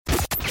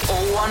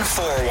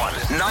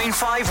0141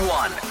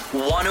 951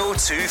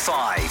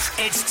 1025.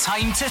 It's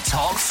time to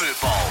talk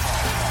football.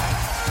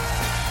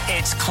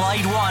 It's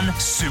Clyde One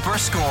Super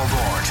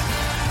Scoreboard.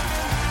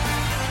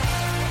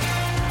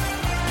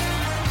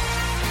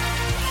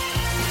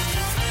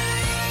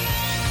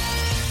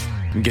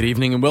 Good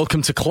evening and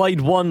welcome to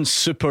Clyde One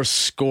Super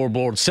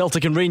Scoreboard.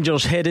 Celtic and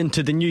Rangers head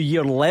into the new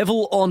year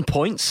level on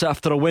points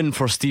after a win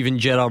for Steven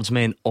Gerrard's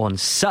men on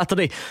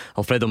Saturday.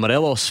 Alfredo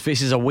Morelos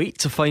faces a wait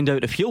to find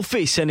out if he'll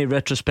face any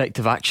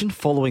retrospective action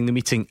following the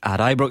meeting at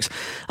Ibrox.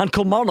 And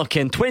Kilmarnock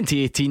in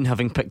 2018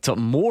 having picked up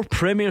more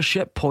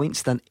Premiership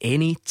points than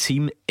any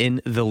team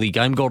in the league.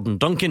 I'm Gordon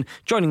Duncan.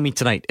 Joining me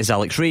tonight is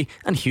Alex Ray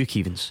and Hugh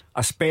Keevins.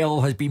 A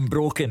spell has been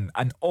broken.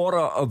 An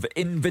aura of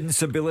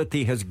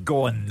invincibility has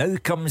gone. Now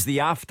comes the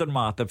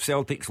aftermath of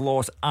Celtic's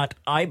loss at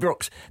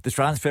Ibrox. The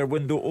transfer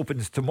window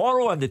opens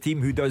tomorrow and the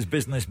team who does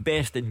business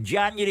best in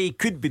January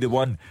could be the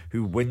one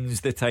who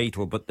wins the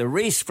title. But the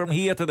race from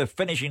here to the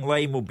finishing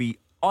line will be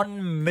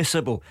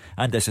unmissable,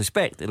 and I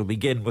suspect it'll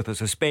begin with a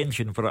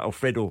suspension for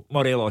Alfredo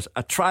Morelos.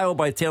 A trial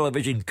by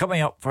television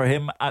coming up for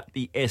him at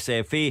the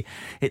SFA.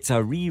 It's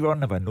a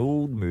rerun of an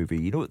old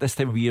movie. You know what this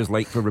time of year is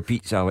like for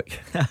repeats,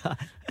 Alec?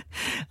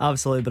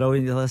 Absolutely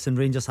brilliant. Listen,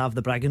 Rangers have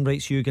the bragging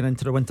rights, you get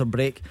into the winter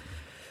break.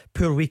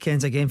 Poor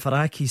weekends again for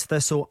Accies,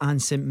 Thistle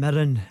and St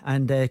Mirren.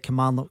 And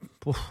Kilmarnock,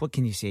 what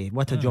can you say?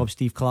 What a job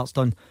Steve Clarke's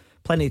done.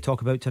 Plenty to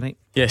talk about tonight.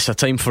 Yes, a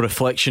time for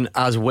reflection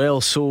as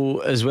well. So,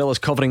 as well as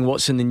covering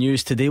what's in the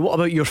news today, what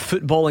about your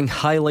footballing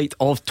highlight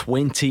of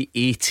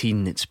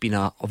 2018? It's been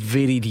a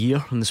varied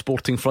year on the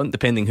sporting front,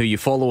 depending who you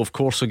follow, of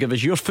course. So give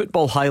us your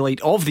football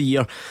highlight of the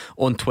year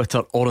on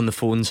Twitter or on the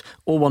phones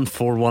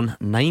 0141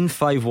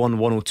 951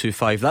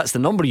 1025. That's the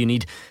number you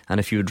need. And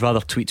if you would rather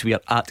tweet, we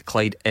are at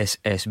Clyde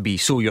SSB.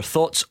 So your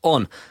thoughts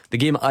on the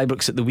game at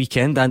Ibrox at the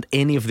weekend and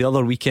any of the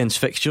other weekend's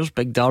fixtures,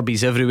 big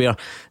derbies everywhere,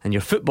 and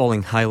your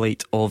footballing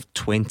highlight of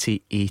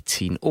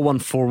 2018.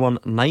 0141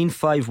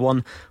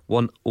 951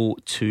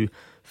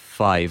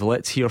 1025.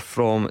 Let's hear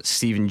from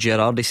Steven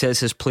Gerrard. He says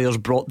his players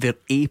brought their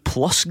A+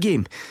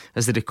 game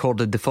as they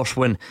recorded the first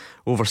win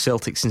over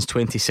Celtic since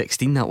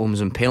 2016. That one was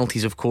in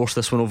penalties, of course.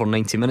 This one over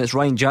 90 minutes.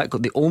 Ryan Jack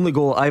got the only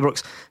goal at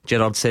Ibrox.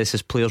 Gerrard says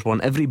his players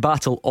won every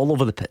battle all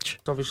over the pitch.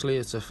 Obviously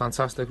it's a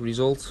fantastic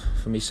result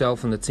for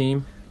myself and the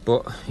team,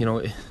 but you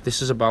know,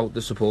 this is about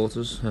the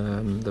supporters.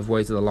 They've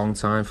waited a long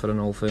time for an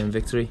Old Firm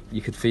victory.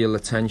 You could feel the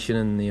tension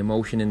and the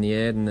emotion in the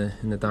air in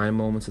the dying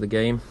moments of the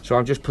game. So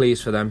I'm just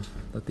pleased for them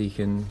that they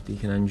can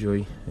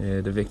enjoy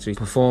the victory.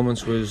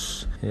 Performance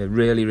was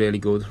really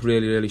good,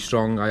 really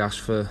strong. I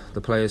asked for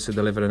the players to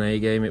deliver an A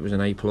game. It was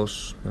an A+,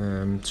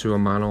 to a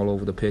man all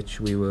over the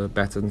pitch. We were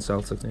better than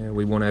Celtic.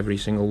 We won every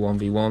single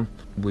 1v1.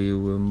 We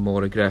were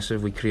more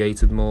aggressive, we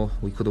created more.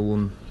 We could have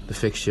won the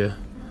fixture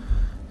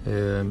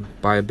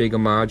by a bigger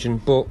margin,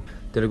 but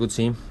they're a good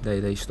team.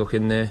 They stuck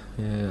in there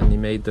and they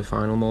made the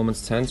final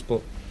moments tense.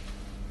 But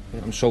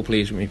I'm so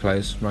pleased with my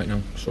players right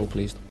now, so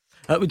pleased.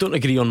 We don't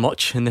agree on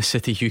much in this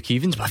city, Hugh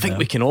Keevins, but I think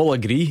we can all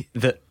agree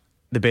that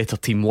the better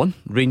team won.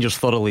 Rangers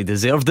thoroughly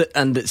deserved it,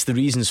 and it's the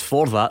reasons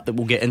for that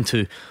we'll get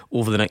into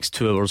over the next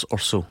 2 hours or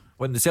so.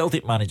 When the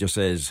Celtic manager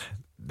says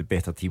the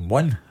better team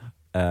won,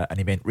 and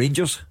he meant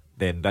Rangers,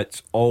 then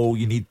that's all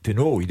you need to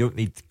know. You don't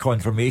need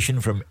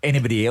confirmation from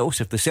anybody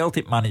else. If the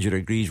Celtic manager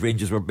agrees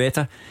Rangers were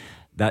better,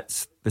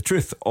 that's the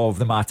truth of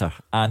the matter.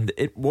 And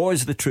it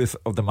was the truth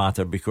of the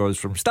matter, because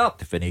from start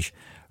to finish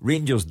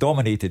Rangers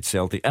dominated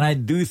Celtic, and I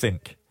do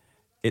think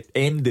it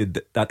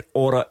ended that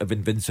aura of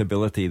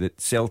invincibility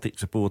that Celtic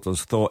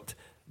supporters thought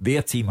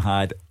their team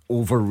had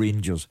over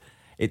Rangers.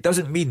 It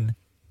doesn't mean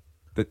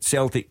that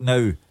Celtic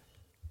now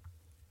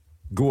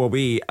go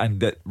away and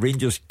that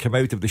Rangers come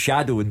out of the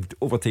shadow and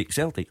overtake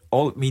Celtic.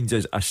 All it means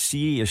is a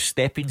serious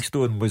stepping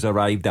stone was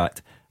arrived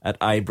at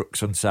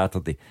Ibrox on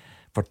Saturday.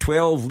 For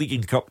 12 League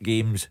and Cup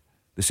games,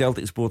 the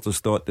Celtic supporters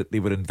thought that they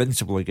were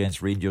invincible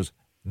against Rangers.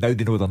 Now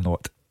they know they're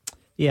not.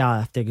 Yeah, I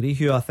have to agree,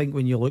 Hugh. I think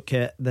when you look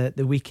at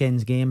the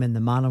weekend's game and the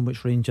manner in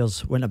which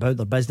Rangers went about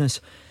their business,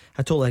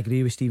 I totally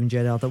agree with Steven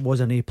Gerrard. It was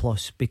an A+,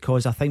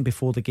 because I think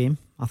before the game,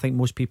 I think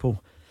most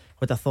people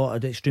would have thought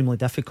it extremely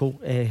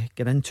difficult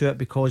get into it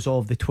because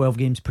of the 12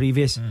 games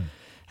previous.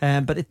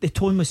 But the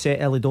tone was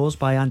set early doors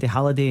by Andy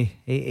Halliday.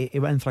 He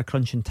went in for a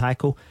crunching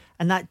tackle,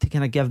 and that to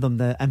kind of give them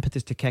the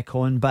impetus to kick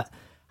on. But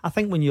I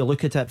think when you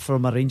look at it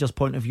from a Rangers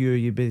point of view,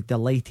 you'd be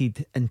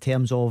delighted in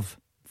terms of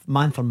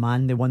man for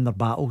man, they won their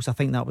battles. I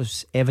think that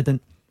was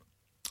evident.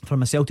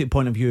 From a Celtic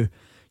point of view,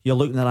 you're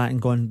looking at that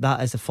and going,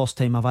 that is the first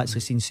time I've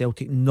actually seen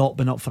Celtic not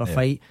been up for a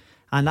fight,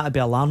 and that'd be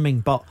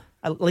alarming. But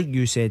like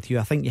you said, Hugh,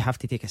 I think you have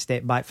to take a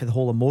step back for the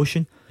whole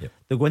emotion.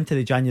 They go into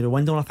the January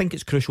window, and I think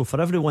it's crucial for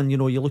everyone. You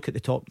know, you look at the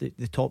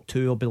top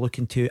two will be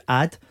looking to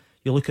add.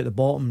 You look at the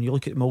bottom, you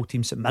look at the Mull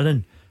team, St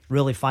Mirren,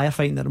 really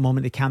firefighting at the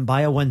moment. They can't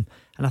buy a win,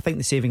 and I think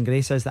the saving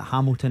grace is that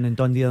Hamilton and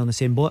Dundee are in the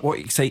same boat. What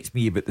excites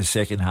me about the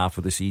second half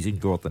of the season,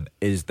 Gordon,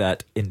 is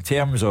that in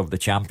terms of the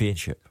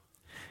Championship,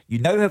 you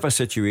now have a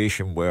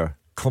situation where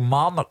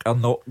Kilmarnock are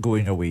not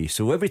going away.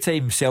 So every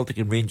time Celtic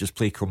and Rangers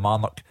play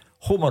Kilmarnock,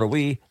 home or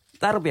away,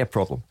 that'll be a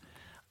problem.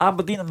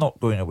 Aberdeen are not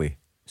going away.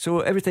 So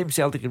every time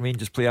Celtic and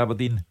Rangers play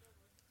Aberdeen,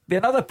 be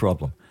another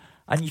problem.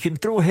 And you can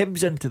throw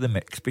Hibs into the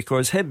mix,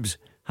 because Hibs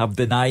have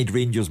denied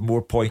Rangers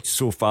more points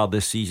so far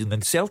this season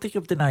than Celtic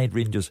have denied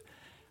Rangers.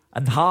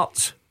 And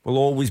Hearts will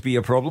always be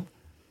a problem.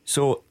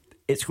 So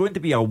it's going to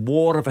be a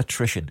war of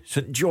attrition.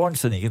 St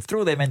Johnstone, you can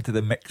throw them into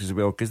the mix as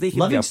well, because they can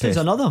Livingston's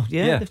be a pest. another,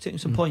 they've taken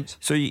some points.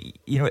 So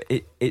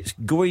it's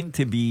going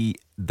to be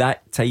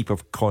that type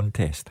of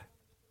contest.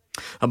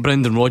 And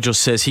Brendan Rodgers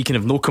says he can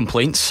have no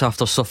complaints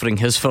after suffering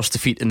his first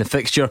defeat in the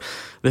fixture.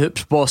 The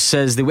Hoops boss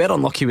says they were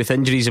unlucky with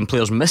injuries and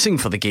players missing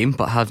for the game,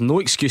 but have no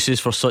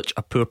excuses for such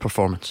a poor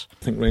performance.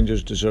 I think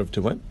Rangers deserved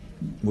to win.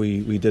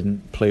 We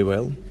didn't play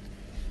well.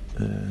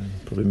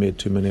 Probably made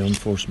too many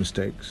unforced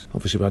mistakes.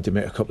 Obviously we had to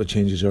make a couple of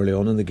changes early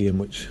on in the game,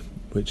 which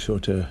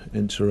sort of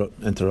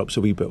interrupts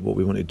a wee bit what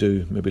we want to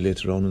do maybe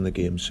later on in the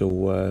game. So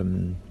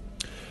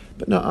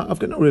but no, I've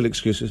got no real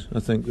excuses.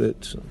 I think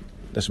that,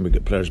 listen, we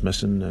get players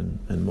missing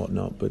and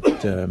whatnot, but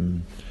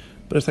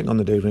I think on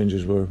the day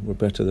Rangers were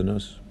better than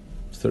us.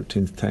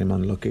 13th time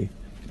unlucky,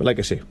 but like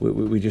I say,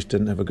 we just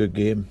didn't have a good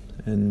game,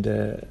 and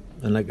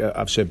like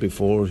I've said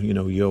before,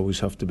 you always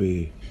have to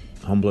be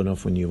humble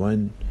enough when you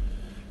win,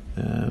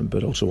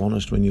 but also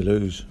honest when you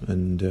lose,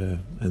 and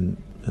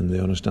the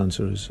honest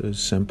answer is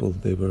simple.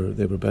 They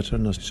were better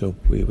than us, so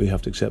we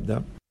have to accept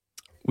that.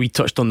 We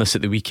touched on this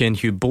at the weekend,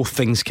 Hugh. Both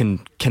things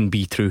can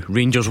be true.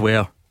 Rangers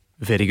were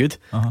very good,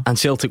 and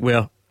Celtic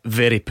were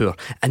very poor.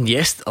 And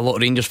yes, a lot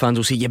of Rangers fans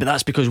will say, yeah, but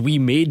that's because we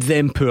made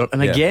them poor.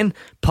 And again,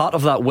 part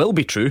of that will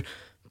be true,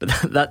 but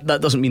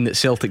that doesn't mean that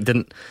Celtic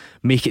didn't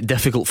make it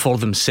difficult for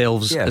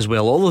themselves as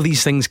well. All of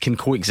these things can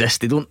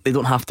coexist. They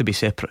don't have to be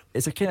separate.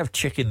 It's a kind of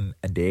chicken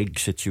and egg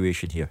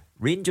situation here.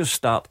 Rangers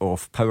start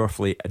off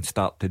powerfully and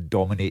start to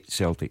dominate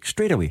Celtic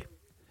straight away.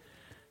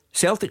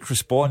 Celtic's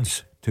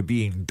response to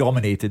being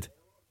dominated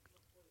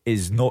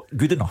is not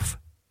good enough.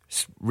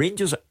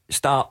 Rangers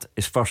start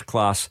is first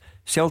class,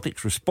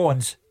 Celtic's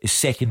response is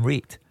second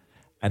rate,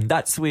 and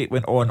that's the way it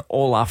went on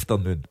all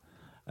afternoon.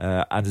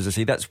 And as I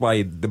say, that's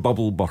why the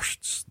bubble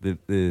bursts,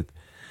 the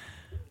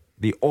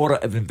aura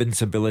of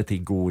invincibility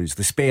goes,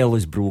 the spell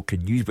is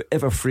broken, use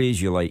whatever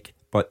phrase you like.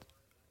 But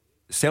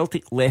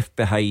Celtic left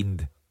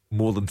behind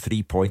more than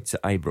 3 points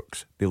at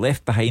Ibrox. They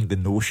left behind the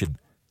notion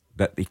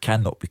that they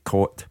cannot be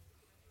caught.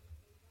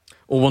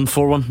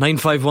 0141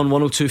 951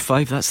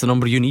 1025. That's the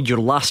number you need. Your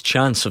last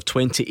chance of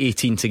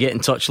 2018 to get in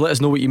touch. Let us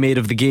know what you made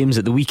of the games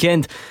at the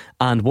weekend,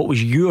 and what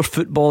was your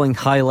footballing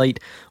highlight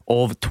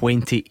of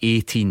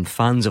 2018.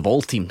 Fans of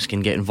all teams can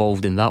get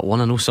involved in that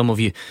one. I know some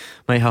of you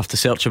might have to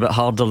search a bit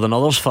harder than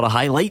others for a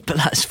highlight, but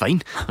that's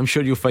fine. I'm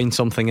sure you'll find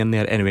something in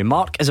there anyway.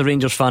 Mark is a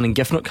Rangers fan in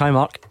Giffnock. Hi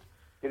Mark.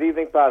 Good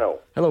evening,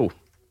 panel. Hello.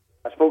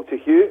 I spoke to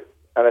Hugh,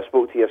 and I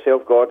spoke to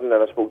yourself, Gordon,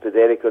 and I spoke to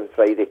Derek on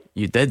Friday.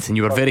 You did, and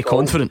you were very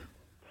confident.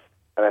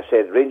 And I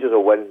said Rangers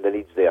will win, the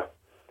need's there.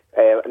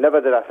 Never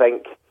did I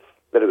think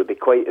that it would be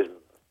quite as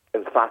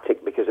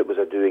emphatic, because it was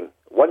a doing.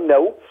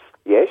 1-0,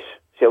 yes.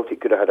 Celtic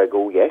could have had a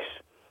goal, yes.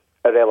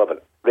 Irrelevant.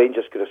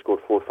 Rangers could have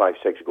scored 4, 5,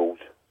 6 goals.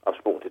 I've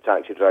spoken to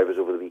taxi drivers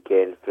over the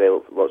weekend,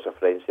 lots of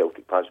friends,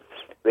 Celtic fans.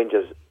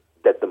 Rangers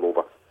did them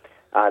over.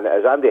 And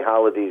as Andy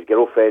Halliday's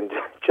girlfriend,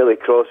 Chilly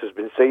Cross, has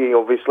been singing,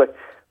 obviously,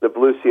 the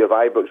Blue Sea of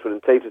Ibrox were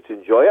entitled to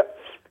enjoy it.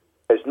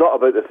 It's not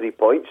about the 3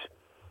 points.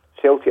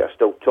 Celtic are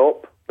still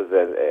top with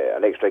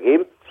an extra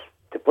game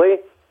to play.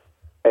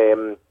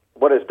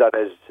 What it's done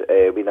is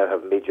we now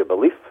have major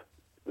belief.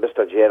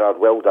 Mr. Gerrard,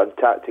 well done,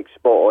 tactics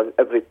spot on.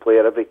 Every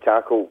player, every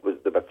tackle,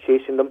 they were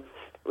chasing them.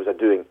 It was a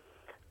doing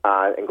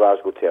in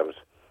Glasgow terms.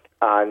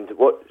 And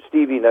what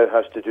Stevie now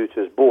has to do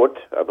to his board,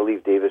 I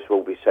believe Davis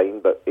will be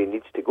signed, but he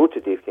needs to go to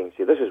Dave King and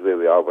say, this is where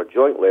we are, we're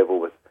joint level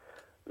with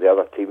the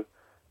other team.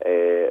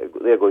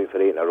 They're going for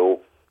 8 in a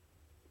row.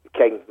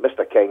 King,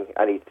 Mr. King,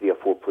 I need 3 or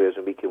 4 players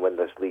and we can win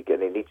this league,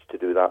 and he needs to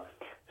do that.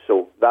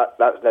 So that's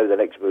now the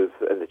next move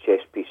in the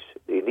chess piece.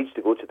 He needs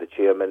to go to the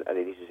chairman and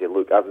he needs to say,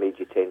 look, I've made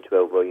you 10,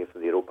 12 million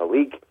from the Europa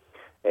League.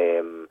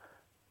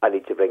 I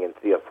need to bring in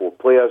 3 or 4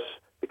 players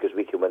because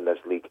we can win this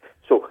league.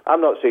 So I'm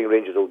not saying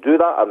Rangers will do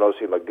that. I'm not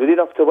saying we're good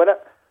enough to win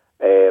it.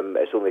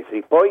 It's only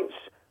 3 points,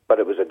 but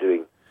it was a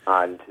doing.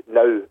 And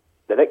now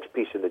the next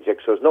piece in the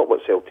jigsaw is not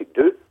what Celtic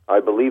do. I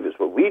believe it's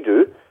what we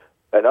do.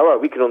 And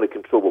we can only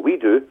control what we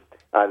do.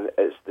 And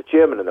it's the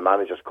chairman and the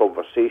manager's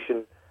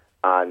conversation,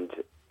 and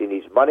he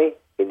needs money.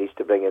 He needs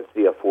to bring in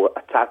 3 or 4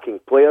 attacking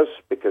players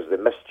because the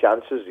missed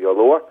chances are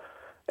lower.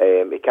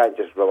 He can't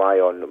just rely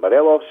on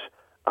Morelos,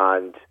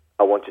 and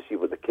I want to see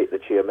what the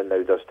chairman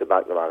now does to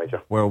back the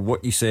manager. Well,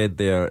 what you said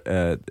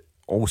there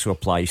also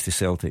applies to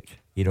Celtic.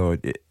 You know,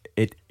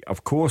 it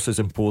of course is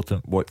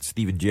important what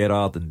Steven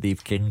Gerrard and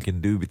Dave King can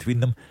do between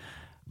them.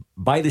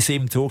 By the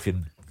same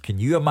token, can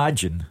you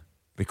imagine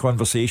the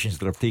conversations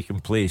that have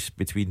taken place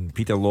between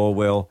Peter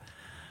Lawwell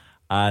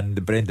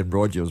and Brendan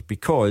Rodgers?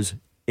 Because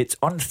it's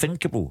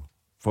unthinkable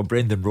for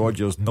Brendan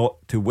Rodgers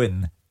not to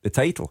win the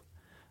title.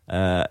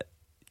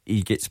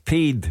 He gets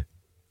paid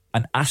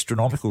an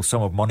astronomical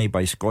sum of money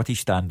by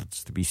Scottish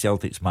standards to be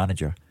Celtic's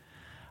manager,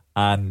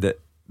 and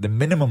the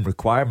minimum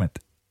requirement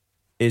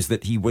is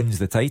that he wins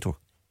the title.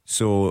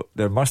 So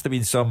there must have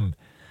been some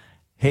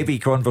heavy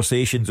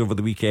conversations over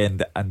the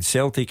weekend, and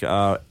Celtic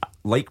are,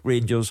 like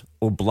Rangers,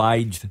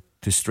 obliged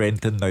to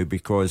strengthen now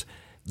because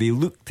they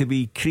look to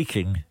be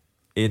creaking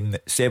in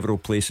several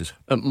places.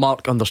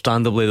 Mark,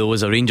 understandably though,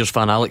 as a Rangers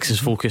fan, Alex is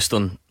focused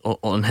on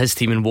his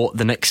team and what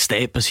the next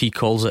step, as he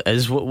calls it,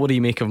 is. What do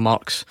you make of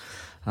Mark's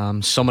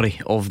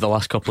summary of the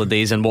last couple of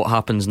days and what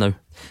happens now?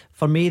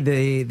 For me,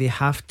 they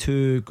have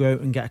to go out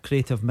and get a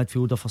creative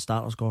midfielder for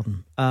starters,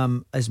 Gordon.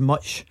 As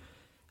much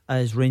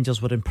as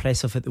Rangers were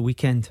impressive at the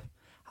weekend,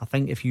 I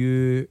think if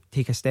you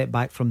take a step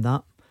back from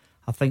that,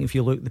 I think if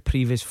you look at the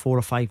previous 4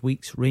 or 5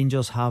 weeks,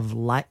 Rangers have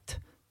lacked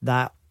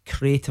that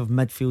creative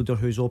midfielder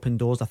who's opened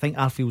doors. I think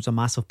Arfield's a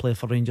massive player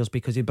for Rangers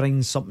because he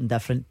brings something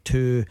different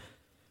to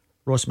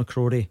Ross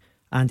McCrory,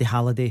 Andy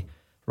Halliday,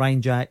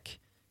 Ryan Jack,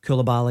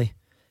 Koulibaly,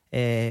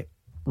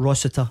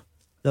 Rossiter.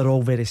 They're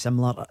all very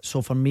similar.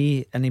 So for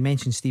me, and he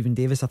mentioned Stephen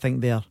Davis, I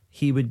think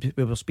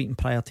we were speaking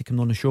prior to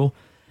coming on the show,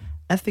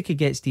 if they could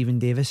get Stephen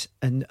Davis,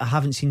 and I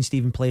haven't seen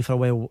Stephen play for a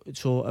while,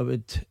 so it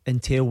would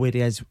entail where he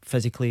is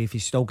physically, if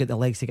he's still got the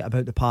legs to get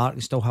about the park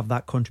and still have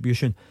that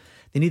contribution.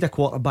 They need a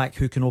quarterback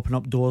who can open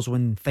up doors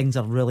when things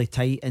are really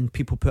tight and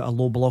people put a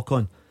low block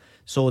on.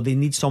 So they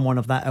need someone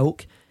of that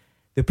ilk.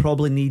 They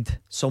probably need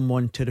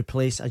someone to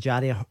replace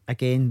Ajaria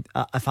again.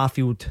 If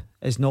Arfield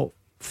is not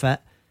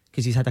fit,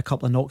 because he's had a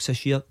couple of knocks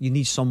this year, you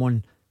need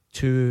someone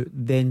to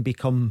then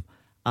become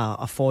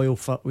a foil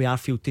for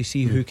Arfield to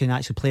see who can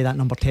actually play that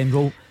number 10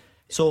 role.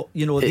 So,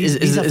 you know, these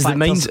are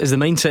factors. Is the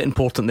mindset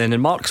important then?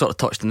 And Mark sort of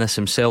touched on this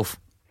himself.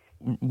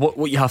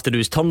 What you have to do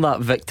is turn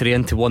that victory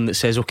into one that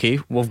says, okay,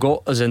 we've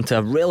got us into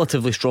a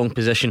relatively strong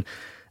position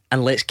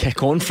and let's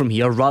kick on from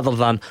here, rather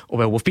than, oh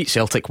well, we've beat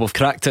Celtic, we've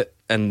cracked it,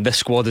 and this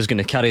squad is going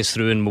to carry us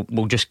through, and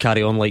we'll just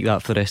carry on like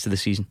that for the rest of the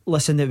season.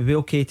 Listen, it would be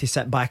okay to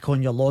sit back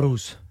on your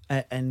laurels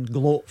and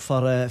gloat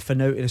for now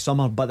to the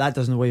summer, but that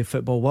doesn't the way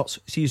football works.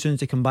 See, as soon as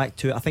they come back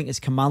to it, I think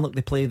it's Kilmarnock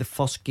they play the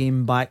first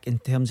game back in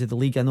terms of the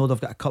league. I know they've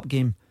got a cup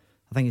game,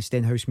 I think it's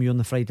Stenhousemuir on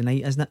the Friday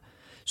night, isn't it?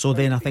 So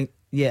then I think,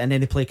 and then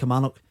they play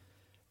Kilmarnock.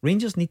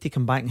 Rangers need to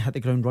come back and hit the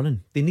ground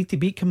running. They need to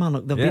beat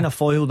Kilmarnock. They've been a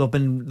foil.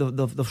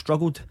 They've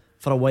struggled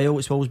for a while.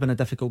 It's always been a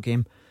difficult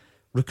game.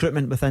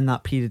 Recruitment within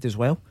that period as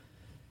well.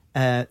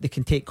 They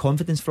can take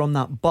confidence from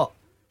that, but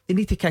they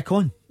need to kick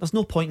on. There's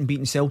no point in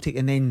beating Celtic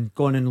and then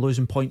going and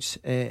losing points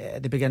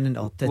at the beginning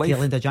or the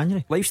tail end of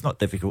January. Life's not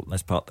difficult in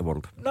this part of the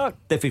world.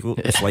 Not difficult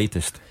in the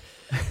slightest.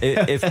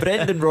 If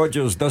Brendan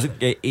Rodgers doesn't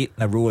get 8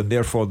 in a row and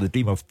therefore the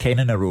dream of 10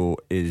 in a row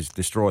is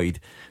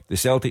destroyed, the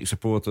Celtic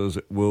supporters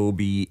will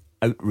be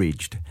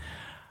outraged.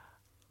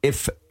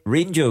 If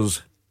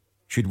Rangers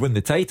should win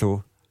the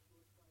title,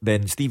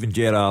 then Steven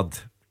Gerrard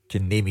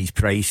can name his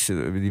price.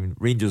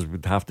 Rangers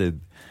would have to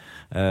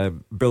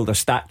build a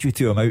statue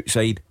to him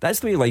outside. That's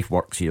the way life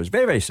works here. It's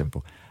very, very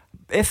simple.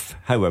 If,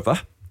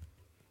 however,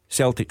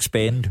 Celtic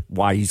spend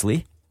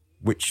wisely,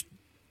 which,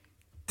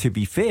 to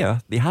be fair,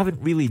 they haven't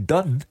really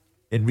done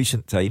in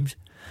recent times,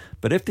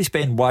 but if they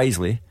spend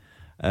wisely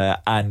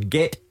and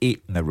get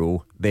 8 in a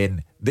row,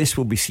 then this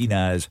will be seen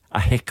as a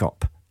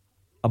hiccup,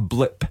 a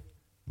blip.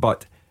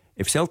 But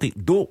if Celtic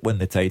don't win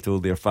the title,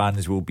 their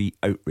fans will be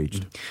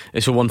outraged.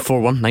 It's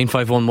 0141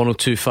 951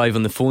 1025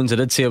 on the phones. I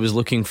did say I was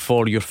looking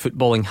for your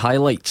footballing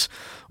highlights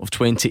of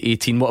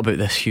 2018. What about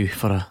this, Hugh,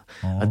 for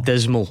a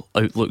dismal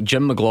outlook?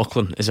 Jim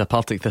McLaughlin is a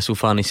Partick Thistle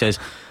fan. He says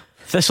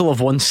Thistle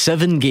have won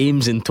 7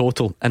 games in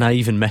total, and I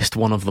even missed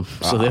one of them.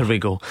 So there we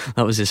go.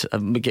 That was his, I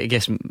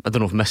guess, I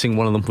don't know if missing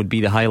one of them would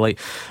be the highlight.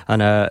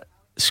 And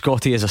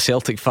Scotty is a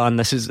Celtic fan.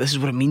 This is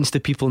what it means to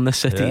people in this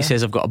city. He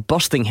says, I've got a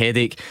bursting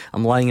headache.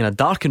 I'm lying in a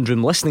darkened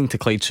room listening to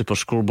Clyde Super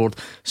Scoreboard.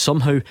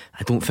 Somehow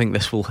I don't think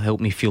this will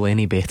help me feel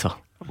any better.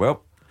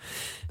 Well,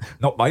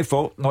 not my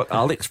fault, not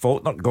Alex's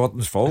fault, not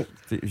Gordon's fault.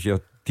 It's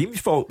your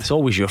team's fault. It's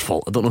always your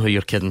fault. I don't know who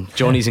you're kidding.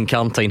 Johnny's in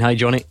Carntine. Hi,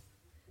 Johnny.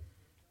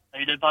 How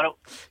you doing, Barrel?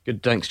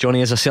 Good, thanks.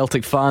 Johnny, as a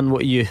Celtic fan,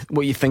 what are you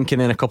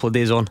thinking in a couple of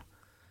days on?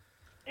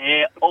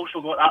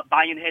 Also got that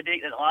banging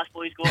headache that the last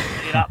boys got, to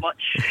say that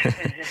much.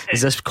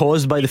 Is this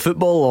caused by the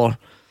football or?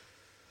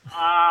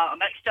 A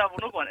mixture.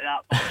 We're not going to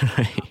that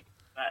much.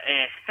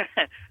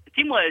 But the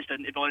team let us down,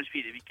 to be honest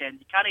with you, the weekend.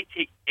 You can't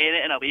take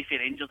anything away from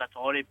Rangers at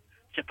all. It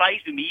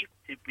surprised me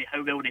to be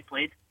how well they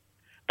played.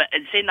 But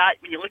in saying that,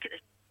 when you look at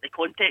the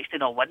context of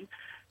their win,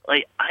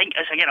 like, I think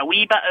it's again a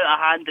wee bit out of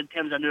hand in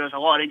terms of there's a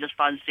lot of Rangers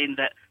fans saying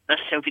that this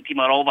Celtic team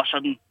are all of a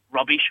sudden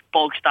rubbish,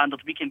 bog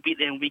standard. We can beat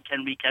them week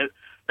in, week out.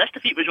 This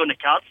defeat was on the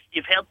cards.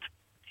 You've heard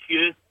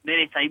Hugh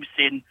many times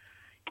saying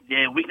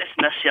the weakness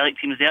in this Celtic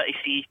team is there to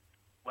see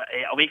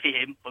away from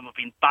him when we've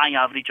been bang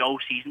average all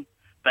season.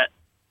 But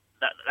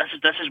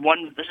this is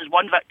one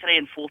victory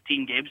in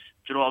 14 games.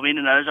 Do you know what I mean?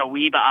 And there is a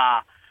wee bit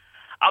of,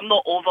 I'm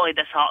not overly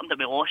disheartened that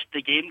we lost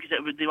the game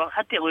because they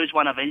had to lose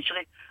one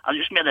eventually. I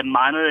just made the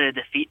manner of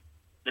the defeat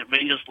that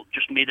Rangers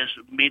just made us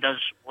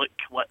look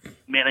like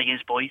men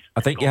against boys.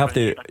 I think you have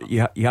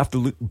to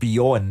look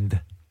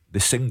beyond the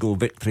single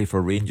victory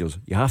for Rangers.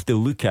 You have to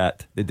look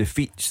at the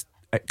defeats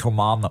at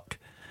Kilmarnock,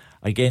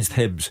 against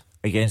Hibs,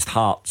 against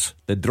Hearts,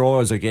 the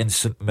draws against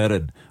St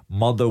Mirren,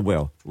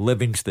 Motherwell,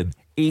 Livingston,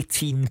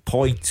 18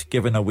 points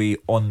given away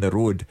on the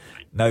road.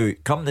 Now,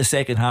 come the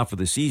second half of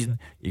the season,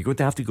 you're going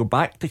to have to go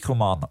back to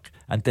Kilmarnock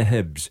and to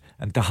Hibs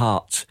and to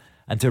Hearts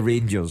and to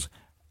Rangers.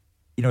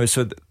 You know,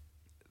 so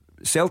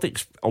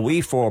Celtic's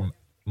away form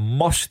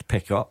must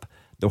pick up.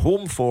 The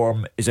home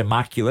form is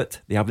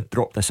immaculate. They haven't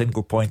dropped a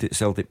single point at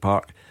Celtic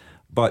Park.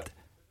 But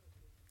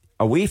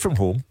away from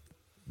home,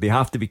 they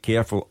have to be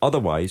careful.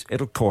 Otherwise,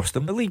 it'll cost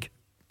them the league.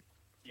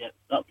 Yeah,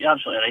 you're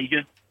absolutely right,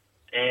 you.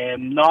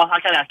 No, I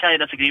can't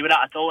disagree with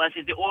that at all.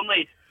 This is the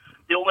only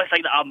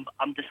thing that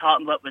I'm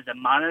disheartened with was the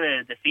manner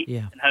of the defeat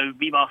and how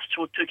we were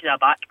so taken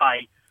aback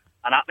by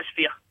an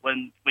atmosphere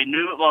when we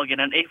knew what we were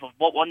getting into.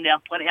 We've won there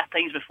plenty of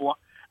times before,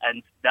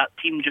 and that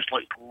team just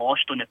looked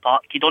lost on the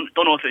park. You don't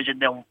know if it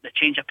was the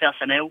change of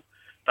personnel,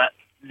 but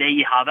there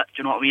you have it. Do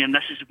you know what I mean? And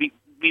this is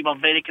we were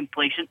very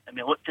complacent, and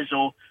we looked as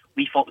though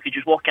we thought we could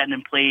just walk in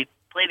and play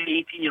the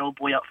 18-year-old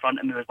boy up front,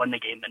 and we would win the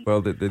game. And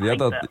well,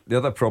 the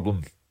other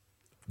problem,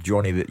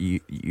 Johnny, that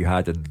you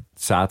had on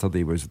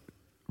Saturday was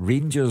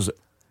Rangers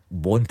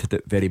wanted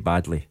it very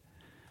badly,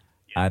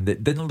 and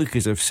it didn't look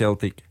as if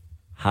Celtic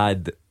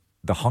had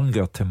the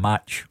hunger to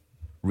match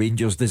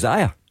Rangers'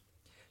 desire.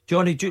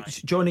 Johnny,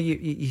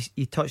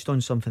 you touched on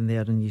something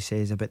there, and you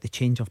says about the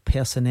change of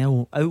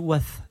personnel out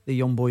with the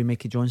young boy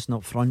Mickey Johnson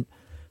up front.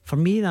 For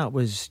me, that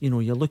was,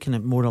 you're looking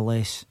at more or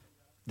less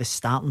the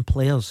starting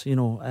players,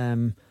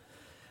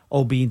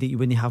 albeit that you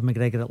wouldn't have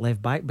McGregor at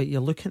left back, but you're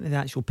looking at the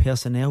actual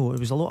personnel. It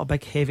was a lot of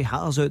big heavy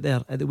hitters out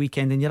there at the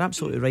weekend, and you're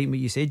absolutely right in what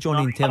you said,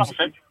 Johnny, in terms...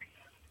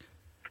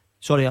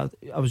 Sorry, I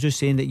was just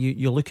saying that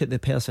you look at the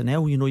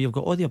personnel, you've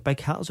got all your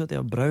big hitters out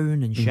there,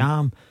 Brown and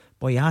Sham,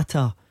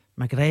 Boyata,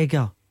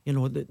 McGregor,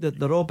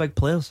 they're all big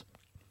players.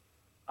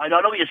 I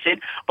know what you're saying,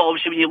 but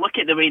obviously when you look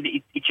at the way that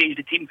he changed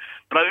the team,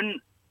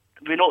 Brown,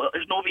 we know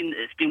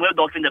it's been well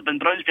documented, but when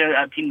Brown's been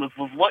out of the team,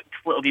 we've looked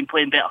like we've been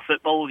playing better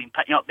football, we've been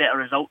picking up better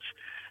results,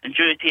 and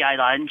due to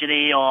either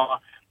injury or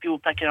people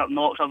picking up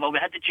knocks, we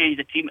had to change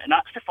the team, and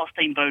that's the first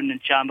time Brown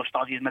and Sham have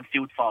started in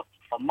midfield for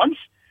months.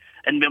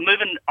 And we're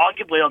moving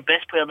arguably our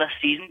best player this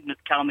season,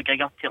 Callum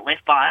McGregor, to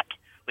left back,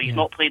 where he's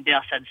not played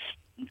there since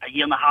a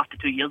year and a half to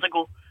 2 years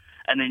ago.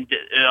 And then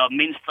our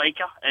main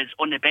striker is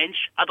on the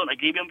bench. I don't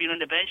agree with him being on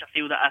the bench. I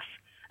feel that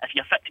if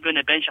you're fit to be on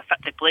the bench, you're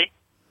fit to play.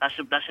 That's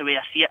the way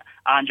I see it.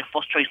 And your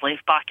first choice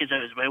left back is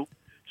out as well.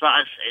 So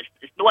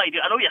it's no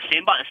idea. I know what you're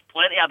saying, but there's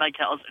plenty of big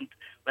hitters. And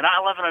when I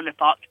live around the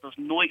park, there's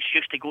no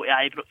excuse to go to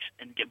Ibrox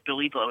and get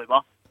bullied like we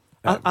were.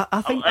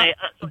 I think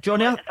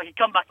Johnny, if I could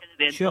come back into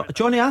the end. Sure,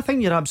 Johnny, I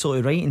think you're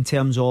absolutely right in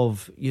terms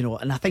of,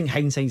 and I think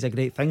hindsight's a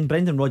great thing.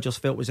 Brendan Rodgers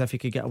felt as if he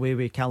could get away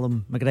with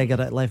Callum McGregor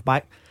at left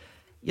back.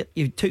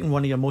 You took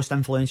one of your most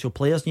influential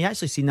players, and you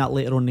actually seen that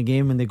later on in the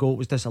game when the goal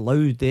was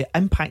disallowed. The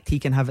impact he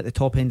can have at the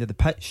top end of the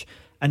pitch,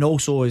 and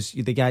also as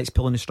the guy that's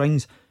pulling the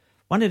strings.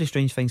 One of the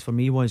strange things for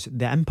me was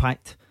the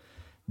impact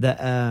that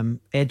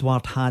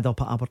Edouard had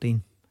up at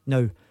Aberdeen.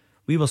 Now,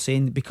 we were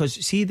saying, because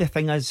see, the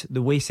thing is,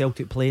 the way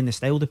Celtic play and the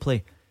style they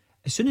play,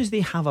 as soon as they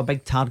have a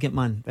big target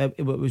man,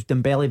 it was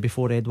Dembele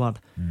before Edouard.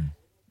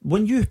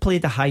 When you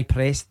played a high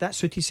press, that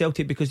suited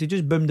Celtic because they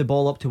just boomed the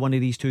ball up to one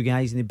of these two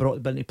guys and they brought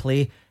it into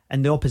play,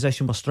 and the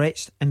opposition were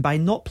stretched. And by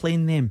not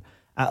playing them,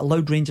 it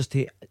allowed Rangers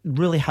to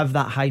really have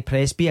that high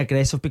press, be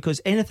aggressive,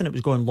 because anything that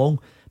was going long,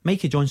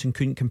 Mikey Johnson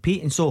couldn't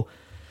compete. And so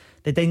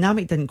the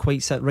dynamic didn't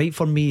quite sit right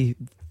for me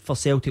for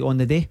Celtic on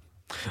the day.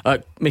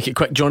 Make it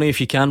quick, Johnny, if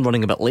you can,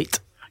 running a bit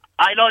late.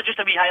 I know, just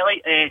a wee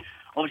highlight.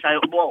 Obviously,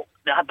 the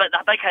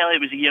big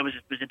highlight was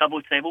the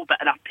double treble, but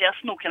in a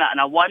personal in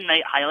a one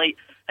night highlight,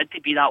 had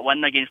to be that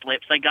win against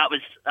Leipzig. That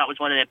was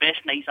one of the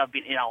best nights I've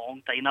been in a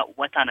long time.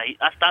 What a night!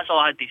 That's all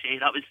I had to say.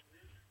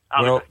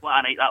 What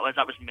a night that was.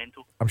 That was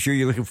mental. I'm sure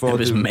you're looking forward.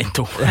 It was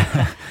mental.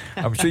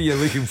 I'm sure you're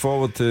looking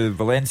forward to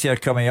Valencia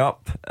coming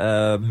up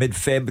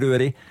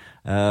mid-February.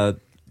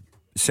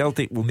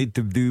 Celtic will need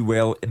to do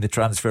well in the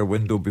transfer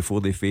window before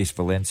they face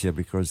Valencia,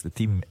 because the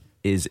team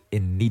is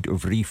in need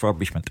of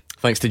refurbishment.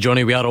 Thanks to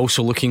Johnny. We are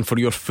also looking for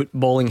your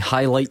footballing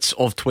highlights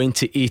of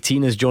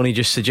 2018, as Johnny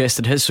just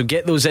suggested his, so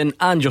get those in,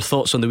 and your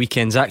thoughts on the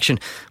weekend's action.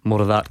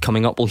 More of that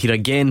coming up. We'll hear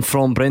again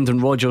from Brendan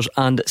Rodgers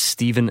and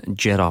Steven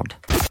Gerrard.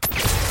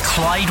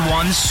 Clyde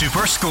One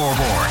Super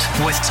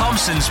Scoreboard with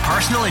Thompson's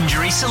personal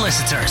injury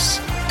solicitors.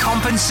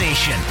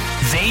 Compensation.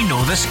 They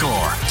know the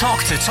score.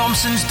 Talk to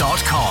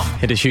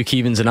Thompsons.com. It is Hugh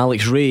Keevins and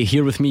Alex Ray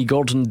here with me,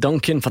 Gordon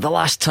Duncan. For the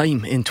last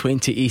time in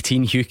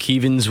 2018, Hugh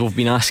Keevins, we've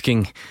been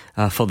asking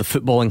for the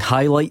footballing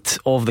highlight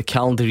of the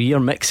calendar year.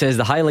 Mick says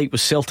the highlight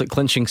was Celtic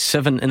clinching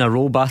 7 in a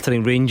row,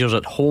 battering Rangers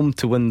at home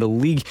to win the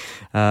league.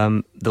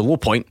 The low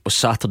point was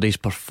Saturday's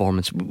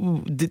performance.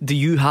 Do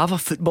you have a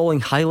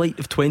footballing highlight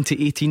of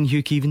 2018,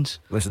 Hugh Keevins?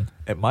 Listen,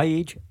 at my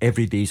age,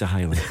 every day's a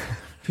highlight.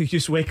 You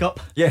just wake up.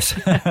 Yes.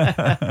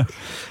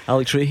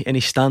 Alex Ray, any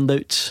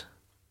standouts?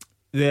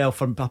 Well,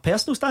 from a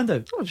personal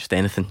standout, just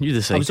anything you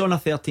decide. I was on a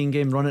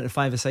 13-game run at the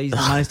 5-a-side and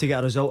I managed to get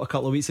a result a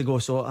couple of weeks ago,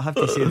 so I have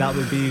to say that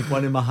would be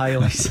one of my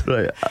highlights.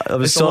 Right, I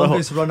was it's the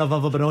longest run I've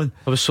ever been on.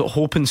 I was sort of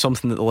hoping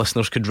something that the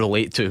listeners could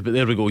relate to, but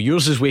there we go.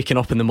 Yours is waking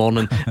up in the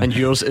morning and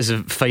yours is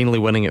finally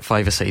winning at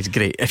 5-a-side.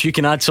 Great. If you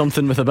can add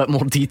something with a bit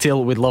more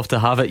detail, we'd love to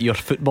have it. Your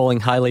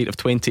footballing highlight of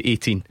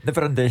 2018.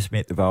 Never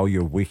underestimate the value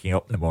of waking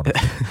up in the morning.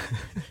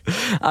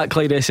 At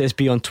Clyde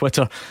SSB on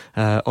Twitter,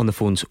 on the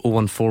phones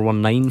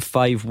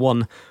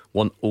 0141951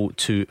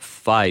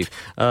 1025.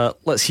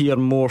 Let's hear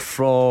more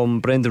from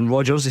Brendan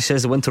Rodgers. He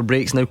says the winter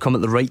breaks now come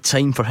at the right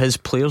time for his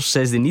players,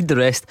 says they need the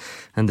rest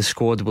and the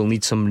squad will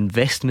need some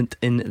investment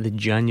in the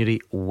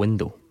January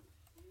window.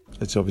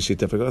 It's obviously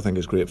difficult. I think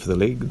it's great for the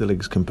league. The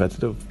league's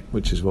competitive,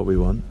 which is what we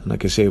want. And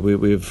like I say,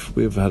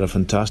 we've had a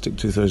fantastic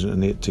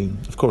 2018.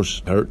 Of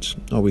course, it hurts,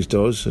 always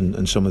does,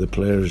 and some of the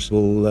players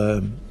will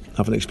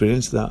haven't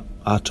experienced that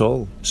at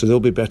all. So they'll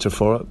be better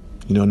for it.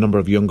 You know, a number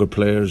of younger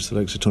players, the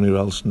likes of Tony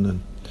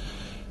Ralston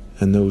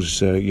and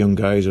those young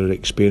guys are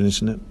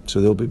experiencing it, so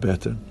they'll be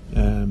better.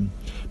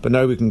 But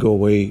now we can go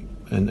away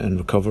and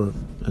recover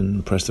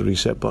and press the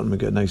reset button. We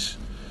get nice,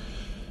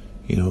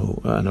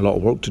 and a lot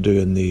of work to do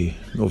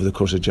over the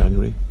course of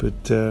January. But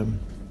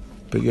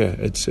yeah,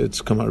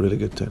 it's come at a really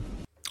good time.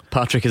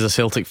 Patrick is a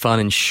Celtic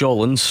fan in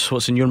Shawlands.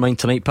 What's in your mind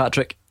tonight,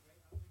 Patrick?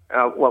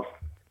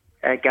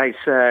 Guys,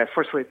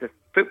 firstly, the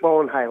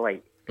footballing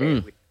highlight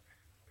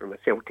from a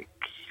Celtic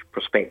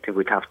perspective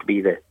would have to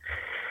be the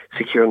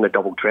securing the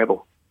double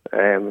treble.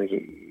 That's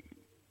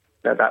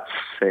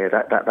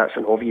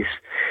an obvious.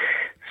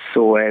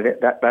 So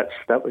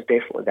that was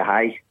definitely the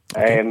high.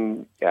 Okay.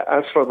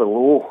 As for the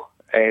low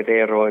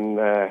there on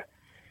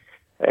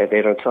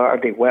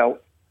Saturday, well,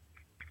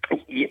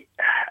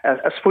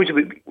 I suppose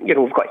we've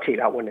got to take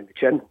that one in the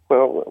chin.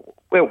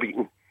 Well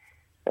beaten,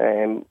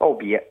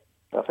 albeit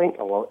I think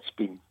a lot's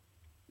been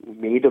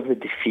made of the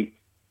defeat.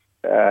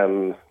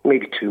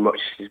 Maybe too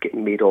much is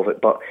getting made of it,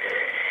 but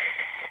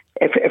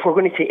if we're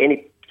going to take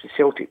any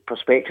Celtic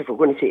perspective, we're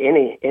going to take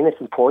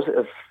anything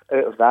positive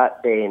out of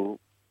that, then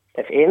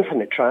if anything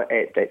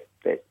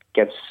that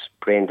gives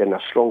Brendan a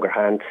stronger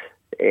hand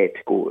to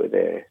go to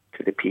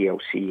the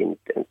PLC and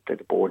to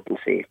the board and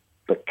say,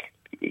 look,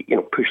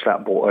 push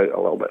that boat out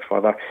a little bit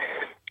further.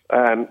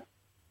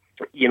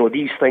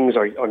 These things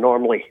are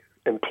normally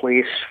in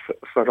place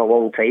for a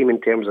long time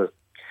in terms of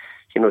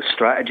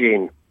strategy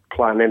and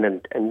planning,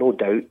 and no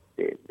doubt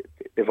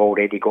they've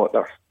already got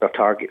their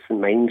targets in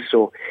mind.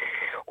 So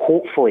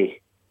hopefully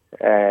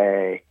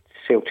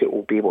Celtic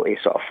will be able to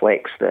sort of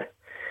flex the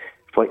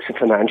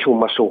financial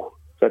muscle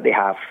that they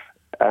have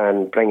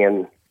and bring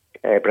in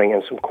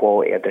some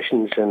quality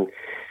additions. And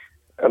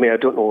I mean, I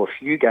don't know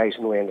if you guys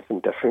know anything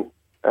different,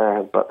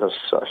 but there's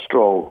sort of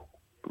strong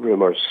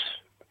rumours,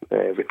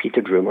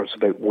 repeated rumours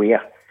about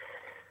Weah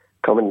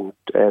coming,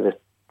 the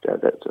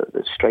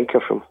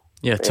striker from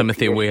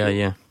Timothy Weah,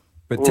 yeah.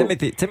 But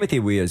Timothy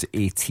Weah is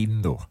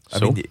 18 though.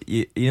 So? I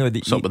mean,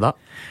 what's up with that?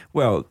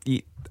 Well,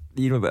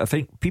 but I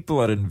think people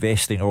are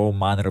investing all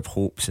manner of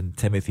hopes in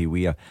Timothy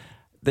Weah.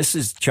 This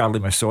is Charlie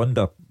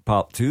Masonda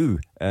part 2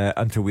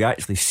 until we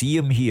actually see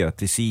him here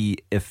to see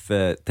if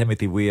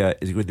Timothy Weah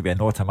is going to be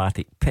an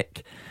automatic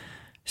pick.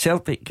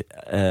 Celtic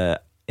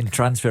in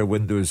transfer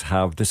windows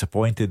have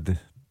disappointed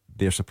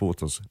their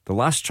supporters. The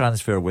last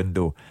transfer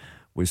window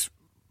was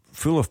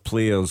full of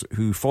players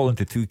who fall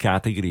into two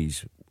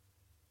categories: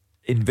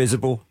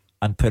 invisible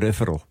and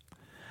peripheral.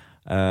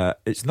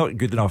 It's not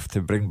good enough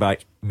to bring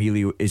back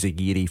Emilio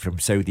Izagiri from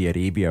Saudi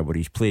Arabia, where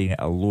he's playing at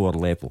a lower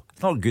level.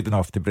 It's not good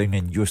enough to bring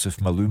in Yusuf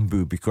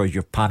Malumbu because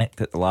you've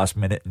panicked at the last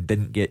minute and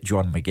didn't get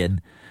John McGinn.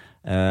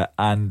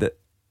 And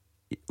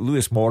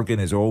Lewis Morgan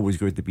is always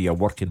going to be a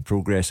work in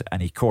progress,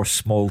 and he costs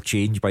small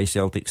change by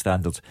Celtic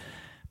standards.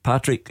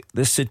 Patrick,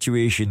 this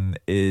situation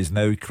is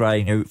now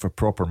crying out for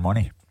proper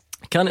money.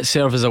 Can it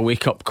serve as a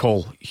wake-up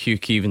call, Hugh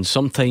Keevan?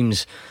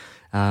 Sometimes,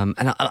 and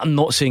I'm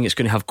not saying it's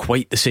going to have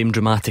quite the same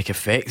dramatic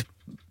effect,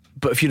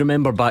 but if you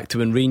remember back to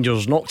when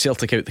Rangers knocked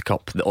Celtic out the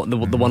cup, the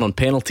one on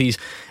penalties,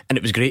 and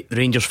it was great, the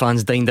Rangers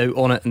fans dined out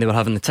on it and they were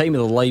having the time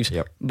of their lives.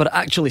 Yep. But it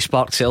actually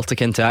sparked Celtic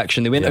into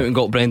action. They went out and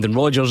got Brendan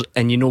Rodgers,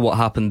 and you know what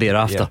happened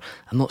thereafter.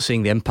 I'm not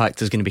saying the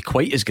impact is going to be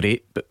quite as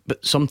great, but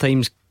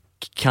sometimes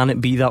can it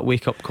be that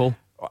wake-up call?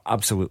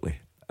 Absolutely.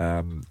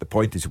 The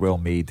point is well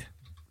made.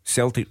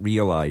 Celtic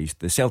realised,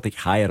 the Celtic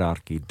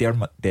hierarchy,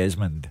 Dermot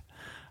Desmond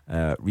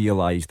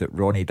realised that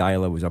Ronny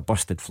Deila was a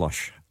busted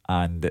flush,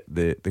 and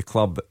the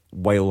club,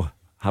 while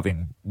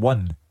having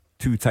won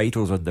 2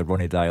 titles under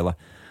Ronny Deila,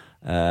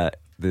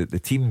 the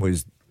team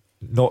was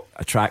not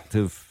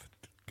attractive.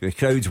 The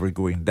crowds were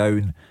going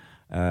down.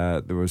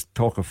 There was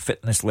talk of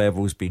fitness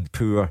levels being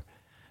poor.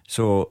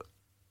 So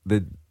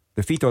the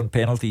defeat on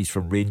penalties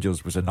from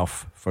Rangers was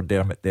enough for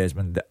Dermot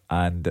Desmond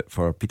and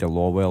for Peter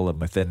Lawwell,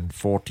 and within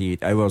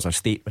 48 hours a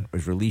statement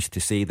was released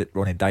to say that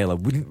Ronny Deila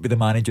wouldn't be the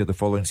manager the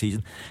following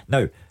season.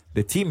 Now,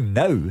 the team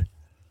now,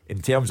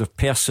 in terms of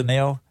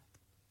personnel,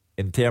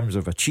 in terms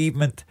of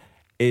achievement,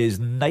 is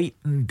night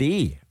and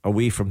day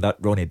away from that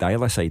Ronny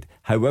Deila side.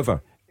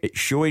 However, it's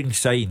showing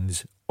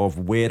signs of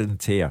wear and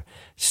tear.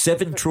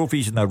 7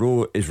 trophies in a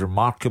row is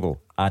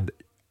remarkable and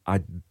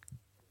a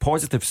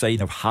positive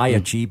sign of high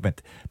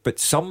achievement, but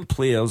some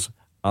players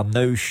are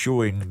now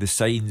showing the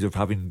signs of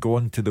having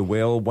gone to the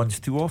well once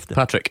too often.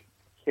 Patrick?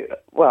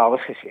 Well, I was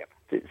going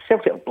to say,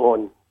 Celtic have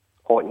blown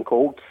hot and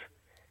cold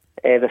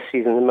this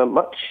season,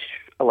 much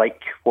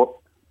like what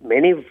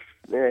many of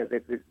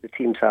the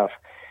teams have,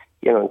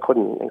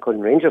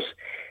 including Rangers.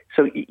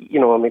 So,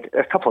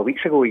 a couple of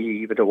weeks ago,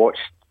 you would have watched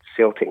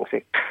Celtic and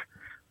say,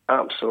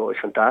 absolutely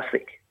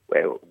fantastic,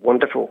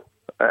 wonderful.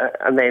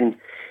 And then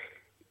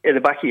in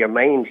the back of your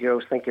mind, I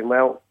was thinking,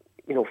 well,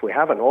 if we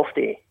have an off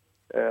day,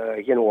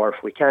 or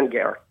if we can't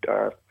get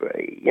our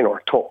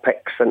top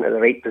picks into the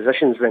right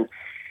positions, then,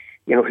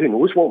 who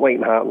knows what might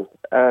happen.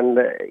 And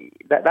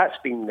that's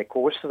been the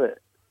course of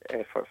it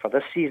for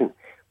this season.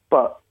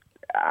 But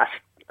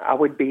I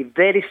would be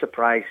very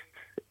surprised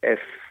if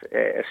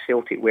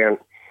Celtic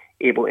weren't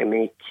able to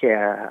make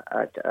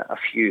a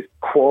few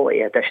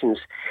quality additions.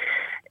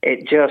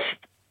 It just,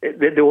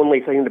 the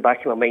only thing in the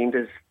back of my mind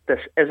is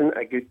this isn't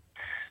a good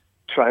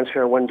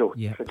transfer window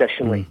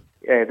traditionally.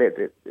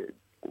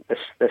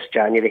 This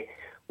January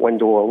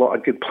window, a lot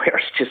of good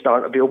players just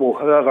aren't available.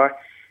 However,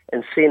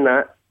 in saying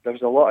that,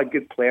 there's a lot of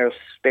good players,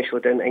 especially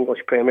down the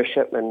English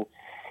Premiership and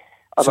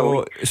other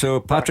leagues.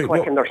 So Patrick,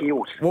 clicking their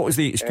heels. What was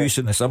the excuse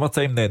in the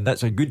summertime then?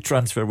 That's a good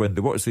transfer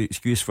window. What was the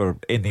excuse for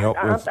ending up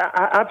with?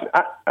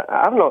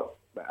 I've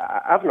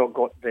not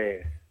got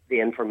the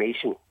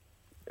information,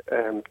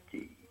 to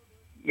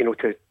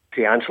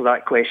answer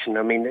that question.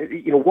 I mean,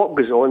 what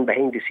goes on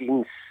behind the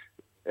scenes.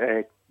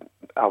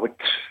 I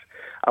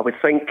would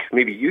think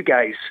maybe you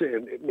guys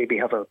maybe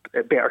have a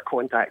better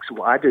contacts than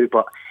what I do,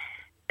 but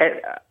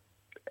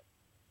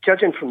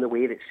judging from the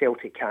way that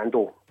Celtic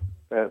handle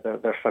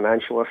their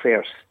financial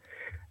affairs,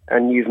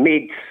 and you've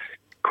made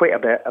quite a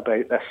bit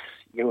about this,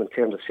 in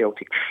terms of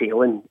Celtic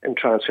failing in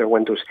transfer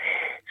windows.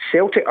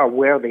 Celtic are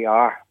where they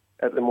are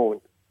at the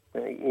moment,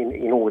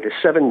 with the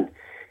 7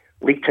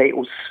 league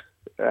titles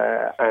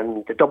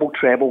and the double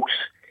trebles,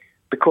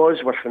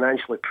 because we're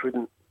financially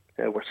prudent,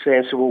 we're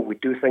sensible, we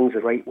do things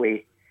the right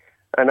way.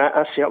 And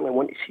I certainly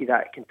want to see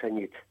that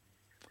continued.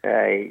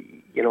 I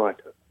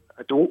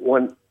don't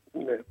want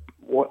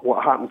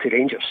what happened to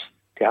Rangers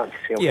to happen to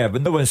Celtic. Yeah,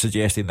 but no one's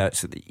suggesting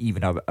that's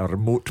even a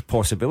remote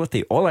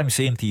possibility. All I'm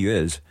saying to you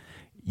is,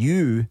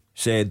 you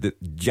said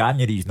that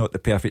January is not the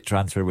perfect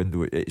transfer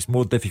window. It's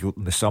more difficult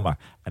in the summer.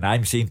 And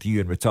I'm saying to you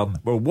in return,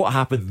 well, what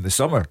happened in the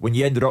summer when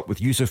you ended up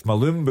with Yusuf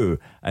Malumbu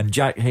and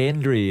Jack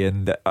Hendry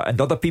and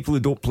other people who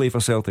don't play for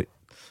Celtic?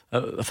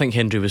 I think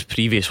Hendry was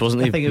previous,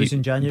 wasn't he? I think it was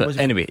in January. But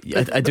anyway,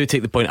 I do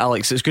take the point,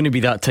 Alex. It's going to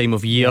be that time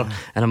of year,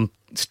 and I'm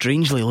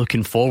strangely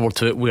looking forward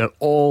to it, where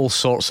all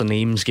sorts of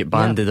names get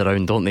banded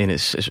around, don't they? And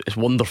it's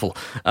wonderful.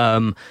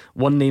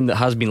 One name that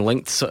has been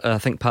linked, I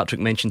think Patrick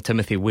mentioned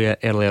Timothy Weah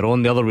earlier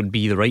on. The other would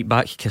be the right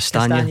back,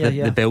 Castagna,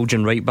 the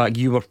Belgian right back.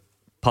 You were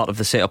part of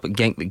the setup at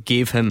Genk that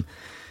gave him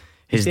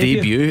his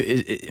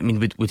debut. I mean,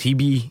 would he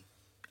be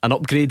an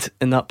upgrade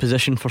in that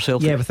position for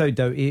Celtic? Yeah, without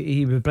doubt.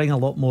 He would bring a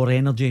lot more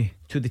energy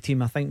to the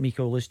team. I think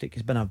Miko Lustig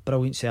has been a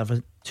brilliant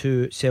servant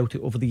to Celtic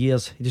over the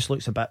years. He just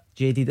looks a bit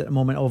jaded at the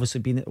moment,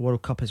 obviously being at the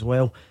World Cup as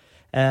well.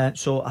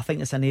 So I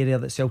think it's an area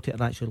that Celtic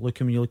are actually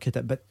looking when you look at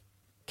it. But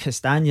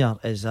Castagna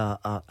is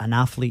an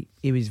athlete.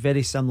 He was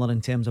very similar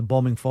in terms of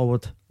bombing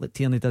forward, like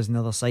Tierney does on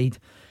the other side.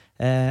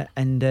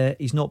 And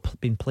he's not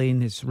been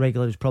playing as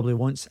regular as probably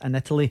once in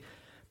Italy.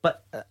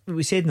 But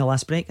we said in the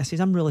last break, I said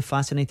I'm really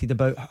fascinated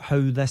about how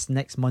this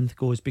next month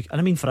goes, and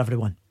I mean for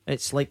everyone.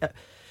 It's like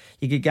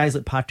you get guys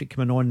like Patrick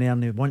coming on there,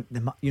 and we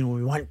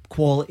want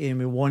quality and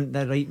we want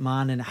the right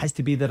man, and it has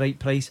to be the right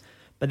price.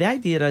 But the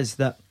idea is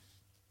that,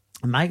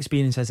 in my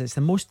experience, is it's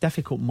the most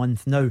difficult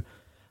month now.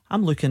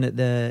 I'm looking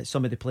at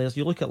some of the players.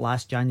 You look at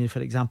last January,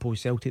 for example, with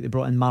Celtic, they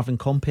brought in Marvin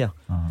Compere.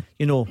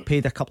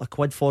 Paid a couple of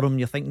quid for him.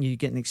 You're thinking you're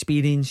getting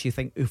experience. You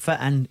think he'll fit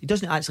in. He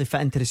doesn't actually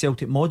fit into the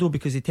Celtic model,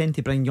 because they tend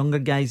to bring younger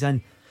guys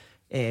in,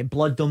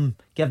 blood them,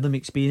 give them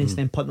experience,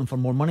 then put them for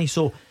more money.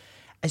 So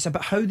it's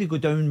about how they go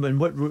down and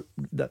what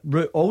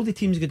route all the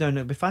teams go down.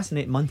 It'll be a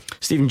fascinating month.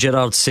 Stephen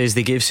Gerrard says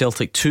they gave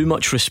Celtic too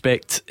much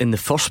respect in the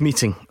first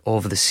meeting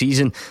of the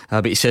season,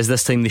 but he says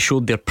this time they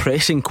showed their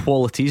pressing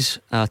qualities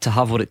to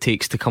have what it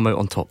takes to come out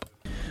on top.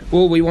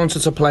 Well, we wanted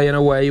to play in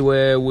a way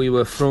where we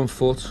were front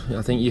foot.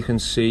 I think you can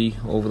see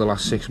over the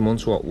last 6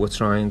 months what we're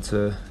trying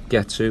to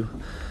get to,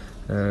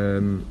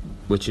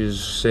 which is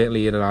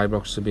certainly at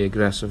Ibrox, to be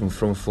aggressive and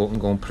front foot and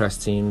go and press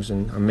teams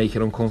and make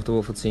it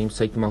uncomfortable for teams,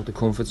 take them out the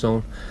comfort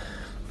zone.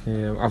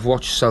 I've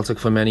watched Celtic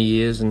for many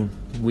years, and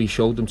we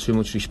showed them too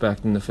much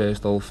respect in the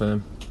first Old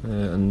Firm,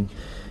 and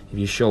if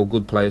you show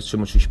good players too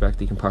much respect,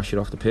 they can pass you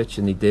off the pitch,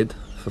 and they did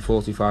for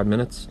 45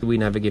 minutes. We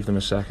never gave them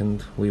a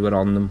second. We were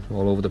on them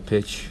all over the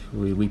pitch.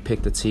 We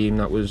picked a team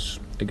that was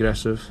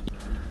aggressive,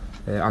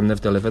 and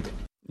they've delivered.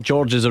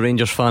 George is a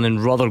Rangers fan in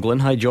Rutherglen.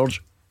 Hi,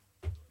 George.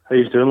 How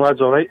you doing, lads?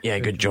 All right? Yeah,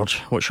 good, George.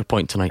 What's your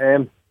point tonight?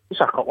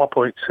 Just a couple of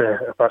points,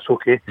 if that's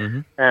okay.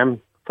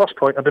 First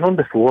point, I've been on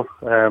before.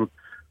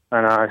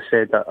 and I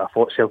said that I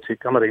thought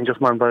Celtic, I'm a Rangers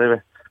man by the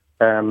way,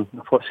 I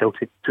thought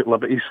Celtic took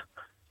liberties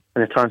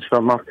in the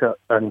transfer market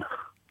in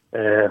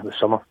the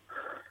summer,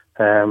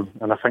 and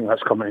I think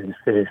that's coming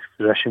into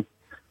fruition.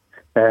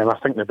 I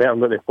think they're better than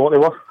what they thought they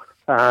were,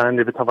 and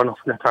they would have enough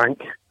in the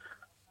tank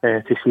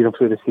to see them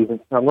through the season.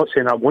 I'm not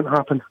saying that won't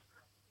happen,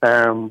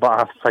 but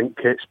I think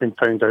it's been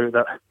found out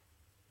that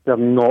they're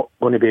not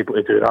going to be able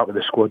to do that with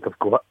the squad they've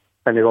got,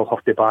 and they'll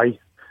have to buy.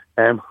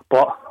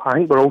 But I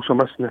think we're also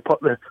missing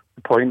the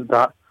point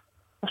that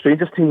this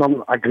Rangers team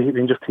aren't a great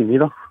Rangers team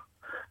either.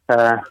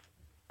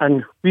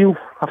 And we'll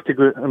have to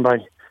go out and buy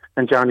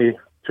in January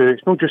too.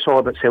 It's not just all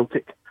about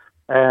Celtic.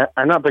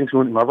 And that brings me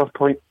on to my other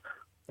point.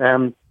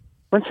 When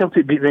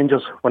Celtic beat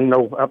Rangers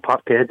 1-0 at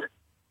Parkhead,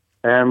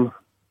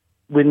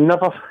 we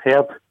never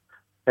heard,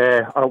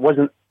 or it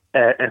wasn't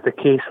the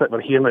case that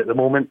we're hearing at the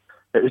moment,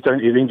 it was down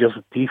to Rangers'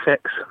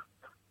 defects.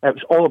 It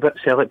was all about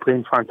Celtic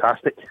playing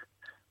fantastic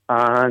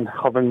and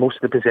having most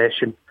of the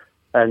possession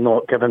and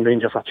not giving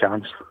Rangers a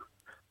chance.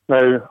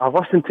 Now, I've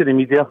listened to the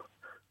media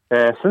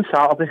since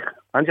Saturday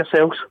and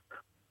yourselves,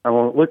 and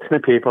I've looked in the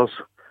papers,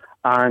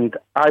 and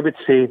I would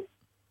say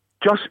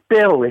just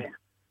barely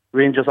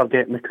Rangers are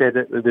getting the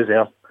credit they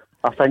deserve.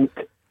 I think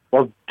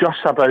we're just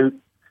about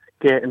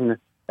getting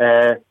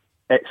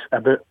it's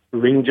about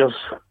Rangers'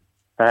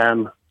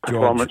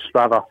 performance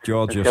rather.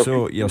 George,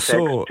 you're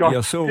so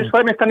just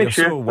let me finish.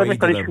 Let me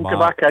finish. Come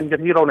back in. You're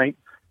here all night.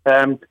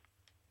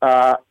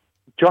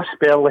 Just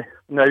barely.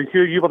 Now,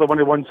 Hugh, you were the one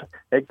of the ones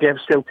that gave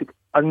Celtic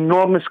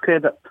enormous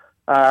credit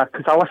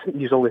because I listen to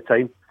you all the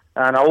time,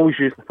 and I always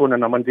use the phone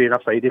on a Monday and a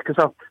Friday because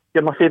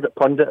you're my favourite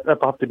pundit,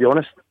 if I have to be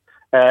honest,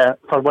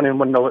 for winning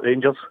 1-0 at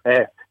Rangers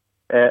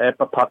at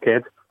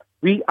Parkhead.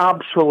 We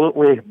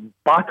absolutely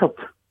battered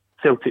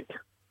Celtic.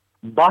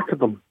 Battered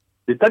them.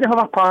 They didn't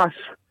have a pass,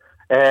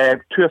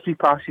 2 or 3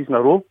 passes in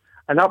a row,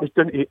 and that was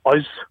down to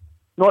us,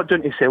 not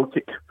down to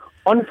Celtic.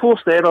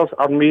 Unforced errors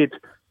are made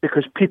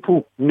because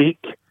people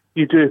make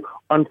you do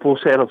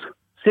unforced errors.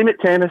 Same at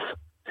tennis,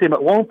 same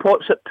at long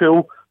pots at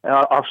pool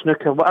or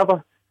snooker,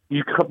 whatever.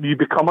 You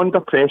become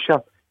under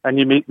pressure and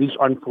you make these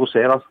unforced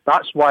errors.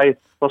 That's why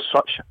there's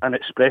such an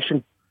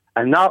expression.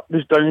 And that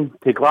was down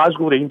to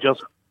Glasgow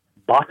Rangers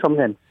battering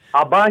them.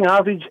 A bang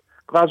average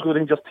Glasgow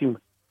Rangers team,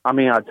 I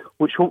may add,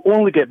 which will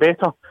only get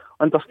better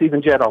under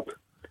Steven Gerrard.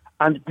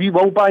 And we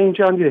will buy in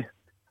January,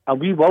 and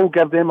we will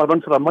give them a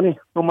run for their money,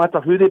 no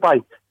matter who they buy,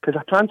 because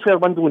a transfer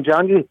window in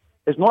January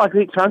is not a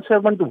great transfer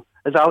window,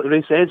 as Alex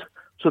Ray says,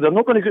 so they're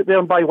not going to go out there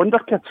and buy wonder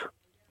kids.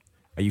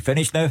 Are you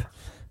finished now?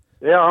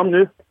 Yeah, I'm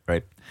new.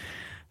 Right.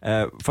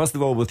 First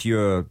of all, with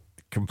your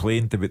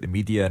complaint about the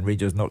media and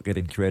Rangers not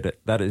getting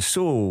credit, that is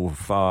so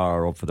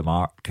far off the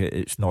mark,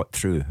 it's not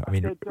true. I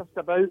mean, just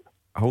about.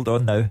 Hold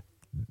on now.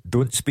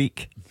 Don't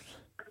speak.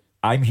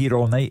 I'm here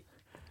all night.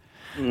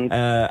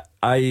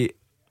 I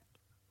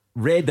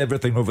read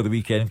everything over the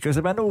weekend because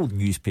I'm an old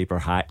newspaper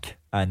hack,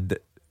 and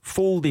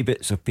foldy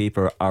bits of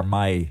paper are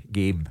my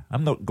game.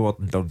 I'm not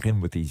Gordon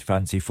Duncan with his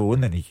fancy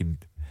phone and he can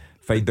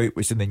find out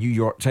what's in the New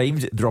York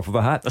Times at the drop of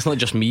a hat. That's not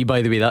just me,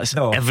 by the way, that's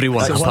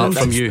everyone apart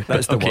from you.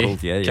 That's the okay,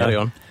 world. Yeah, carry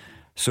on.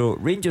 So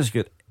Rangers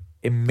get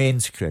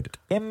immense credit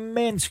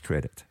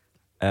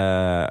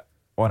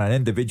on an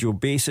individual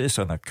basis,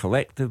 on a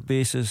collective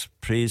basis.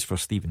 Praise for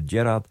Steven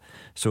Gerrard.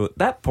 So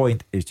that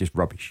point is just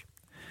rubbish.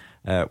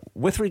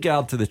 With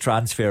regard to the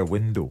transfer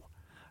window,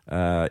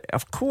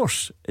 of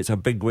course it's a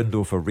big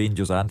window for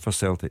Rangers and for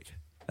Celtic,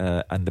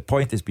 and the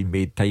point has been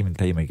made time and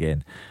time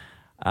again.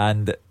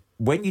 And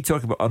when you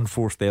talk about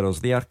unforced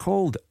errors, they are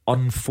called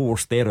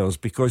unforced errors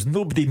because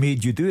nobody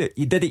made you do it.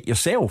 You did it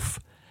yourself.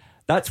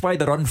 That's why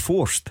they're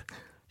unforced.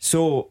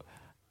 So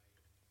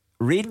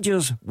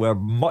Rangers were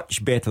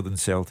much better than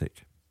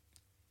Celtic,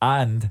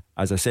 and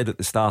as I said at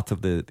the start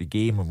of the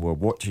game, and we're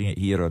watching it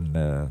here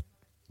on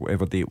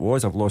whatever day it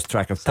was, I've lost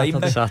track of time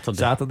now.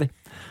 Saturday.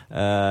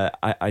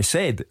 I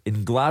said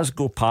in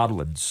Glasgow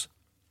parlance,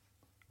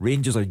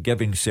 Rangers are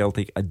giving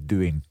Celtic a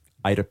doing.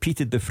 I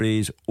repeated the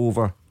phrase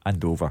over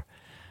and over.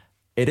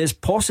 It is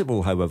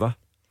possible, however,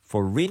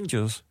 for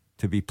Rangers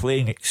to be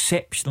playing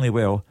exceptionally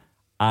well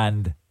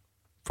and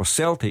for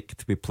Celtic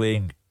to be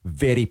playing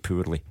very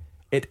poorly.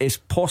 It is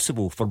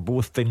possible for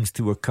both things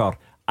to occur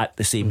at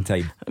the same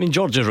time. I mean,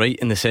 George is right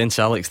in the sense,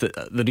 Alex, that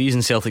the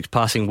reason Celtic's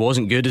passing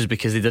wasn't good is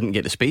because they didn't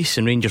get the space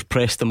and Rangers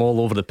pressed them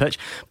all over the pitch.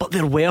 But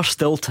there were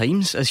still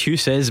times, as Hugh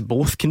says,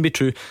 both can be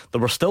true.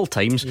 There were still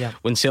times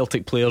when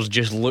Celtic players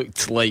just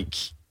looked like,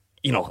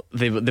 you know,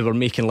 they were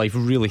making life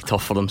really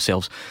tough for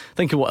themselves.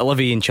 Think of what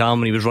Olivier Ntcham,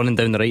 when he was running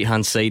down the right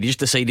hand side, he just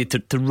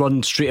decided to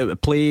run straight out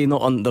of play,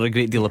 not under a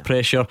great deal of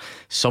pressure.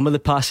 Some of the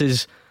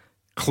passes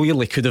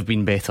clearly could have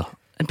been better.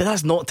 But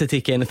that's not to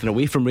take anything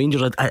away from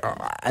Rangers.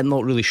 I'm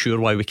not really sure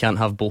why we can't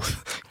have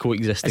both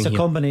coexisting. It's a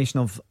combination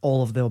of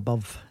all of the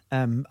above.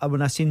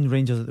 When I seen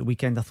Rangers at the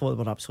weekend, I thought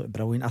they were absolutely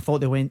brilliant. I thought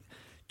they went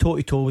toe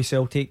to toe with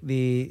Celtic.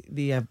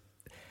 Actually,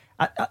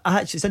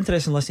 it's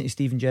interesting listening to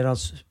Steven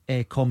Gerrard's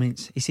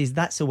comments. He says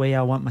that's the way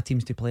I want my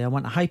teams to play. I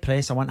want a high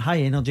press, I want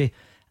high energy,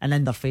 and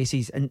in their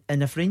faces. And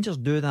if Rangers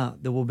do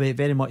that, they will be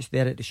very much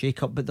there at the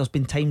shake-up. But there's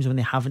been times when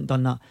they haven't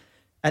done that.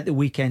 At the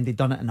weekend, they've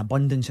done it in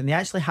abundance, and they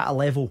actually hit a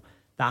level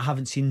that I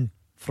haven't seen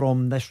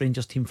from this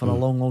Rangers team for a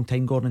long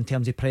time, Gordon, in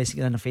terms of pressing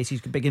it in their faces.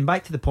 But getting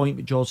back to the point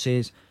what George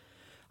says,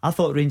 I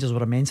thought Rangers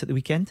were immense at the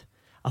weekend.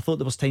 I thought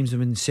there was times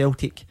when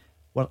Celtic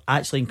were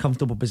actually in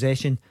comfortable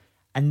possession,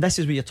 and this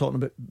is what you're talking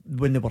about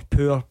when they were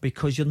poor,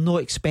 because you're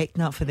not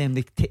expecting that for them.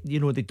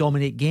 They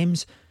dominate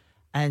games,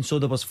 and so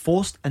there was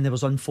forced and there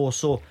was unforced.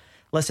 So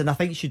listen, I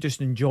think you should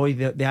just enjoy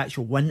the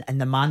actual win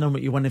and the manner in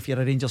which you win if you're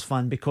a Rangers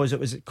fan, because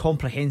it was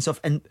comprehensive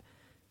and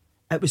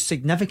it was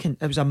significant.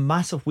 It was a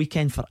massive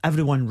weekend for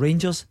everyone.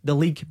 Rangers, the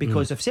league,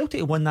 because if Celtic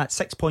had won that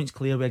 6 points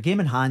clear with a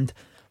game in hand,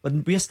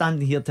 when we're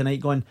standing here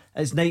tonight going,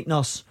 it's night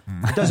nurse,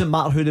 it doesn't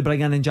matter who they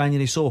bring in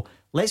January. So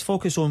let's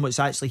focus on what's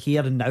actually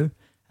here and now,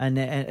 and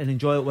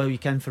enjoy it while you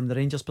can from the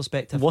Rangers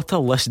perspective. What a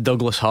list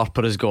Douglas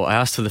Harper has got. I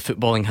asked for the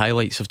footballing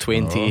highlights of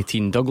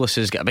 2018. Douglas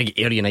has got a big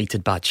Ayr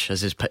United badge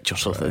as his picture,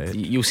 so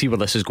you'll see where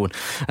this is going.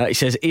 He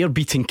says Ayr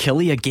beating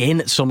Killie again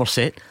at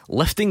Somerset,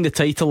 lifting the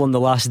title on the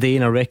last day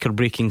in a record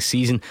breaking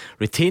season,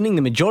 retaining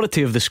the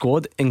majority of the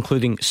squad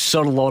including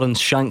Sir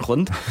Lawrence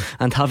Shankland,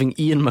 and having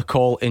Ian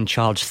McCall in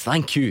charge.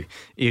 Thank you,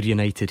 Ayr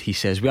United, he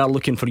says. We are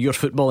looking for your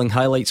footballing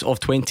highlights of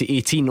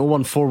 2018.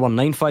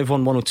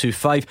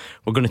 01419511025.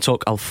 We're going to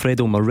talk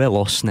Alfredo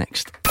Morelos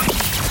next.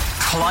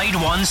 Clyde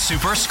One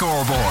Super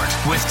Scoreboard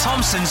with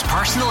Thompson's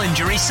personal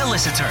injury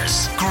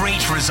solicitors.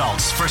 Great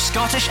results for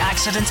Scottish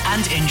accident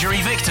and injury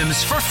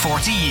victims for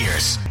 40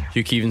 years.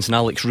 Hugh Keevins and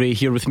Alex Ray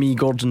here with me,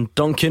 Gordon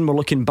Duncan. We're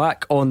looking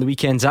back on the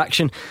weekend's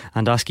action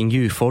and asking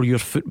you for your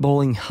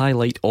footballing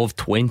highlight of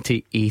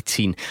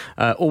 2018.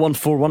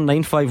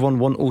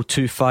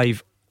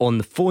 01419511025 on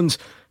the phones.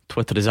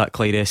 Twitter is at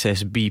Clyde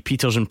SSB.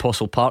 Peter's in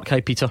Postle Park.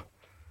 Hi, Peter.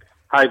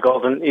 Hi,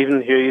 Gordon.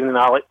 Even Hugh, even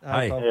Alex.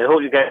 Hi. I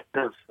hope you guys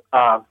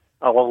have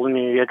a lovely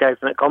New Year, guys,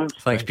 when it comes.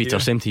 Thanks,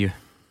 Peter. Same to you.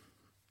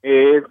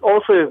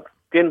 Also,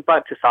 getting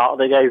back to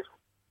Saturday, guys,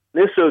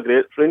 they're so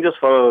great. Rangers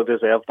for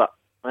deserved that.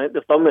 Right?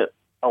 They've done it.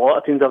 A lot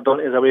of teams have done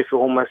it away from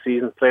home this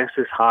season. Press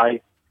is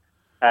high,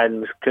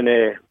 and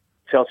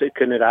Celtic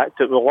couldn't react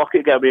to it. We're lucky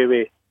to get away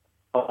with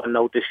a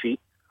 0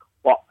 defeat.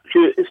 But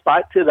Hugh, it's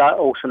back to that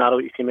old scenario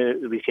you came in at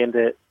the weekend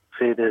to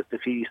say the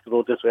defeat Easter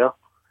Road as well.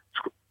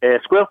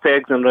 Square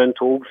pegs and round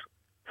holes.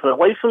 For the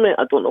life of me,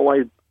 I don't know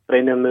why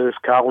Brendan moves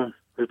Callum,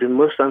 who's been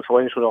most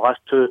influential the last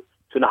two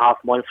and a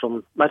half months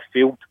from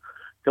midfield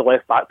to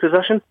left back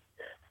position.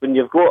 When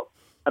you've got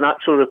an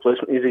actual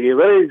replacement, whether he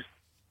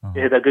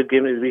had a good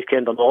game at the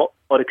weekend or not,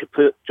 or he could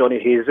put Johnny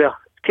Hayes there.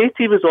 If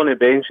KT was on the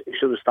bench, he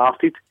should have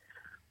started.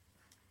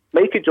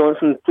 Mikey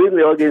Johnson playing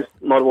well against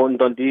Motherwell and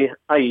Dundee,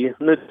 i.e.,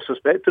 no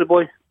disrespect to the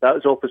boy, that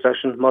was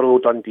opposition, Motherwell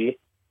Dundee.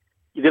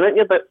 You get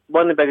into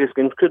one of the biggest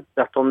games, could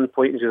be a turning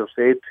point, as you have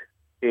said.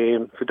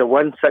 For the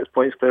 1 6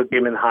 points per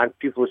game in hand,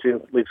 people are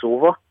saying league's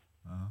over.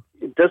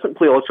 It doesn't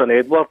play odds on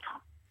Edward,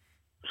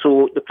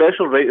 so the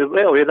pressure right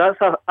away.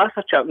 That's a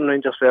champion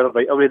Rangers fair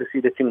right away to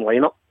see the team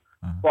line up.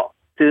 But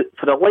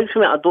for the life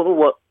of it, I don't know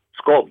what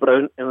Scott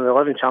Brown and the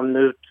 11 champion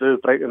now do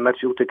Brighton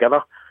midfield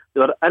together. They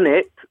were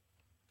inept.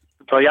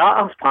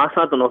 Toyota's pass,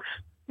 I don't know if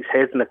his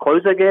head's in the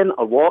clouds again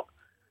or what.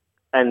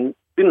 And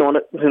being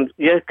honest,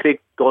 Craig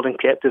Gordon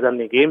kept it in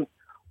the game,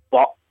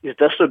 but his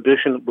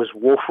distribution was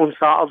woeful on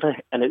Saturday,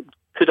 and it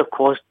could have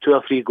caused 2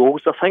 or 3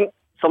 goals. I think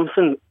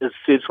something is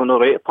said from the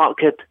right at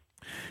Parkhead.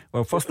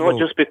 Well, first it's of not all,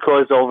 just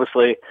because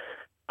obviously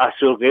I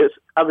feel great.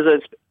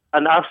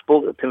 And I've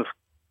spoken to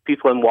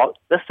people in work.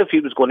 This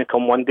defeat was going to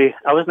come one day.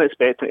 I wasn't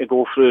expecting to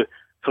go through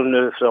from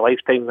now for a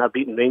lifetime of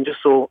beating Rangers.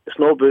 So it's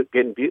not about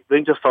getting beat.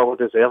 Rangers thoroughly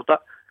deserved it.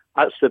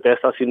 That's the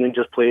best I've seen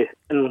Rangers play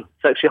in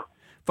 6 years.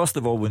 first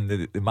of all, when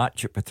the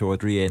match at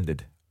Pittodrie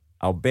ended,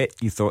 I'll bet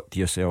you thought to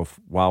yourself,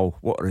 wow,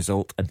 what a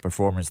result and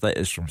performance that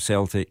is from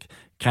Celtic.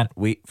 Can't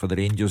wait for the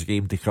Rangers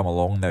game to come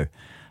along now.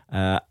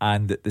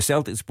 And the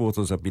Celtic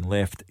supporters have been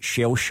left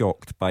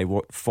shell-shocked by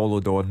what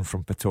followed on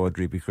from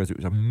Pittodrie, because it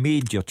was a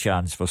major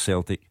chance for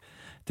Celtic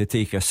to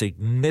take a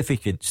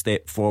significant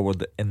step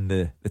forward in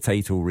the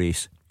title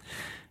race.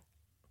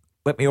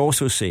 Let me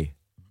also say,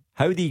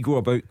 how do you go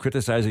about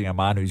criticising a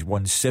man who's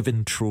won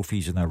 7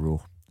 trophies in a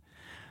row?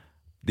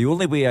 The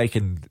only way I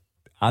can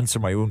answer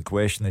my own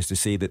question is to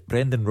say that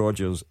Brendan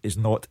Rodgers is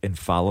not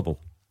infallible.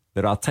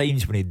 There are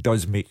times when he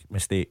does make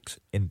mistakes.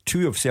 In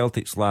 2 of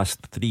Celtic's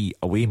last 3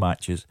 away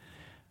matches,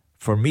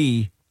 for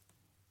me,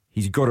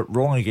 he's got it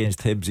wrong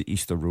against Hibs at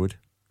Easter Road,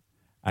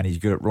 and he's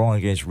got it wrong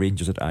against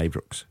Rangers at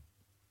Ibrox.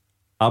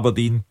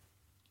 Aberdeen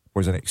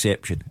was an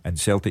exception, and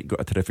Celtic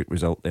got a terrific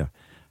result there.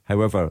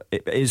 However,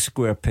 it is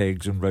square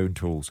pegs and round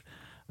holes.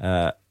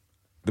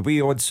 The way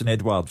Odsonne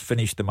Edouard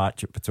finished the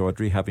match at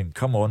Pittodrie, having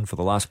come on for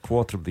the last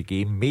quarter of the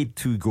game, made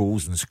 2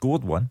 goals and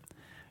scored 1,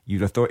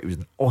 you'd have thought it was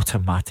an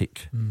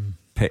automatic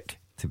pick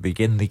to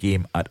begin the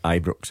game at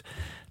Ibrox.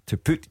 To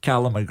put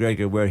Callum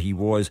McGregor where he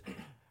was,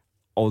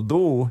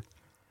 although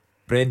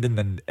Brendan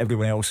and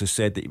everyone else has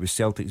said that he was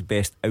Celtic's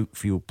best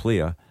outfield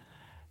player,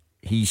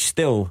 he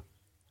still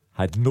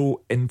had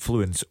no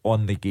influence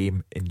on the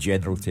game in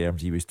general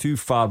terms. He was too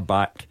far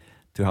back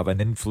to have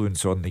an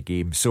influence on the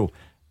game. So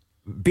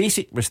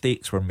basic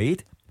mistakes were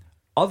made.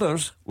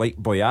 Others, like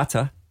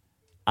Boyata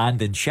and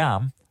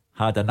Insham,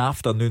 had an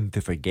afternoon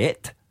to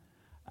forget,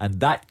 and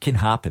that can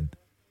happen.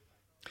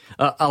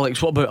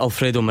 Alex, what about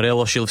Alfredo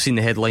Morelos? You'll have seen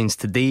the headlines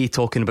today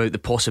talking about the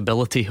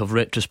possibility of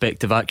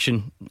retrospective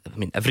action. I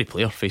mean, every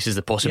player faces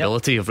the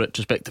possibility of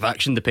retrospective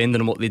action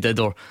depending on what they did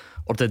or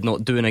did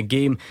not do in a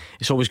game.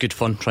 It's always good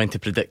fun trying to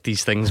predict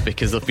these things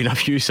because there have been a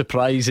few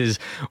surprises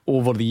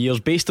over the years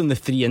based on the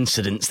 3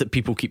 incidents that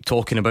people keep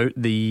talking about.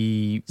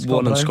 The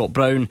one on Scott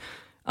Brown,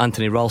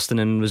 Anthony Ralston,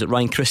 and was it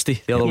Ryan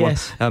Christie, the other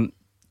one?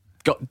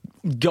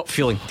 Gut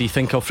feeling, do you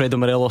think Alfredo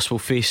Morelos will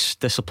face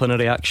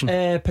disciplinary action?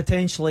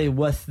 Potentially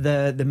with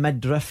the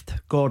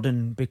mid-drift,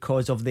 Gordon,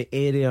 because of the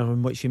area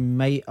in which he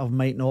might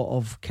not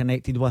have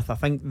connected with. I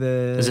think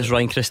Is this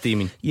Ryan Christie, you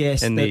mean?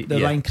 Yes, the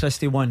Ryan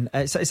Christie one.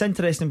 It's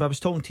interesting, but I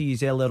was talking to you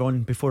earlier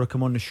on before I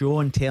come on the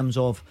show in terms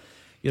of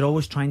you're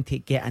always trying to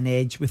get an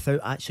edge without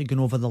actually going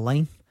over the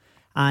line.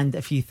 And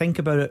if you think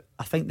about it,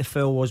 I think the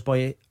foul was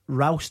by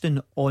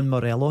Ralston on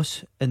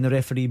Morelos and the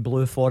referee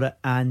blew for it,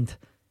 and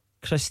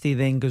Christie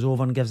then goes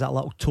over and gives that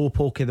little toe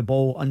poke of the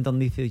ball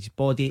underneath his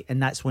body,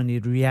 and that's when he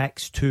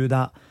reacts to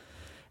that.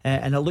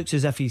 And it looks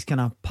as if he's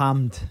kind of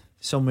palmed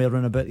somewhere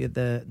around about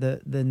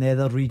the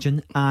nether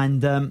region.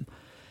 And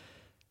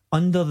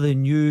under the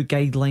new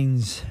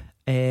guidelines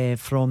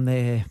from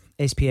the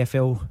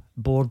SPFL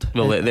board,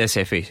 well, the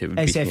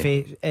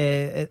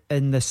SFA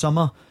in the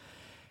summer,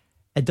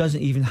 it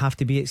doesn't even have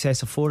to be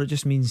excessive force. It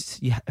just means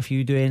if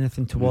you do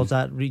anything towards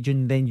that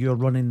region, then you're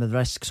running the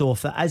risk. So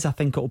if it is, I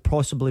think it'll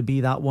possibly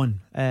be that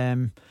one.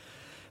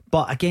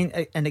 But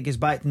again, and it goes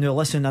back to, now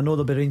listen, I know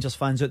there'll be Rangers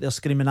fans out there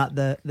screaming at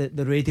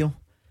the radio.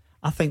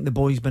 I think the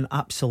boy's been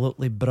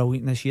absolutely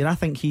brilliant this year. I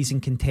think he's in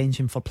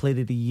contention for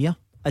Player of the Year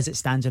as it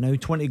stands now.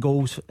 20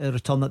 goals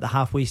return at the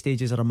halfway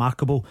stages are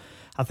remarkable.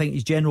 I think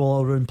his general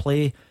all-round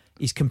play,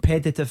 his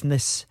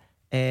competitiveness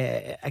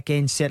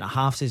against centre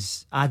halves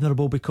is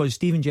admirable, because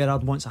Steven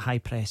Gerrard wants a high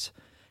press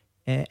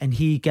and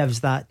he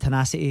gives that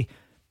tenacity.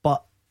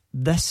 But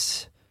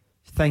this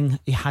thing,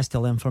 he has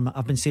to learn from it.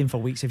 I've been saying for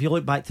weeks, if you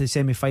look back to the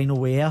semi-final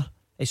where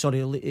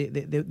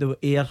the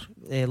Ayr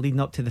leading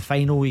up to the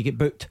final, he get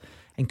booked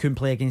and couldn't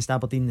play against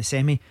Aberdeen in the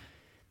semi.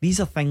 These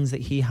are things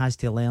that he has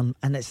to learn,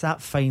 and it's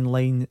that fine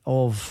line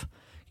of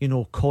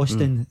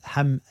costing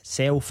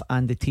himself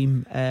and the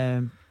team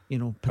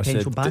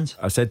potential bans.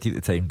 I said to you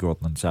at the time,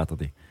 Gordon, on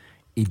Saturday,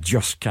 he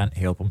just can't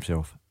help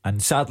himself,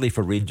 and sadly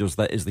for Rangers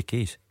that is the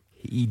case.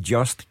 He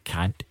just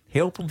can't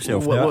help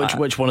himself.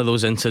 Which one of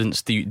those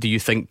incidents do you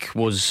think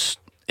was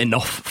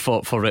enough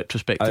for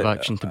retrospective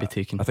action to be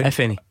taken, if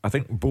any? I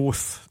think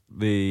both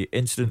the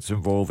incidents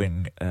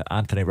involving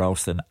Anthony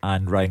Ralston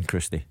and Ryan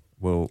Christie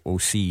will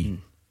see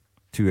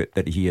to it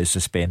that he is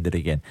suspended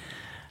again.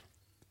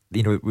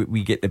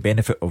 We get the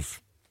benefit of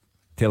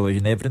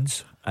television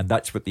evidence, and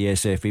that's what the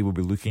SFA will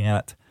be looking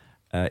at.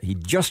 He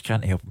just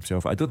can't help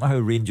himself. I don't know how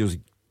Rangers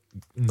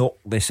knock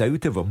this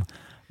out of him,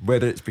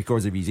 whether it's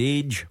because of his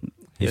age,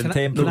 his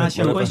temperament.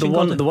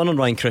 The one on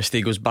Ryan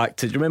Christie goes back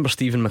to, do you remember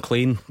Stephen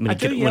McLean when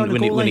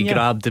he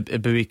grabbed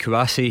Abui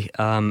Kouassi?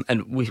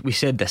 And we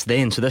said this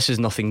then, so this is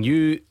nothing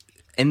new.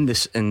 In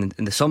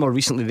the summer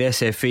recently, the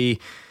SFA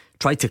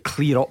tried to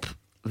clear up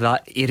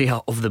that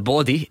area of the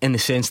body, in the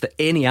sense that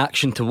any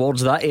action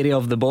towards that area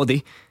of the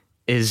body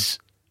is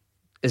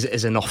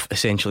enough,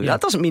 essentially. That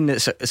doesn't mean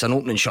that it's an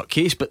open and shut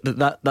case, but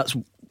that's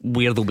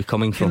where they'll be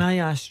coming from. Can I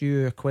ask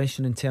you a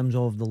question in terms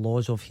of the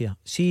laws of here?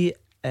 See,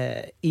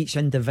 each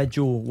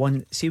individual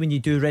one, see when you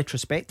do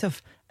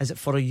retrospective, is it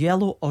for a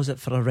yellow or is it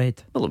for a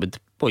red?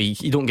 Well,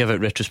 you don't give out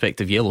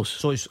retrospective yellows,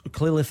 so it's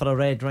clearly for a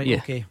red, right? Yeah.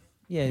 Okay.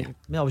 Yeah,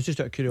 I was just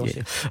out of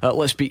curiosity.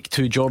 Let's speak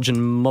to George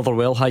in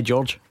Motherwell. Hi,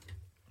 George.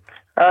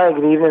 Hi,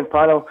 good evening,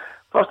 panel.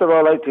 First of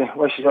all, I'd like to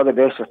wish you all the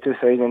best for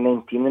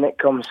 2019 when it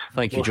comes.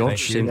 Thank you,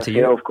 George. Same to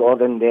you.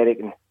 Gordon, Derek,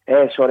 and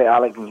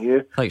Alec and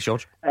Hugh. Thanks,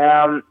 George.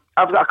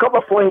 I've got a couple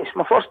of points.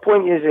 My first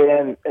point is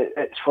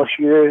it's for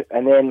Hugh,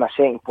 and then my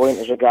second point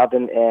is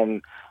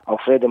regarding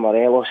Alfredo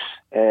Morelos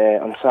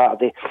on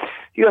Saturday.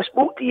 Hugh, I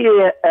spoke to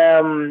you.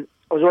 I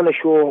was on the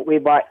show way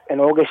back in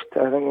August.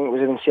 I think it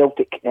was in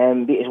Celtic.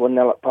 Beat us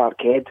 1-0 at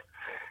Parkhead,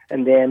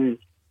 and then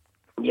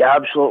you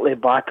absolutely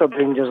battered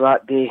Rangers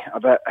that day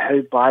about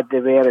how bad they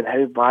were and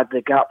how bad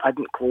the gap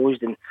hadn't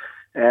closed and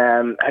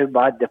how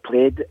bad they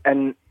played.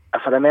 And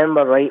if I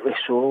remember rightly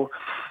so,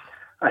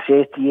 I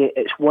said to you,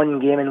 it's one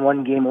game and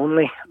one game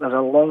only. There's a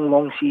long,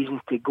 long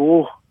season to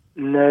go.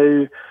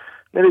 Now,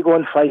 maybe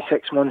going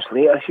 5-6 months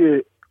later,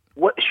 Hugh,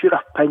 what's your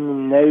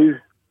opinion now?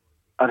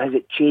 Or has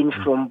it changed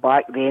from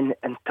back then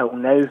until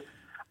now,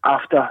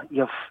 after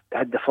you've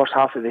had the first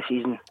half of the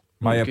season?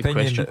 My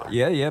opinion,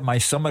 my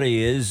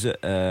summary is,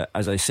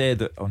 as I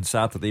said on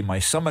Saturday, my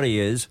summary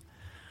is,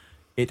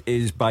 it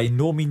is by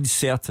no means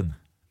certain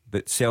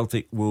that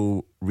Celtic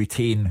will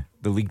retain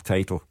the league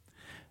title.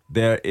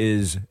 There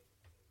is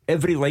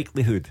every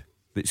likelihood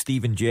that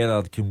Steven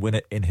Gerrard can win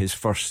it in his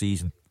first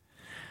season.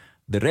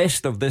 The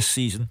rest of this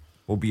season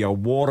will be a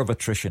war of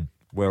attrition.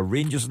 where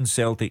Rangers and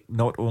Celtic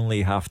not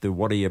only have to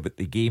worry about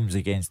the games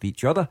against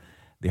each other,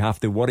 they have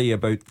to worry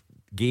about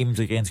games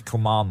against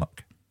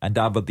Kilmarnock and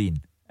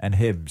Aberdeen and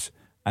Hibs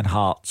and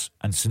Hearts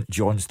and St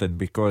Johnstone,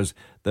 because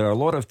there are a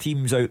lot of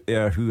teams out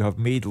there who have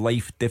made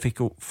life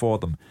difficult for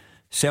them.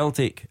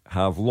 Celtic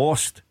have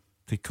lost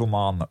to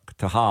Kilmarnock,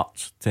 to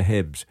Hearts, to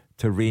Hibs,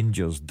 to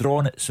Rangers,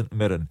 drawn at St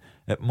Mirren,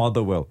 at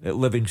Motherwell, at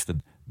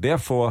Livingston.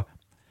 Therefore,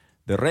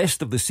 the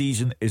rest of the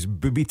season is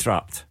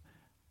booby-trapped,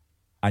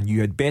 and you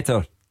had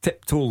better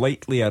tiptoe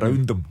lightly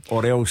around them,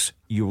 or else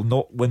you will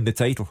not win the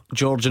title.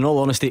 George, in all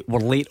honesty, we're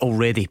late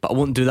already, but I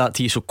won't do that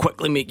to you, so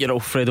quickly make your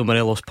Alfredo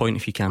Morelos point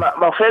if you can.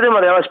 Alfredo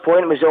Morelos'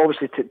 point was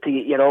obviously to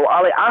you know,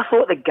 I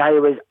thought the guy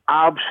was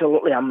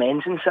absolutely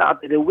amazing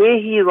Saturday. The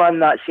way he ran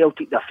that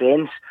Celtic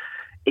defence,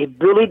 he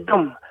bullied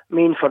them. I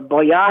mean, for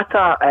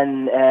Boyata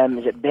and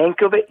is it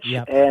Benkovic,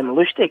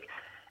 Lustig,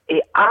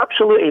 he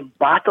absolutely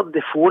battered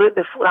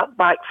that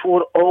back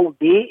four all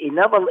day. He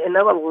never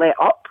let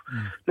up.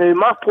 Now,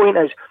 my point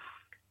is,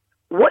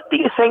 what do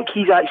you think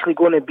he's actually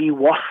going to be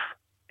worth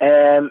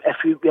if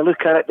you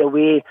look at it the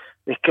way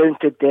they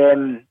counted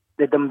the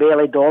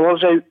Dembele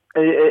dollars out?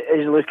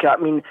 I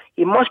mean,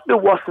 he must be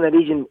worth in the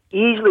region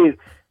easily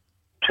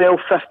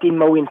 12-15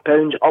 million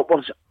pounds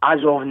upwards as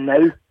of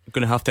now. I'm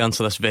going to have to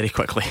answer this very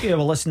quickly. Yeah,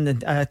 well, listen,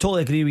 I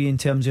totally agree with you in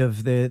terms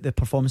of the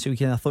performance of the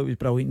weekend. I thought it was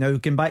brilliant. Now,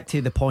 going back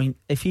to the point,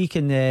 if he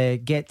can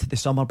get to the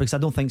summer, because I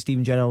don't think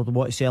Steven Gerrard would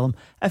want to sell him,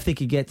 if they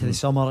could get to the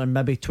summer and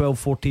maybe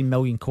 12-14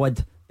 million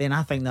quid, then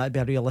I think that would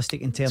be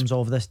realistic in terms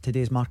of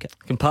today's market.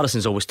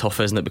 Comparison's always tough,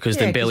 isn't it? Because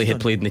Dembele had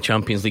played in the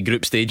Champions League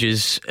group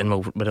stages and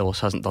Morelos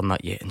hasn't done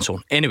that yet, and so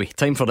on. Anyway,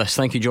 time for this.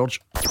 Thank you,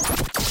 George.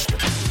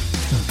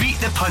 Beat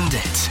the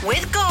Pundit.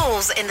 With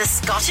goals in the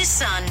Scottish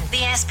Sun, the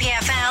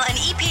SPFL and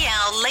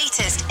EPL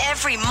latest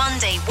every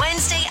Monday,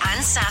 Wednesday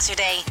and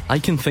Saturday. I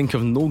can think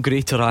of no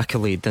greater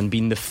accolade than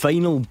being the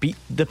final Beat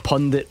the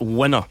Pundit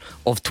winner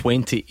of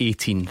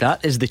 2018.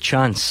 That is the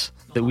chance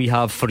that we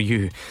have for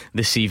you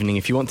this evening.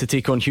 If you want to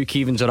take on Hugh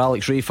Keevins or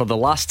Alex Ray for the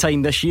last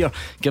time this year,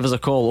 give us a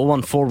call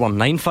 0141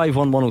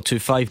 951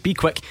 1025. Be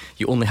quick,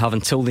 you only have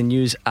until the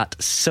news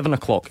at 7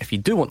 o'clock if you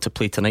do want to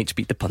play tonight's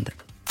Beat the Pundit.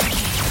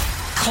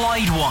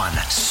 Clyde One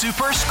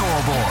Super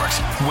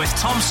Scoreboard with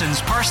Thompson's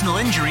personal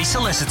injury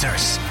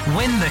solicitors.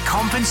 Win the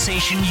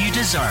compensation you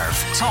deserve.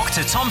 Talk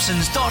to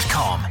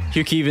Thompsons.com.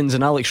 Hugh Keevins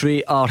and Alex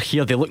Ray are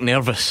here. They look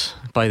nervous,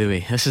 by the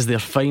way. This is their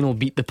final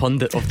Beat the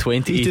Pundit of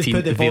 2018. He just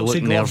put the they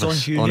look nervous on,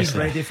 Hugh.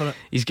 Honestly. He's ready for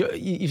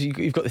it.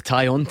 You've got the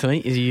tie on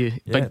tonight. Is he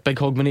big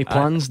Hogmanay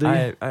plans? Do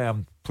you? I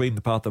am playing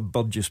the part of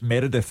Burgess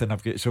Meredith, and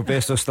I've got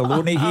Sylvester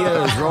Stallone here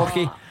as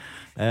Rocky.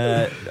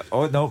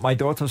 Oh no, my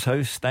daughter's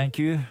house, thank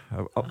you,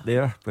 up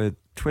there with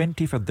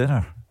 20 for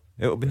dinner.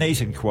 It'll be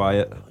nice and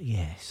quiet.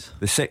 Yes.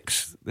 The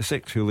six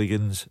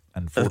hooligans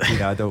and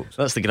 14 adults.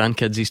 That's the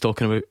grandkids he's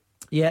talking about.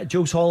 Yeah,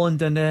 Jules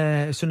Holland, and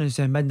as soon as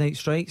midnight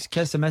strikes,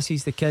 kiss the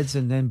missus, the kids,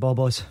 and then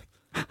Bobos.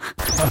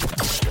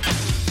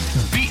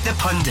 Beat the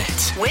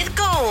Pundit. With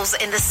goals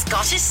in the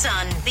Scottish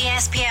Sun, the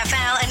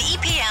SPFL and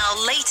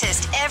EPL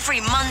latest every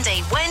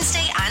Monday,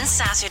 Wednesday and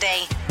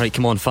Saturday. Right,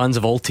 come on, fans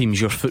of all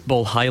teams, your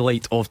football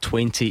highlight of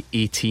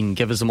 2018.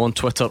 Give us them on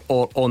Twitter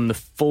or on the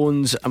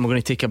phones, and we're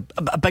going to take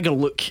a bigger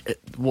look at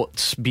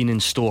what's been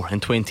in store in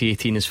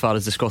 2018 as far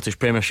as the Scottish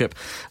Premiership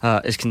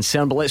is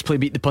concerned. But let's play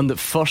Beat the Pundit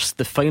first.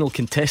 The final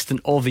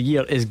contestant of the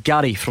year is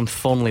Gary from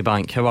Thornley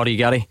Bank. How are you,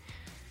 Gary?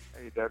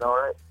 How you doing?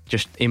 Alright.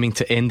 Just aiming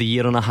to end the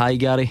year on a high,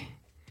 Gary?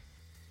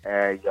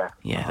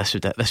 Yeah,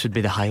 this would be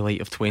the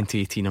highlight of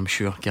 2018, I'm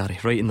sure, Gary.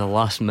 Right in the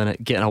last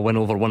minute, getting a win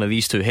over one of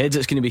these two. Heads,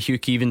 it's going to be Hugh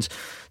Keevins.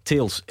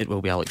 Tails, it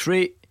will be Alex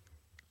Ray.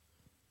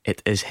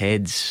 It is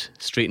heads.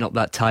 Straighten up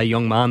that tie,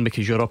 young man,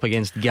 because you're up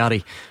against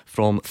Gary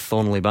from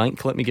Thornley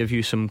Bank. Let me give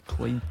you some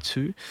Clyde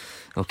 2.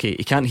 Okay,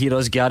 you can't hear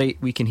us, Gary.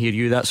 We can hear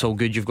you. That's all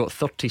good. You've got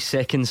 30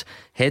 seconds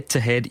head to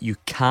head. You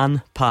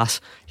can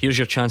pass. Here's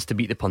your chance to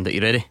beat the pundit.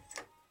 You ready?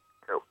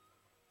 Cool.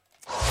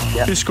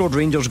 Yeah. Who scored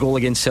Rangers' goal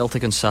against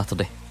Celtic on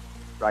Saturday?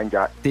 Ryan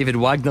Jack. David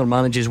Wagner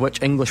manages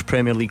which English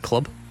Premier League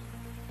club?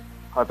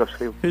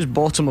 Huddersfield. Who's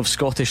bottom of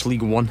Scottish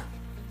League One?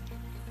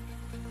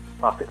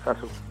 Partick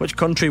Thistle. Which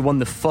country won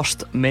the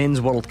first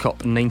Men's World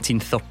Cup in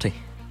 1930?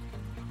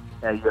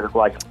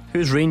 Uruguay.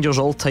 Who's Rangers'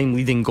 all-time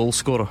leading goal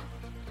scorer?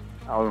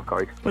 Alan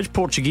McCoy. Which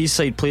Portuguese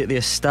side play at the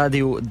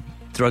Estadio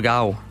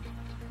Dragão?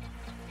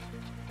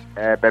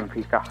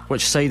 Benfica.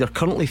 Which side are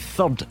currently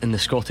third in the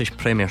Scottish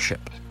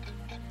Premiership?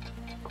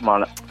 Come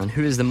on. And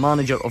who is the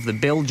manager of the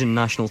Belgian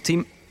national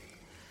team?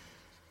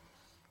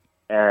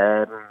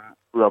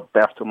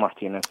 Roberto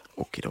Martinez.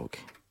 Okie doke.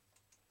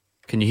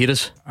 Can you hear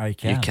us? I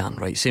can. You can,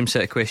 right. Same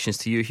set of questions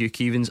to you, Hugh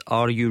Keevins.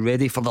 Are you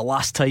ready for the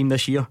last time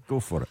this year? Go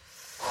for it.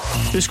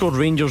 Who scored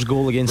Rangers'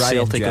 goal against Ryan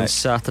Celtic Jack. on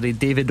Saturday?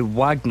 David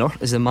Wagner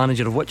is the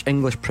manager of which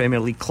English Premier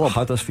League club?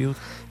 Huddersfield.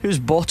 Who's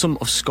bottom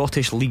of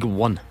Scottish League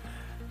One?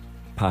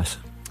 Pass.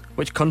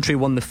 Which country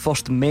won the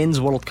first Men's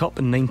World Cup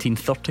in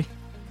 1930?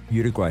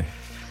 Uruguay.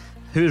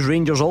 Who is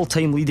Rangers'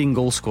 all-time leading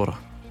goal scorer?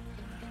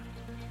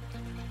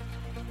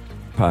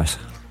 Pass.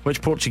 Which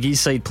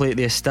Portuguese side play at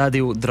the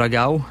Estadio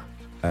Dragão?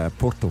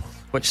 Porto.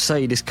 Which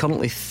side is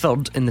currently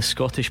third in the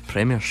Scottish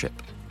Premiership?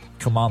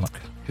 Kilmarnock.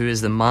 Who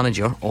is the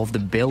manager of the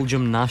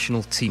Belgium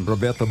national team?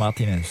 Roberto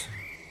Martinez.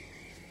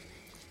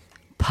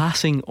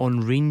 Passing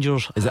on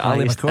Rangers' Is it Ali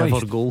highest McCoist?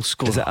 ever goal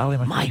scorer. Is it Ali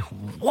McCoist? My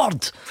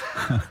word.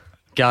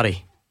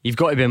 Gary, you've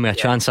got to give me a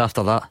chance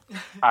after that.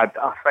 I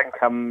think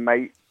I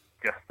might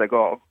just have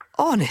got.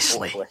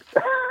 Honestly.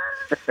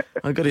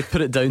 I've got to put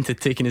it down to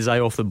taking his eye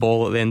off the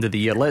ball at the end of the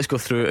year. Let's go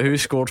through it. Who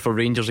scored for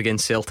Rangers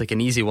against Celtic? An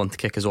easy one to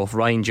kick us off.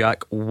 Ryan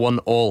Jack,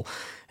 1-1.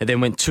 It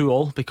then went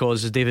 2-2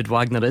 because David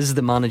Wagner is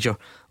the manager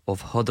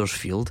of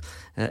Huddersfield.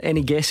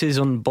 Any guesses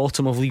on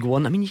bottom of League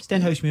One? I mean,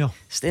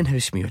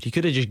 Stenhousemuir. You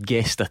could have just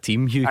guessed a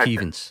team. Hugh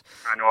Keevins.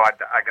 I know, I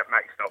got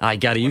mixed up. Aye,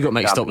 Gary, you got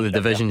mixed up with the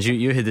divisions.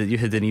 You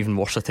had an even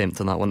worse attempt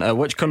on that one.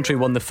 Which country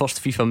won the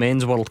first FIFA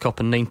Men's World Cup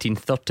in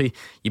 1930?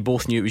 You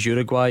both knew it was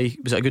Uruguay.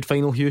 Was it a good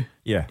final, Hugh?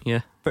 Yeah.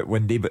 Bit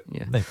windy, but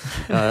yeah.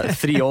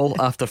 3-3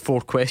 after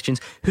 4 questions.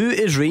 Who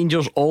is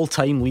Rangers'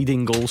 all-time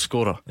leading goal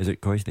scorer? Is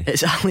it Coisty?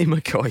 It's Ali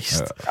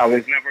McCoist. I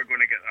was never going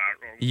to get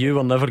that wrong. You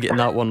were never getting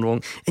that one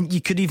wrong. And you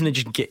could even have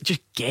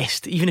just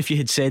guessed. Even if you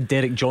had said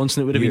Derek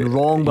Johnson, it would have been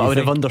wrong, but I would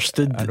have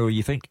understood. I know,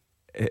 you think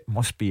it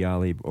must be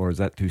Ali, or is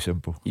that too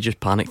simple? You just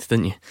panicked,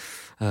 didn't you?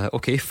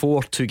 Okay,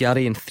 4 to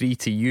Gary and 3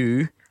 to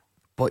you.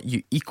 But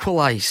you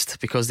equalised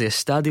because the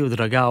Estadio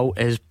Dragao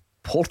is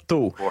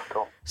Porto.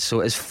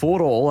 So it's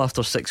 4-4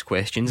 after 6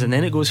 questions, and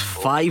then it goes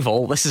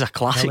 5-5. This is a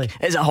classic. Really?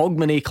 It's a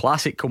Hogmanay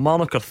classic.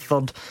 Kilmarnock are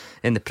third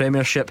in the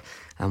Premiership,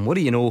 and what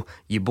do you know?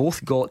 You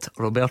both got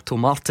Roberto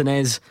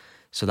Martinez,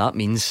 so that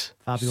means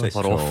Fabulous.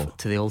 we're off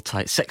to the old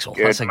tie. 6-6.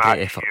 Good That's a match,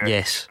 great effort. Hugh.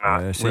 Yes,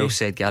 Yes, well eh?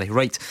 said, Gary.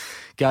 Right,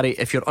 Gary,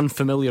 if you're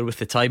unfamiliar with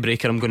the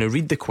tiebreaker, I'm going to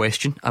read the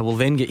question. I will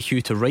then get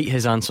Hugh to write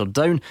his answer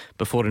down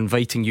before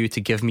inviting you to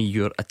give me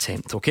your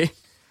attempt. Okay?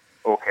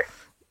 Okay.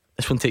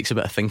 This one takes a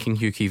bit of thinking,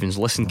 Hugh Keevins.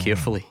 Listen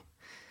carefully.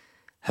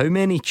 How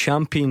many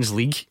Champions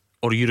League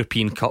or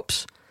European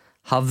Cups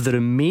have the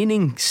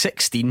remaining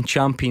 16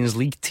 Champions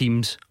League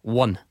teams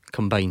won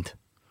combined?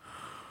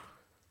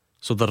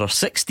 So there are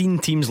 16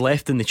 teams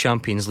left in the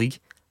Champions League.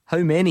 How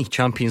many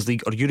Champions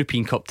League or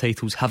European Cup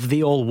titles have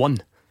they all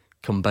won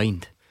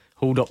combined?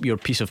 Hold up your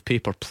piece of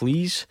paper,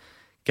 please.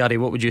 Gary,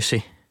 what would you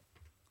say?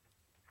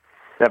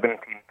 17.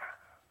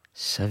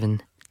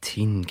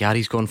 17.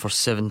 Gary's gone for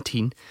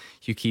 17.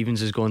 Hugh Keevins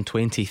has gone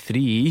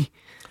 23.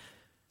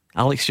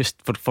 Alex,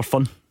 just for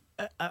fun.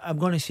 I'm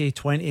going to say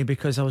 20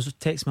 because I was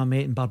texting my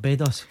mate in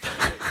Barbados.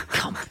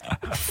 Come,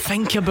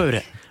 think about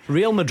it.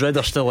 Real Madrid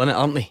are still in it,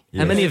 aren't they? How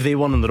Yes. many have they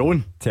won on their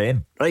own?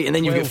 10. Right, and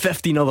then you've got 12.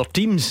 15 other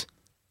teams.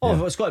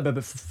 Oh, it's got to be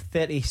about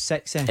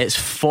 36 then. It's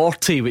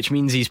 40, which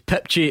means he's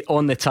pipped you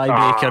on the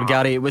tiebreaker,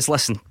 Gary. It was,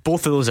 listen,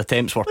 both of those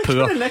attempts were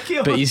poor, at Nicky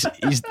on. but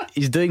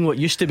he's doing what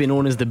used to be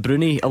known as the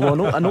Bruni.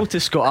 Although I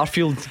noticed Scott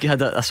Arfield had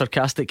a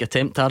sarcastic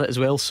attempt at it as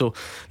well, so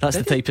that's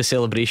the type of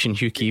celebration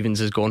Hugh Keevins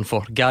has gone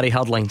for. Gary,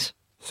 hardlines.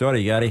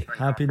 Sorry, Gary.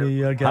 Happy New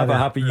Year, Gary. Have a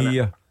happy New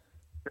Year.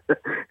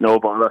 No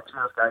bother.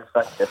 Cheers, guys.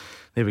 Thank you.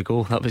 There we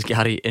go. That was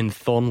Gary in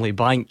Thornley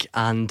Bank,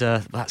 and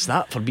that's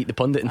that for Beat the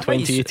Pundit in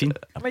 2018.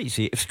 I might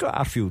say, if Scott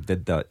Arfield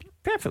did that,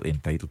 perfectly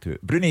entitled to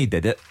it. Bruni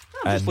did it.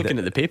 I'm just looking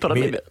at the paper.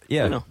 made- Made,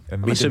 yeah, you know,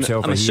 and I'm made assuming,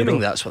 himself I'm a assuming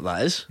hero. that's what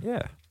that is.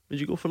 Yeah. Would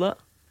you go for that?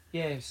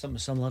 Yeah, something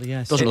similar,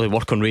 yes. Doesn't really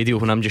work on radio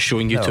when I'm just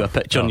showing you No, to a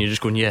picture no. and you're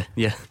just going, yeah.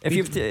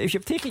 If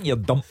you've taken your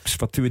dumps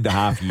for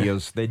 2.5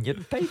 years, then you're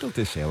entitled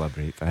to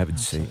celebrate, for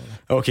heaven's sake.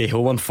 Okay,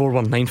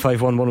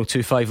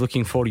 01419511025.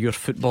 Looking for your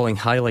footballing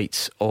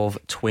highlights of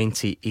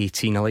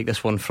 2018. I like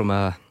this one from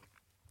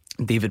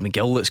David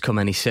McGill that's come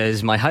in. He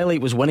says, my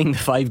highlight was winning the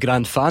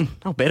 $5,000 fan.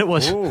 I'll bet it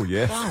was. Oh,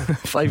 yes.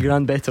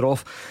 $5,000 better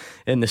off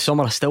in the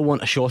summer. I still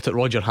want a shot at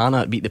Roger Hanna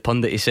at Beat the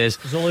Pundit, he says.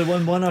 There's only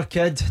one winner,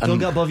 kid. Don't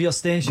get above your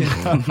station.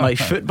 My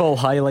football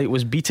highlight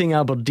was beating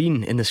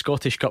Aberdeen in the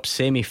Scottish Cup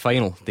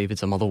semi-final.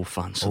 David's a Motherwell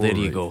fan, so there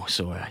you right. go.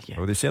 So yeah,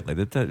 Well, they certainly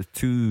did that.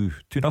 2-0,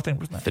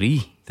 wasn't it?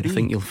 3 I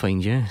think you'll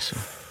find, yeah. So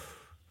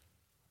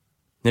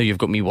now you've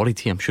got me worried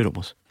here. I'm sure it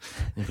was.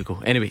 There we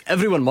go. Anyway,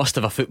 everyone must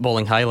have a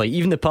footballing highlight.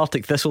 Even the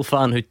Partick Thistle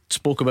fan who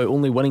spoke about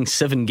only winning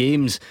 7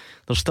 games,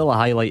 there's still a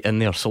highlight in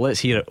there. So let's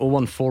hear it.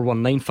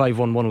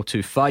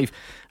 01419511025.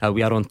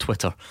 We are on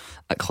Twitter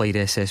at Clyde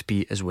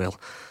SSB as well.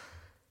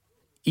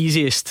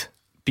 Easiest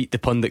Beat the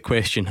Pundit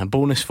question, a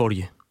bonus for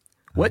you.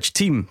 Which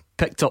team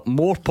picked up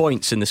more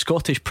points in the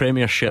Scottish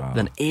Premiership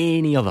than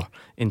any other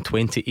in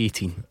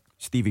 2018?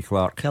 Stevie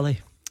Clark. Kelly.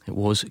 It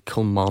was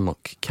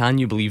Kilmarnock. Can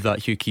you believe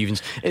that, Hugh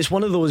Keevins? It's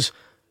one of those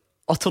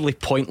utterly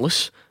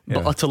pointless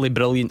but Yeah. utterly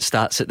brilliant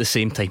stats at the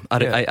same time.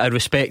 I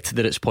respect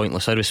that it's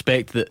pointless. I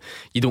respect that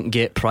you don't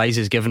get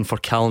prizes given for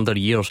calendar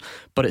years,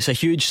 but it's a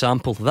huge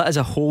sample. That is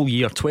a whole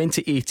year.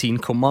 2018,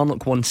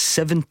 Kilmarnock won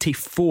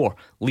 74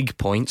 league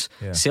points.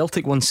 Yeah.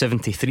 Celtic won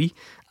 73,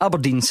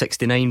 Aberdeen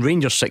 69,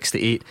 Rangers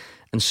 68,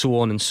 and so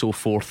on and so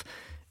forth.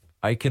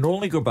 I can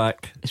only go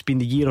back. It's been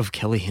the year of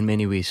Killie in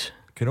many ways.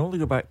 Can only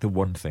go back to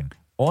one thing.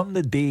 On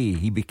the day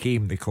he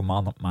became the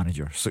Kilmarnock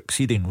manager,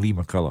 succeeding Lee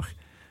McCulloch,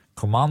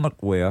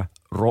 Kilmarnock were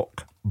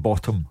rock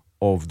bottom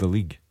of the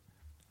league.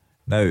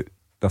 Now,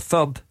 they're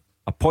third,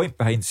 a point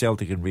behind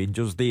Celtic and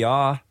Rangers. They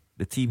are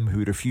the team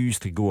who refuse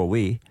to go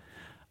away.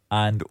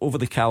 And over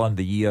the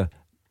calendar year,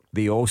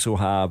 they also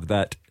have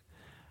that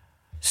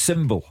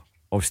symbol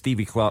of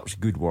Stevie Clarke's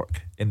good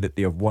work in that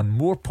they have won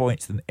more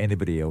points than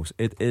anybody else.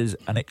 It is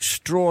an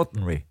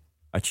extraordinary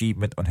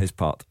achievement on his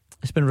part.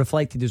 It's been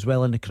reflected as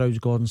well in the crowds,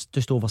 Gordon's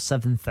just over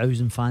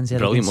 7,000 fans there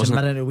Brilliant, against wasn't St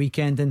it? Mirren at the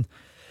weekend, and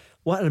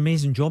what an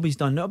amazing job he's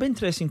done. Now, it'll be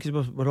interesting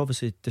because we're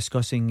obviously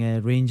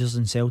discussing Rangers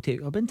and Celtic.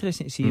 It'll be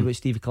interesting to see what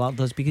Stevie Clarke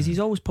does, because he's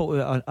always put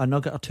out a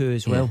nugget or two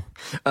as well.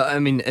 I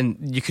mean,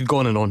 and you could go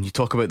on and on. You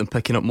talk about them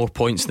picking up more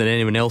points than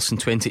anyone else in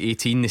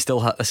 2018. They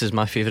still have, this is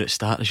my favourite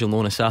stat, as you'll know,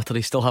 on a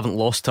Saturday, still haven't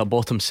lost to a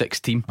bottom 6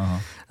 team.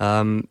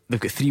 They've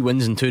got 3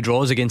 wins and 2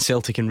 draws against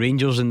Celtic and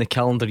Rangers in the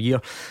calendar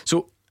year.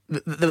 So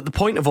the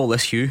point of all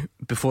this, Hugh,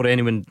 before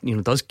anyone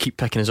does keep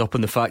picking us up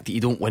on the fact that you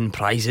don't win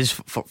prizes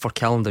for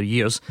calendar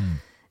years,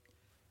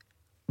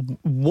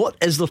 what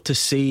is there to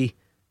say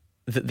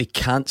that they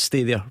can't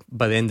stay there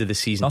by the end of the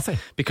season? Nothing.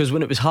 Because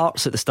when it was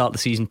Hearts at the start of the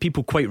season,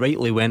 people quite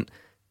rightly went,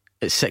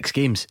 it's 6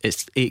 games,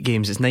 it's 8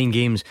 games, it's 9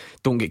 games,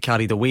 don't get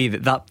carried away,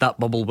 that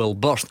bubble will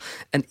burst.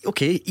 And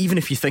okay, even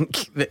if you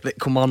think that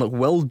Kilmarnock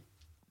will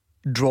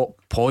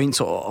drop points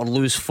or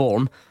lose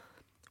form,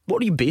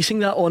 what are you basing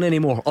that on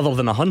anymore other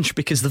than a hunch?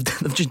 Because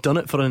they've just done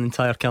it for an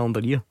entire calendar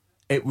year.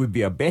 It would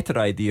be a better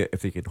idea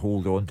if they could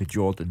hold on to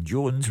Jordan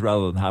Jones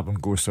rather than have him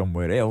go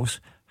somewhere else.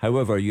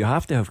 However, you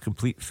have to have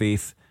complete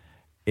faith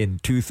in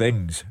 2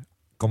 things.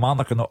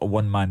 Kilmarnock are not a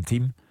one-man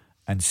team,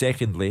 and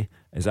secondly,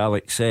 as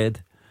Alex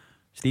said,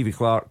 Stevie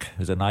Clarke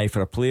has an eye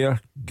for a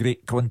player,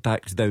 great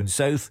contacts down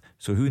south,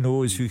 so who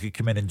knows who could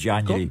come in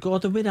January.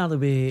 Gordon, where are they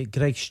with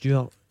Greg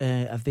Stewart?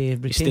 Have they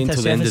retained staying his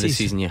till the end of the services?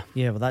 season, yeah.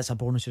 Yeah, well, that's a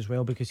bonus as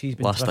well, because he's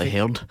been Last terrific. I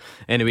heard.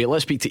 Anyway,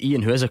 let's speak to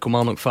Ian, who is a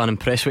Kilmarnock fan in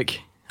Prestwick.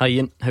 Hi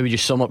Ian, how would you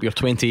sum up your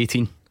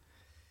 2018?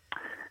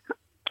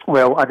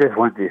 Well, I just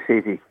wanted to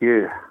say to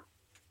Hugh,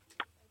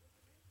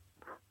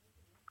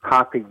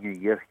 Happy New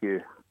Year,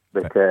 Hugh.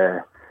 But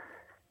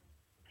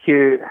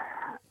Hugh,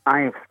 I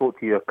have spoke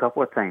to you a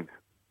couple of times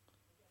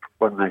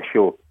on this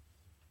show,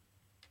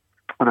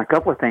 and a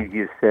couple of times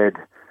you said,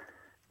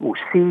 we'll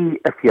see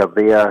if you're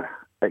there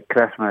at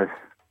Christmas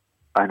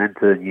and into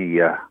the New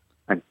Year,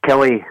 and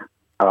Kelly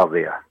are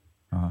there.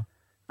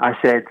 I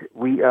said,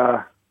 we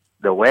are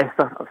the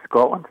Leicester of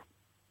Scotland,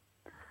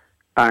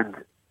 and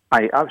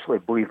I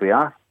absolutely believe we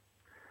are.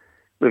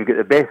 We've got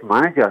the best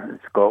manager in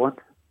Scotland,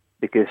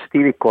 because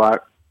Stevie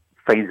Clarke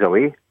finds a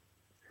way.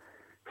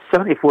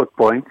 74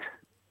 points,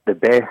 the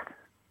best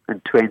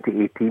in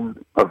 2018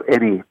 of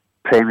any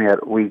Premier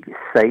League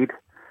side.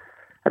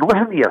 And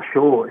listen to your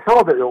show, it's all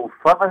about the old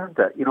firm, isn't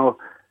it? You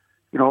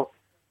know,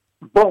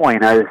 bottom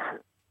line is,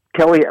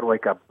 Kelly are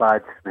like a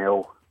bad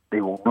smell.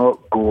 They will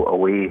not go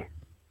away.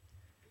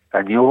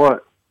 And you know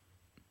what?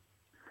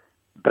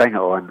 Bring it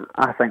on.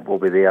 I think we'll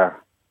be there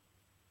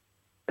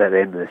at the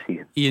end of the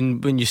season.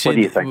 Ian, when you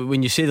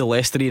say the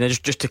Leicester, Ian,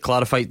 just to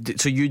clarify,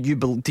 so do you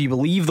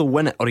believe they'll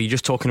win it, or are you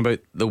just talking about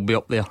they'll be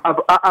up there?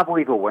 I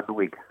believe they'll win the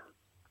league.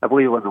 I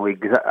believe they'll win the league,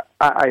 because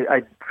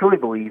I truly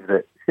believe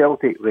that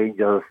Celtic,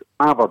 Rangers,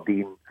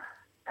 Aberdeen,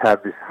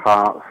 Hibs,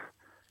 Hearts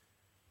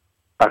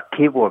are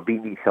capable of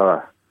beating each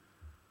other.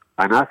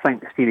 And I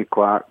think Stevie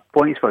Clarke,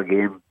 points per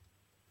game,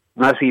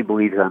 that's what he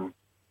believes in,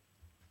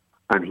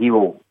 and he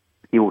will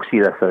see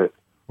this out.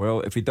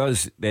 Well, if he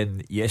does,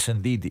 then yes,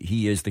 indeed,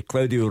 he is the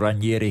Claudio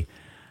Ranieri,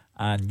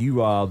 and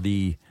you are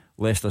the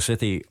Leicester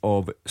City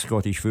of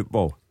Scottish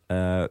football.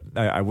 Now,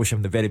 I wish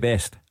him the very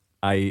best.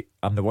 I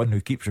am the one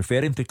who keeps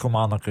referring to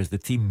Kilmarnock as the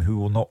team who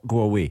will not go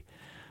away.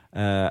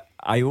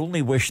 I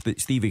only wish that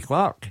Stevie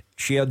Clarke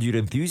shared your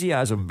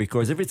enthusiasm,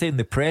 because every time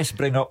the press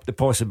bring up the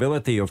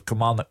possibility of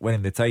Kilmarnock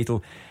winning the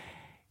title,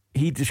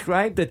 he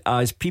described it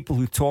as people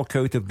who talk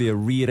out of their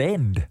rear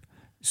end.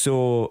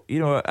 So,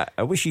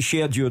 I wish he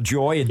shared your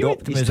joy and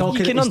optimism.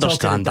 You can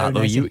understand that,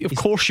 though. Of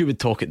course you would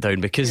talk it down,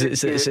 because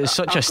it's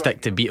such a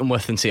stick to beat him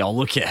with and say, oh,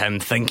 look at him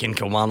thinking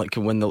Kilmarnock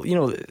can win the...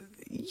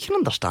 you can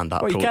understand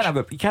that approach.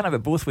 You can't have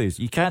it both ways.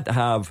 You can't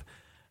have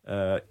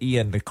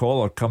Ian, the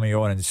caller, coming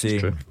on and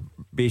saying,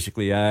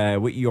 basically,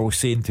 what you all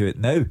saying to it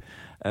now,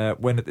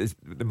 when it is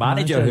the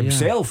manager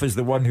himself is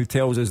the one who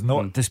tells us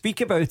not to speak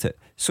about it.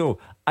 So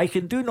I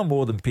can do no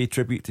more than pay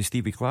tribute to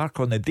Stevie Clarke.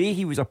 On the day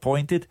he was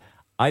appointed,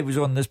 I was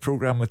on this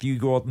programme with you,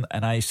 Gordon,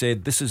 and I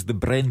said this is the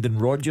Brendan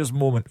Rodgers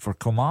moment for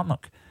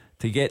Kilmarnock,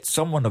 to get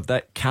someone of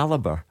that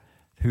calibre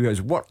who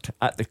has worked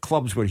at the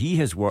clubs where he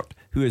has worked,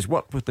 who has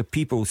worked with the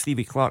people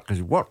Stevie Clarke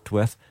has worked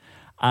with,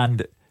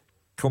 and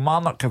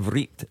Kilmarnock have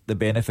reaped the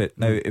benefit.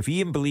 Now, if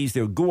Ian believes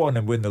they'll go on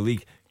and win the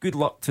league, good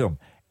luck to them.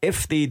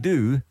 If they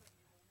do,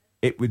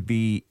 it would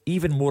be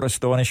even more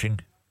astonishing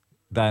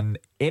than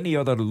any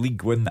other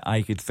league win that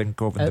I could think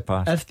of in the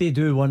past. If they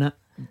do win it,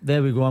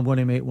 there we go, I'm going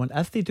to make one.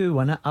 If they do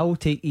win it, I will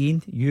take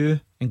Ian, you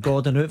and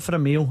Gordon out for a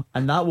meal,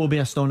 and that will be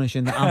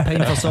astonishing. That I'm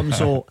paying for something.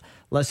 So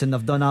listen,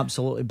 they've done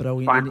absolutely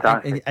brilliant,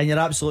 and you're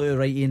absolutely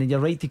right, Ian, and you're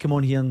right to come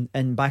on here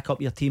and back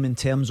up your team in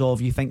terms of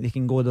you think they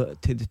can go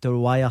to the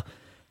wire.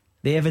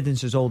 The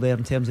evidence is all there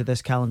in terms of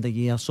this calendar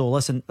year. So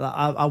listen,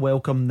 I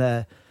welcome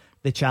the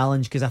the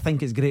challenge, because I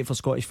think it's great for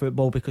Scottish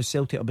football, because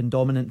Celtic have been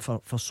dominant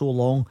for so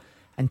long,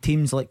 and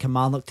teams like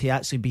Kilmarnock to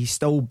actually be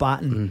still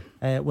batting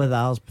with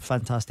ours,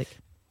 fantastic.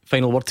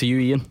 Final word to you,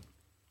 Ian.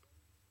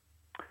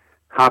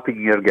 Happy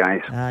New Year,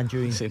 guys.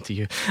 Same to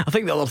you. I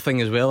think the other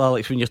thing as well,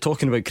 Alex, when you're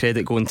talking about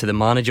credit going to the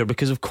manager,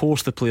 because of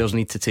course the players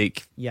need to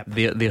take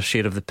their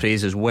share of the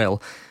praise as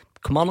well.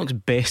 Kilmarnock's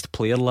best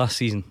player last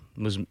season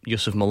was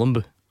Yusuf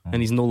Malumbu,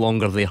 and he's no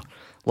longer there.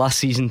 Last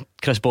season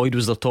Chris Boyd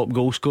was their top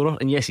goal scorer,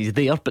 and yes, he's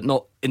there, but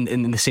not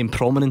in the same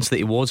prominence that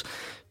he was.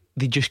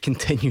 They just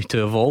continue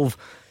to evolve.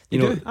 You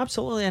know,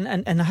 absolutely,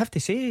 and I have to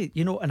say,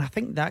 you know, and I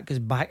think that goes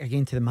back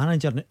again to the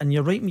manager. And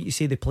you're right when you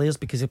say the players,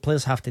 because the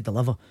players have to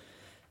deliver.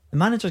 The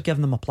manager's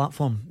given them a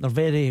platform. They're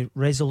very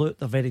resolute,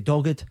 they're very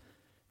dogged.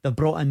 They've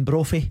brought in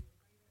Brophy,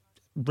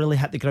 really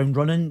hit the ground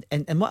running.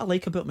 And what I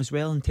like about him as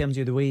well, in terms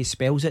of the way he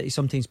spells it, he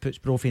sometimes puts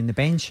Brophy in the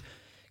bench.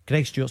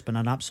 Greg Stewart's been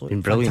an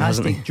absolute brilliant,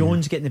 fantastic. hasn't he?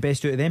 Jones getting the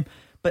best out of them.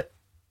 But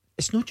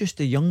it's not just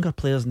the younger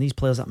players and these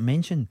players that I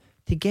mentioned.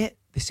 To get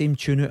the same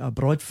tune out of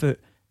Broadfoot,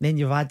 then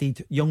you've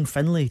added young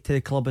Finlay to the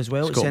club as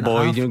well. Scott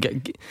Boyd, you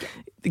know,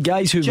 the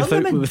guys who,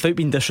 without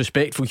being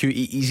disrespectful, Hugh,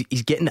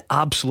 he's getting the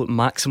absolute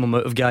maximum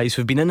out of guys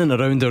who've been in and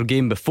around our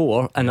game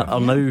before and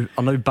are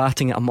now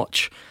batting at a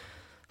much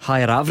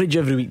higher average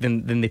every week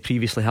than they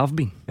previously have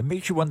been. It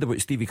makes you wonder what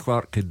Stevie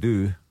Clarke could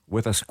do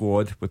with a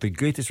squad, with the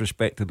greatest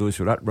respect to those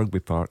who are at Rugby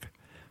Park,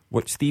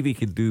 what Stevie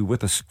could do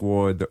with a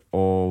squad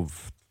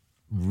of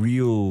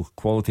real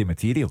quality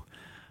material.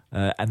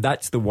 And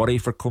that's the worry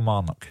for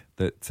Kilmarnock,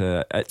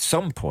 that at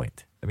some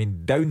point, I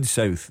mean, down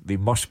south they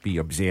must be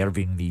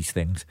observing these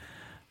things,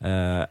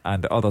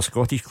 and other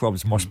Scottish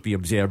clubs must be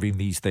observing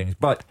these things.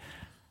 But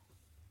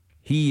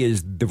he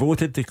is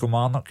devoted to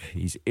Kilmarnock.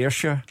 He's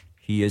Ayrshire,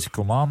 he is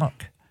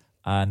Kilmarnock,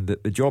 and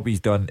the job he's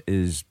done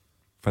is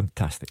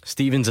fantastic.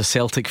 Stephen's a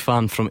Celtic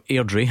fan from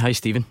Airdrie. Hi,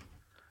 Stephen.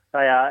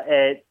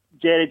 Hiya,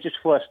 Jerry, just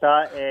before I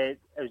start,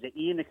 was it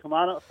Ian, the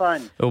Kilmarnock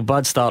fan? Oh,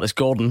 bad start, it's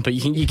Gordon, but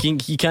you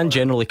can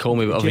generally call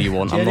me whatever you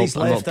want. I'm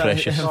not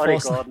precious. Sorry,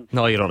 Gordon.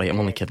 No, you're alright, I'm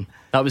only kidding.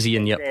 That was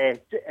Ian, yep.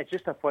 It's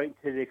just a point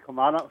to the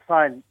Kilmarnock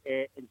fan.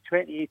 In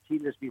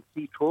 2018 there's been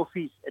 3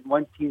 trophies and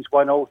one team's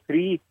won all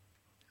 3.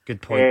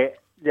 Good point.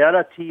 The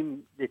other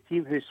team, the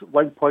team who's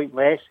 1 point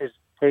less, has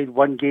played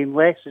 1 game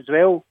less as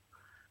well.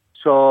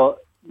 So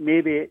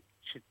maybe it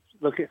should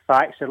look at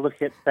facts and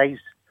look at things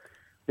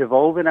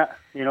evolving it,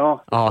 you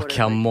know. Oh,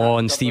 come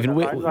on, Stephen.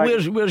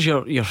 Where's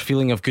your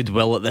feeling of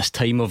goodwill at this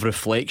time of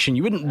reflection?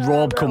 You wouldn't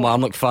rob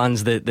Kilmarnock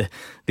fans the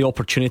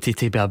opportunity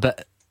to be a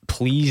bit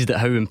pleased at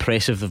how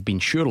impressive they've been,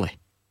 surely?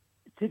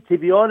 To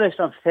be honest,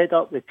 I'm fed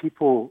up with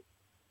people.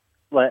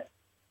 Like,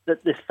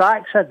 the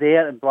facts are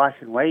there in black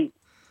and white.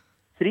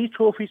 3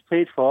 trophies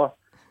played for,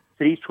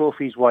 3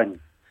 trophies won.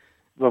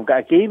 We've got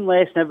a game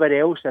less than everybody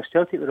else. If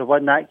Celtic would have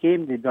won that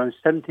game, they'd done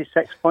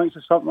 76 points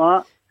or something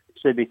like that.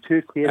 So it'd be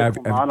 2 clear of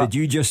Kilmarnock. Did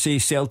you just say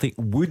Celtic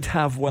would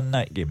have won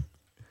that game?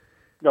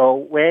 No,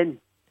 when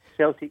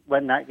Celtic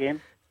win that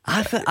game.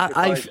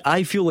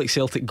 I feel like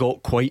Celtic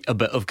got quite a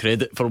bit of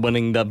credit for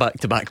winning the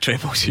back-to-back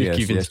trebles.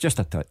 Yes, just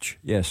a touch.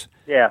 Yes.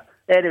 Yeah.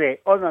 Anyway,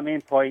 on my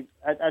main point,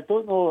 I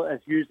don't know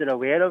if you're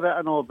aware of it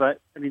or not, but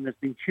I mean, there's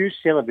been huge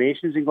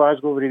celebrations in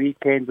Glasgow over the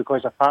weekend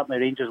because apparently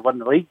Rangers won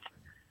the league.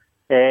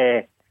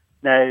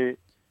 Now,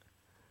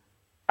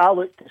 I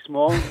looked this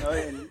morning,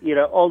 and you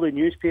know, all the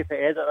newspaper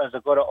editors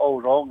have got it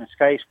all wrong, and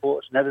Sky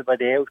Sports and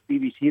everybody else,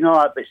 BBC and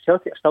all that, but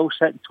Celtic are still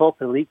sitting top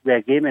of the league with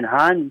a game in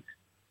hand.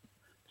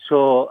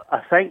 So I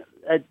think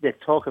they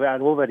talk about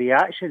an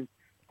overreaction.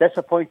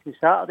 Disappointing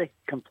Saturday,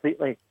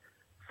 completely.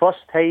 First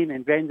time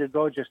in Brendan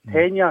Rodgers'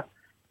 tenure,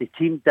 the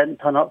team didn't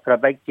turn up for a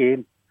big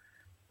game.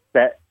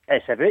 But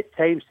it's about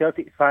time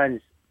Celtic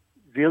fans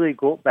really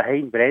got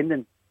behind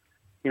Brendan.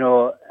 You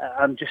know,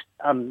 I'm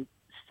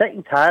sick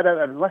and tired of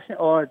it. I'm listening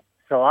to it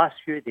for the last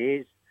few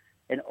days,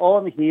 and all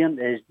I'm hearing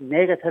is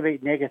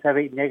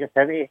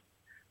negativity.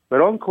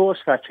 We're on course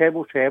for a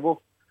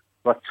treble.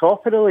 We're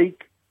top of the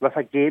league with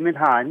a game in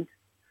hand,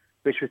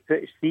 which would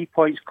put us 3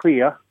 points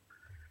clear.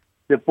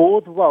 The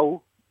board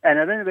will, in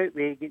a roundabout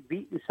way, get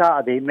beaten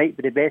Saturday might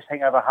be the best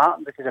thing ever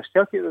happened, because if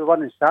Celtic would have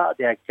won on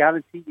Saturday, I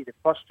guarantee you the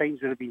first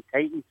strings would have been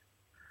tightened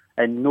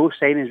and no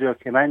signings would have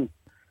come in.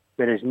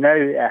 Whereas now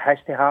it has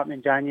to happen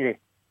in January.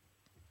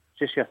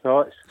 Just your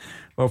thoughts.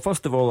 Well,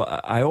 first of all,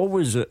 I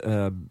always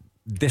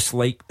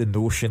dislike the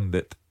notion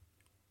that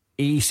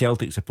a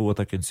Celtic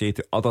supporter can say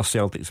to other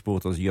Celtic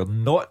supporters, you're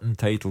not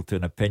entitled to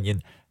an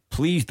opinion,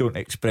 please don't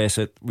express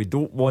it, we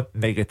don't want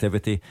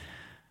negativity.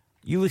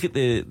 You look at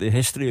the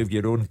history of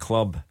your own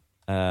club.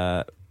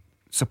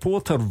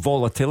 Supporter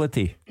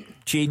volatility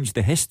changed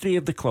the history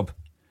of the club.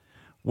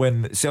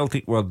 When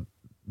Celtic were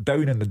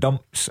down in the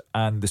dumps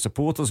and the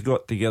supporters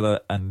got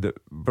together and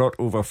brought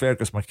over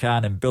Fergus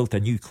McCann and built a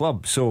new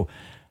club. So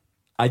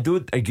I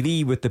don't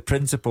agree with the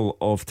principle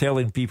of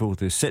telling people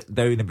to sit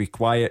down and be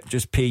quiet,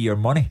 just pay your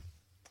money.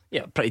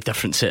 Yeah, pretty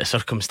different set of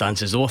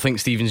circumstances though. I think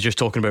Stephen's just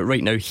talking about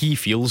right now he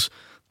feels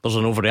there's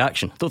an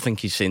overreaction. I don't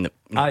think he's saying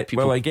that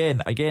people... Well,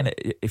 again,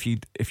 if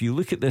you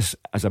look at this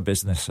as a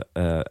business,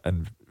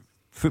 and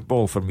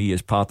football for me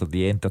is part of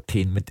the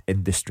entertainment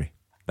industry.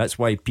 That's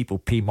why people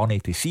pay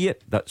money to see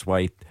it. That's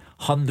why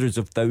hundreds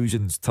of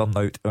thousands turn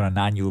out on an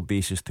annual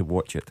basis to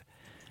watch it.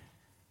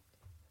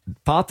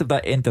 Part of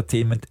that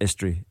entertainment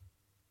industry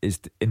is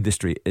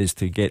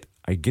to get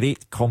a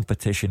great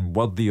competition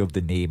worthy of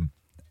the name,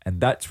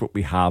 and that's what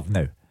we have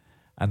now.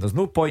 And there's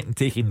no point in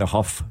taking the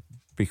huff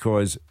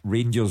because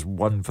Rangers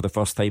won for the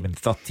first time in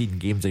 13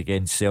 games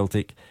against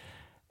Celtic.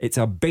 It's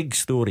a big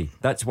story.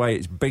 That's why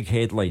it's big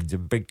headlines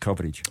and big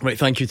coverage. Right,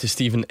 thank you to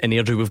Stephen and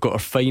Airdrie. We've got our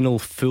final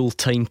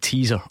full-time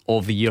teaser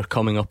of the year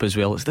coming up as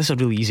well. This is a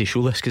really easy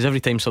show, this, because every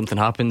time something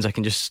happens I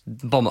can just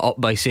bum it up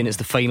by saying it's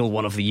the final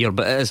one of the year,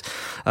 but it is,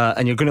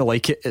 and you're going to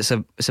like it. It's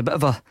a bit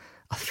of a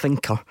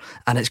thinker,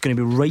 and it's going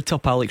to be right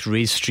up Alex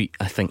Ray's street,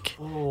 I think.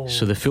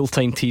 So the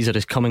full-time teaser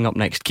is coming up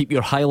next. Keep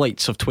your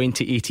highlights of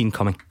 2018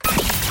 coming.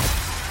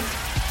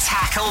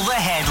 Tackle the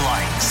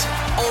headlines.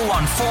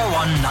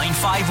 0141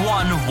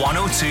 951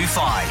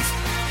 1025.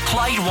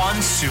 Clyde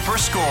One Super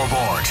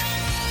Scoreboard.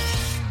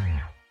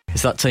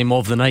 It's that time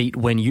of the night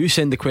when you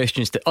send the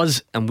questions to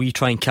us and we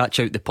try and catch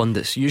out the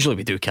pundits. Usually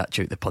we do catch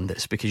out the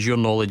pundits because your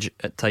knowledge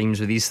at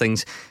times with these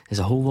things is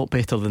a whole lot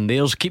better than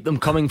theirs. Keep them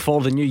coming for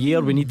the new year.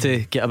 We need to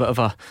get a bit of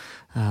a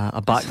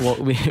backlog.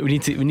 We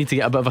need to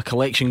get a bit of a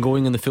collection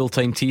going in the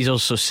full-time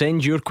teasers. So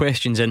send your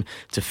questions in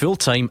to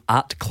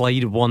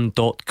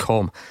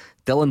fulltime@clyde1.com.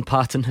 Dylan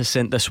Patton has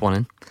sent this one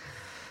in.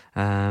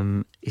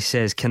 He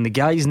says, can the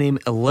guys name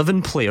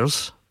 11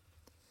 players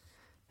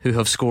who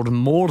have scored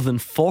more than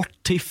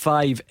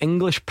 45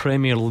 English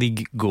Premier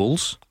League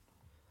goals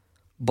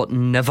but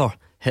never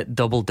hit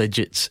double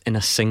digits in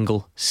a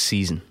single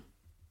season?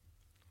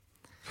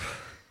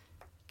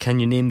 Can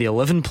you name the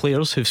 11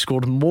 players who've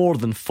scored more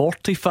than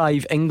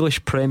 45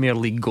 English Premier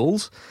League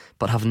goals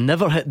but have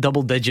never hit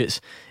double digits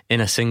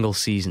in a single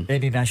season?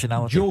 Any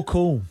nationality? Joe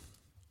Cole.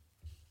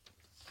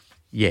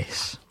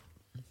 Yes.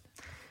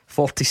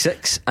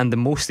 46, and the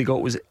most he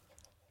got was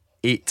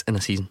 8 in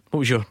a season. What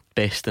was your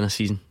best in a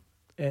season?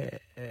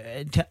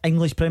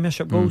 English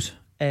Premiership goals,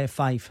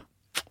 5.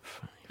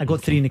 I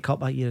got 3 in the cup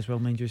that year as well,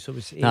 mind you. So it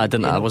was 8. No, I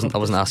didn't. I wasn't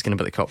asking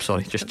about the cup.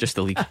 Sorry, just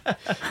the league.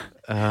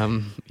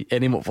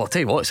 Any more? Well, I'll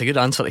tell you what, it's a good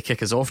answer to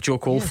kick us off. Joe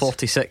Cole, yes.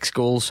 46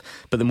 goals,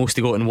 but the most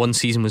he got in one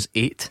season was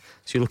 8.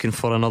 So you're looking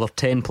for another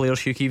 10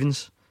 players, Hugh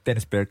Keevins?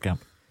 Dennis Bergkamp.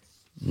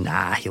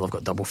 Nah, he'll have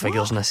got double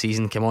figures in a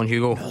season. Come on,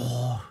 Hugo.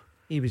 No,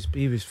 he was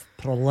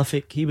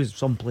prolific. He was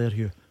some player,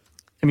 Hugh.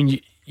 I mean,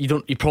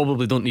 you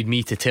probably don't need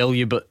me to tell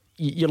you, but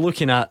you're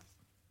looking at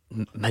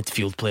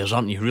midfield players,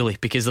 aren't you, really?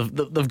 Because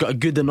they've got a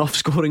good enough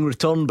scoring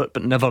return, but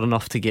never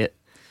enough to get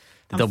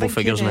the double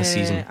figures in a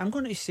season. I'm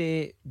going to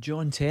say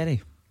John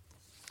Terry.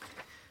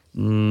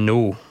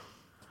 No.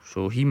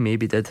 So he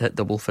maybe did hit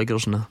double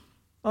figures in a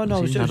Oh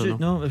no, season, it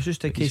was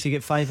just in case you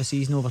get 5 a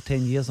season over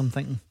 10 years, I'm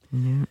thinking.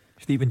 Yeah.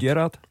 Steven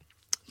Gerrard?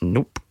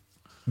 Nope.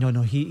 No,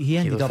 he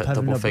ended up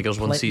having double figures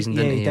one season,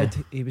 didn't he? Yeah, he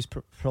did. He was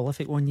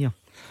prolific one year.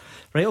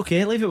 Right,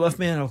 okay, leave it with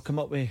me and I'll come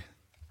up with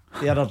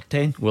the other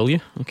 10. Will you?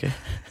 Okay.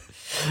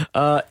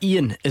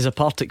 Ian is a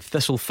Partick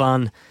Thistle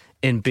fan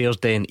in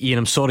Bearsden. Ian,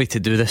 I'm sorry to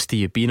do this to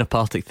you, being a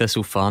Partick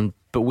Thistle fan,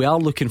 but we are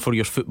looking for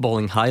your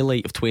footballing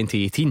highlight of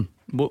 2018.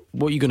 What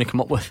are you going to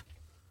come up with?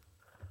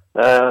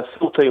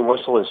 Full-time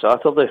whistle on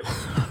Saturday.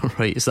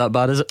 Right, is that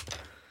bad, is it?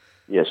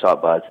 Yes,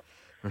 that bad.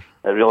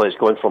 It really is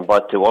going from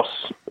bad to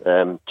worse.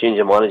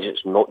 Changing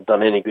management's not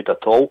done any good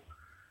at all.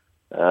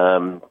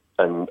 And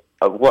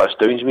what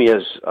astounds me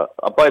is,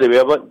 by the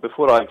way,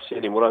 before I say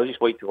any more, I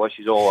just like to wish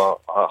you all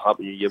a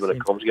happy new year when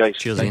it comes, guys.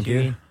 Cheers, thank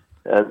you.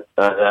 And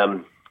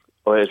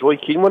is Roy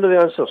Keane one of the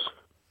answers?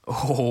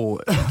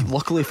 Oh,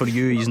 luckily for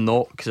you, he's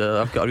not, because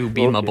I've got a real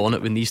bee in my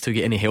bonnet when these two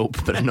get any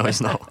help. But no,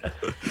 he's not.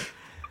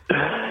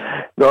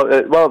 No,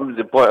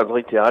 the point I'd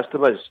like to ask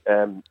them is,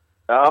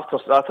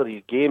 after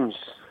these games,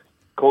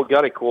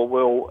 Gary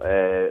Caldwell,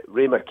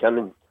 Ray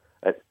McKinnon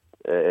at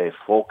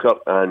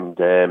Falkirk, and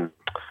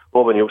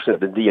Robin Nielsen at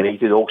the D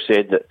United all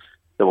said that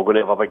they were going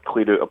to have a big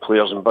clear out of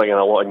players and bring in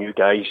a lot of new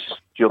guys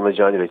during the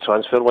January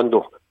transfer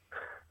window.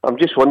 I'm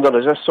just wondering,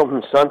 is this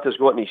something Santa's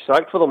got in his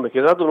sack for them?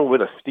 Because I don't know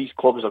where these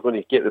clubs are going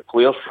to get the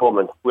players from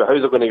and how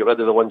they're going to get rid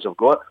of the ones they've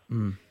got.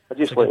 I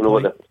just like to know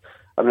that.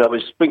 I mean, I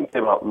was speaking to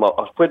I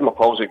was playing my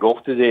pals at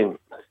golf today, and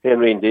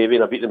Henry and Davey,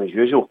 and I beat them as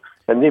usual,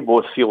 and they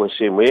both feel the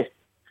same way.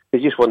 They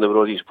just wonder where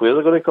all these players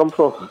are going to come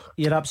from.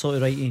 You're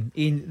absolutely right,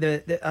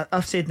 Ian.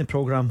 I've said in the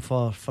programme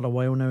for a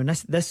while now, and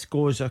this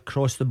goes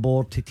across the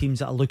board to teams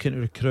that are looking to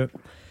recruit.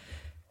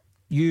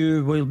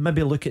 You will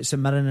maybe look at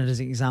St Mirren as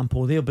an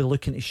example. They'll be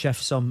looking to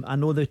shift some. I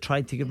know they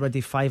tried to get rid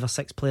of 5 or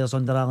 6 players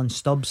under Alan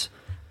Stubbs,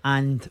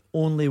 and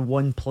only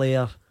one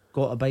player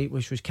got a bite,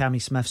 which was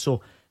Cammy Smith.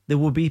 So there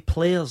will be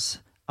players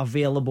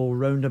available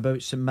round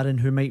about St Mirren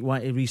who might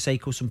want to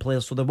recycle some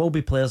players. So there will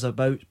be players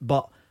about,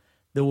 but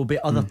there will be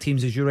other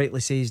teams, as you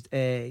rightly says,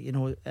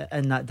 in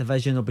that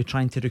division, they'll be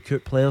trying to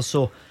recruit players.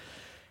 So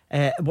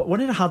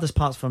one of the hardest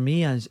parts for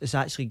me is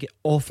actually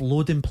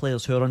offloading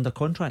players who are under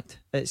contract.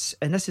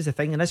 And this is the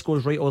thing, and this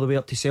goes right all the way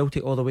up to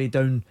Celtic, all the way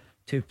down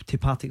to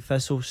Partick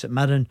Thistle, St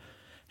Mirren,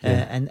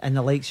 and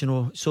the likes,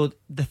 So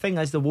the thing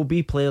is, there will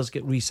be players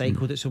get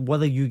recycled. It's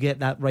whether you get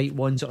that right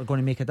ones that are going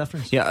to make a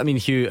difference. Yeah, I mean,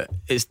 Hugh,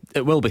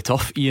 it will be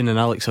tough. Ian and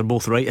Alex are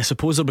both right. I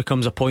suppose there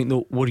becomes a point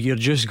though where you're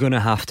just going to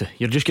have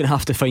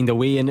to find a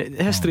way, and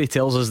history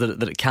tells us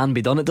that it can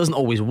be done. It doesn't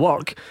always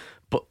work,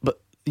 but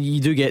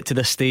you do get to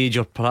this stage,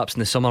 or perhaps in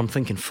the summer. I'm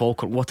thinking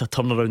Falkirk, what a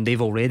turnaround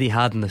they've already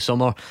had in the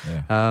summer.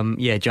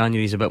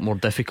 January's a bit more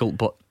difficult,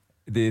 but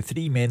the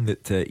three men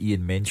that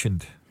Ian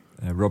mentioned,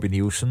 Robbie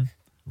Neilson,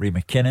 Ray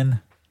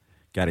McKinnon,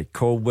 Gary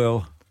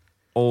Caldwell,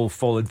 all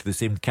fall into the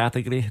same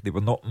category. They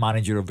were not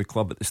manager of the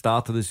club at the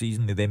start of the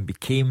season. They then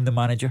became the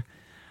manager.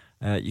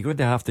 You're going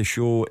to have to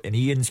show, in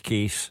Ian's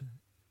case,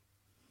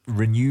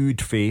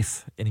 renewed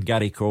faith in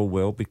Gary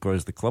Caldwell,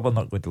 because the club are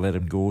not going to let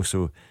him go.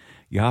 So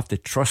you have to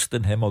trust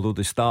in him, although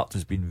the start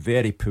has been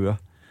very poor.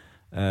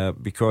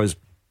 Because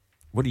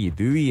what do you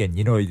do, Ian?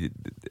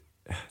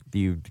 Do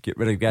you get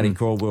rid of Gary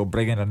Caldwell,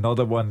 bring in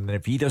another one, and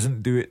if he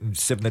doesn't do it in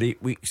 7 or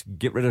 8 weeks,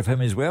 get rid of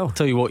him as well?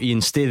 Tell you what, Ian,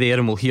 stay there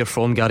and we'll hear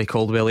from Gary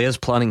Caldwell. He is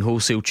planning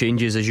wholesale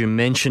changes, as you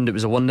mentioned. It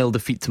was a 1-0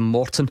 defeat to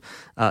Morton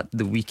at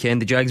the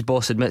weekend. The Jags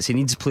boss admits he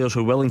needs players who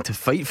are willing to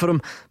fight for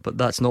him, but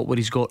that's not what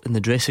he's got in the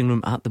dressing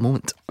room at the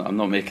moment. I'm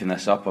not making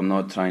this up. I'm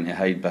not trying to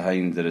hide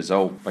behind the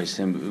result by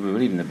saying we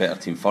were even the better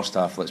team first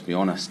half, let's be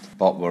honest,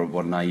 but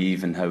we're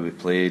naive in how we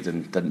played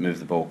and didn't move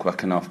the ball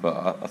quick enough.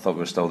 But I thought we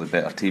were still the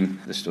better team.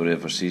 The story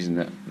of our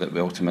season that we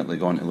ultimately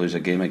going to lose a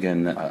game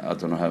again. I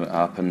don't know how it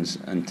happens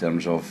in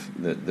terms of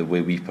the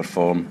way we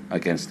perform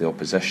against the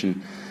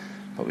opposition,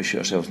 but we shoot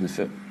ourselves in the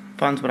foot.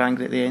 Fans were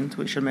angry at the end.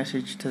 What's your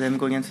message to them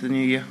going into the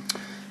new year?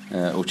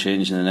 It'll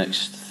change in the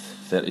next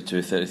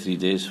 32, 33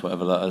 days,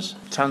 whatever that is.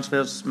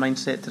 Transfers,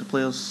 mindset to the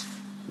players?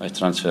 My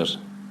transfers.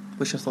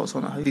 What's your thoughts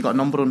on it? Have you got a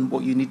number on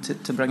what you need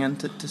to bring in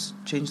to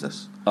change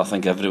this? I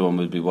think everyone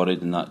would be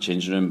worried in that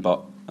changing room,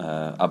 but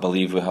I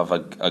believe we have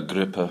a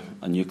group,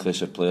 a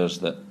nucleus of players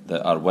that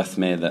are with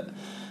me, that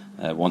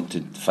want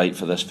to fight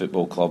for this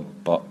football club,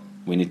 but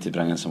we need to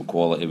bring in some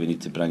quality. We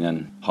need to bring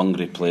in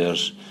hungry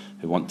players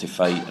who want to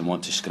fight and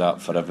want to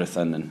scrap for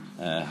everything, and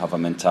have a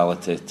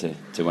mentality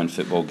to win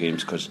football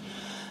games, because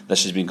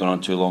this has been going on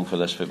too long for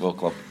this football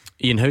club.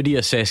 Ian, how do you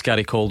assess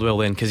Gary Caldwell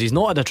then? Because he's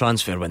not had a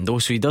transfer window,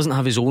 so he doesn't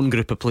have his own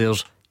group of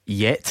players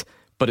yet,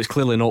 but it's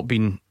clearly not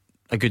been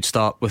a good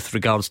start with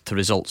regards to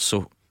results.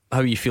 So how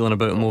are you feeling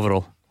about him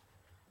overall?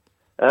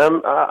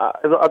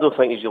 I don't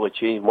think he's really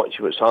changed much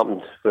of what's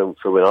happened from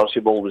when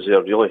Archibald was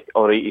there, really.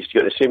 Alright, he's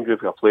got the same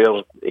group of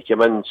players. He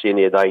came in saying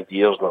he had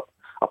ideas and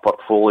a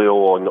portfolio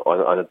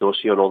on a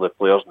dossier on all the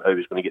players and how he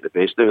was going to get the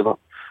best out of them.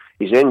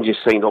 He's then just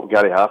signed up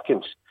Gary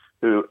Harkins,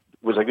 who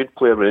was a good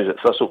player when he was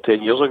at Thistle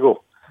 10 years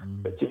ago.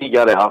 But to me,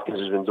 Gary Harkins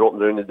has been dropping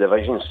down the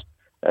divisions,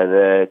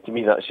 and to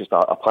me that's just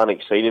a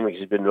panic signing, because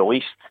he's been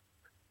released,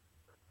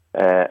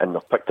 and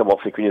they've picked him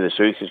up for Queen of the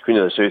South. Because Queen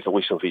of the South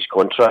released him for his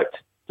contract.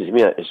 To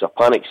me, it's a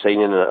panic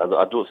signing, and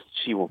I don't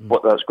see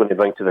what that's going to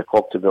bring to the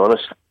club, to be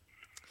honest.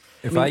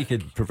 If I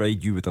could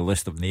provide you with a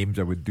list of names,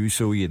 I would do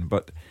so, Ian.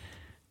 But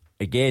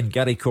again,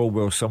 Gary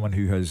Caldwell is someone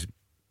who has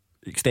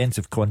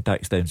extensive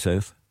contacts down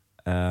south.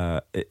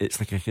 It's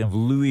like a kind of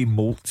Louis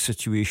Moult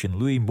situation.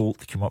 Louis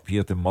Moult came up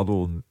here to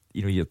Muddle, and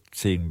you're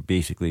saying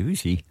basically,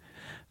 who's he?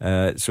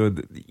 So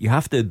you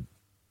have to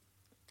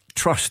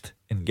trust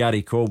in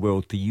Gary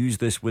Caldwell to use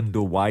this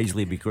window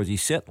wisely, because he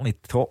certainly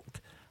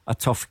talked a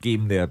tough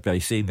game there by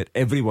saying that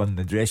everyone in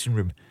the dressing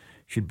room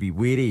should be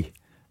wary.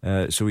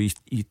 So he's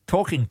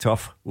talking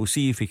tough. We'll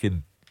see if he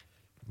can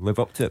live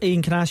up to it.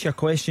 Ian, can I ask you a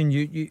question?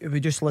 We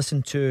just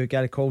listened to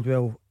Gary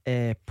Caldwell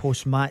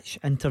post-match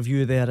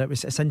interview there.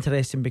 It's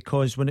interesting,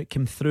 because when it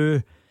came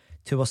through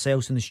to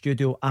ourselves in the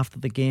studio after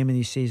the game, and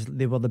he says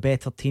they were the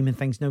better team and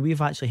things. Now,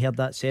 we've actually heard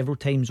that several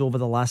times over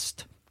the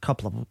last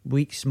couple of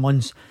weeks,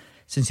 months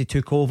since he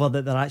took over,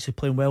 that they're actually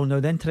playing well.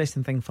 Now, the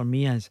interesting thing for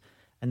me is,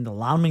 and the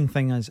alarming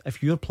thing is,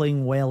 if you're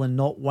playing well and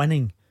not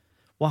winning,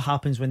 what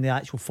happens when the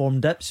actual form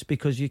dips,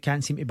 because you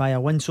can't seem to buy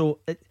a win? So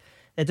it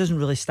doesn't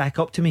really stack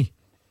up to me.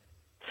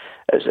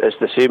 It's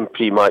the same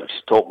pre-match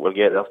talk we're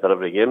getting after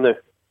every game now.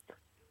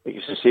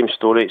 It's the same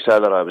story. It's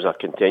either it was a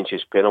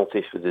contentious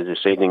penalty for the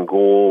deciding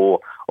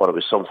goal, or it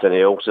was something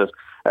else.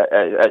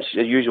 It's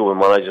usual when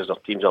managers or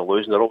teams are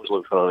losing, they're always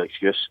looking for an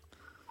excuse.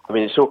 I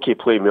mean, it's okay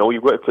playing well,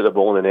 you've got to put the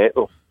ball in the net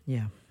though.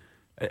 Yeah,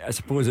 I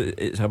suppose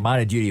it's a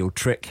managerial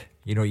trick.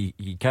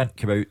 You can't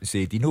come out and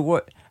say, do you know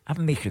what,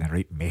 I'm making a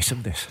right mess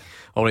of this.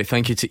 Alright,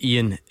 thank you to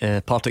Ian,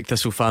 Partick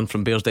Thistle fan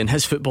from Bearsden.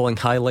 His footballing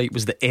highlight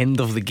was the end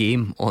of the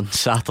game on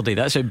Saturday.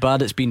 That's how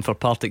bad it's been for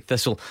Partick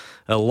Thistle.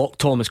 Lock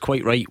Tom is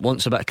quite right,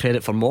 wants a bit of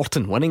credit for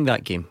Morton winning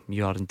that game.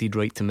 You are indeed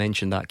right to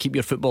mention that. Keep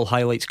your football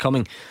highlights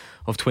coming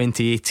of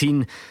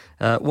 2018.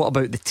 What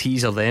about the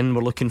teaser then?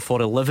 We're looking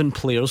for 11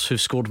 players who've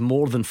scored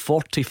more than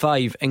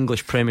 45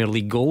 English Premier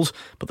League goals,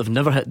 but they've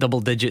never hit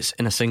double digits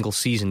in a single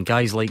season.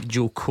 Guys like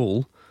Joe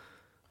Cole.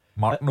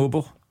 Mark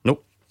Noble?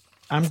 Nope.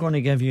 I'm going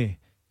to give you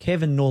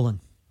Kevin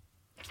Nolan.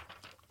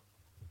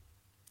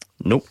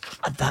 Nope.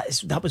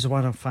 That was the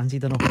one I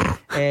fancied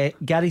enough.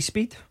 Gary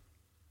Speed.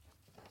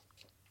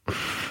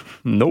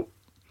 Nope.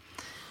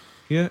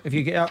 Yeah, if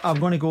you get, I'm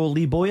going to go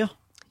Lee Bowyer.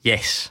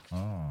 Yes.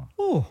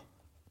 Oh.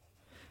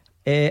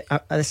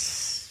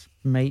 This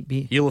might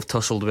be. You'll have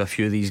tussled with a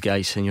few of these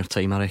guys in your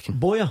time, I reckon.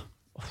 Bowyer.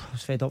 I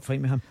was fed up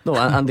fighting with him. No,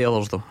 and the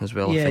others though as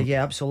well. Yeah, I think.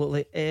 yeah,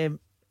 absolutely.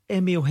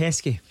 Emile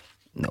Heskey.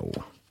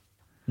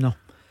 No.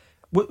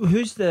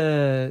 Who's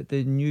the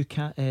new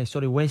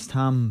West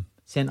Ham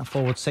centre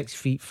forward,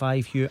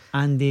 6'5" Hugh?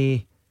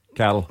 Andy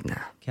Carroll. Nah.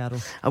 Carroll.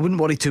 I wouldn't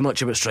worry too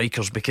much about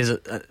strikers because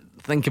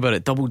think about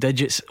it, double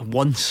digits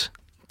once,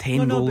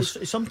 10 goals.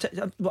 But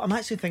sometimes I'm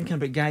actually thinking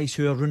about guys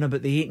who are running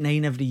about the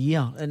 8-9 every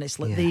year, and it's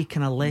like they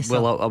kind of less.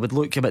 Well, I would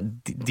look a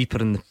bit deeper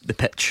in the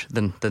pitch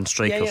than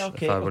strikers. Yeah,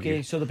 okay, if I were okay.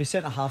 you. So there'll be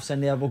centre halves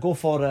in there. We'll go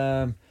for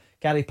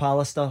Gary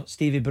Pallister,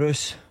 Stevie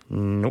Bruce.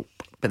 Nope.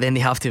 But then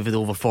they have to have it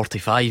over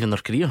 45 in their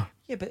career.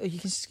 Yeah, but you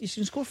can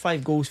score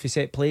 5 goals for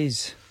set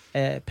plays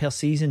per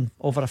season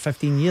over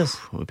 15 years.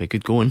 It would be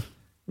good going.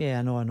 Yeah,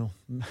 I know.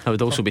 I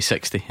would also be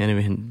 60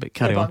 anyway, but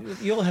carry on.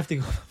 But you'll have to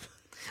go.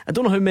 I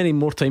don't know how many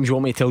more times you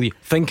want me to tell you.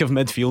 Think of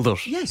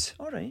midfielders. Yes,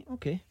 alright,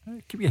 okay.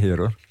 Keep your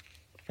hair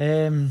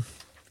on.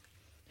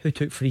 Who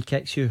took free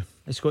kicks, you?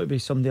 It's got to be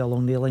somebody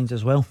along their lines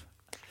as well.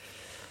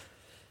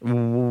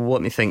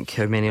 Let me think.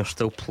 How many are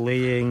still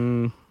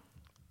playing?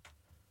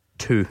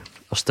 2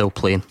 are still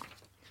playing.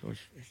 So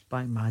it's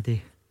back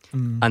Maddie.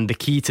 And the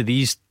key to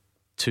these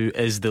 2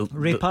 is the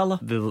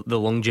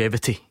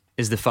longevity.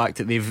 Is the fact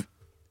that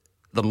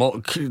they're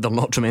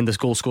not tremendous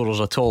goal scorers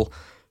at all.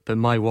 But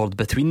my word,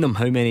 between them,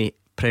 how many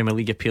Premier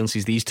League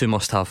appearances these 2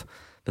 must have?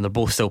 But they're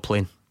both still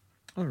playing.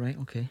 Alright,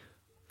 okay.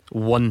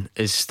 One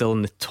is still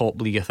in the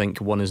top league, I think.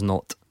 One is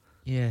not.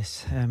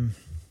 Yes.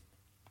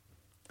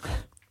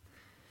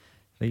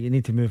 Right, you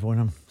need to move on.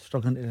 I'm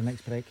struggling to the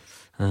next break.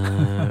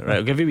 Right,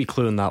 I'll give you a wee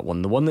clue on that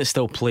one. The one that's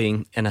still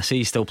playing, and I say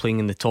he's still playing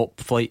in the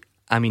top flight,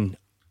 I mean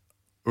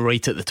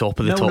right at the top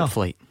of the Milner. top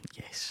flight.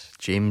 Yes,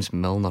 James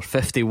Milner.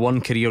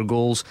 51 career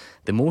goals,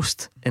 the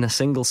most in a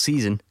single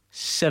season,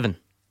 7.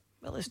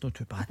 Well, it's not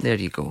too bad. There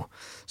you go.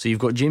 So you've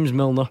got James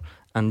Milner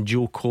and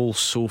Joe Cole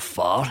so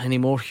far. Any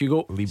more,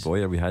 Hugo? Lee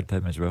Bowyer, we had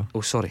him as well.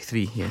 Oh, sorry,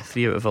 3. Yeah,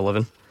 3 out of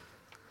 11.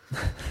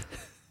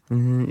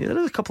 Yeah,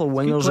 there's a couple of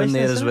wingers in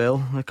there as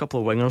well. A couple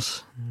of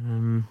wingers.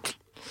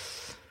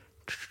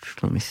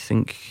 Let me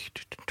think.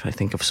 Try to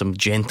think of some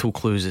gentle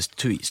clues. It's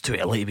too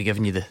early to be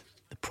giving you the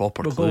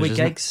proper We'll clues. go with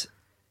isn't it? Giggs.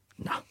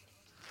 No.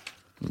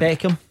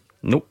 Beckham.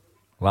 Nope.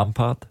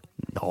 Lampard.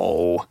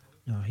 No.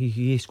 No,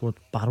 he scored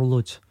barrel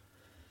loads.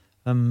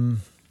 Arsenal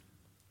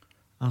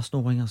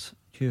wingers.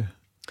 Hugh.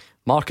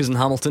 Mark is in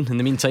Hamilton in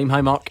the meantime. Hi,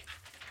 Mark.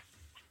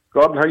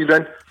 Gordon, how you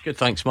doing? Good,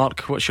 thanks,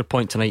 Mark. What's your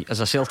point tonight as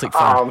a Celtic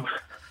fan?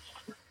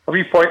 A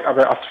wee point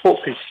about, I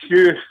spoke to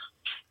Hugh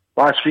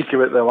last week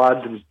about the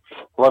lad in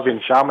Livy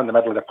and Sham in the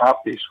middle of the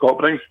party, Scott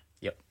Brown.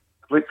 Yep.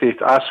 I'd like to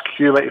ask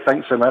Hugh what he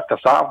thinks of him after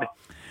Saturday.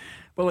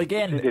 Well,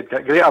 again, he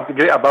got great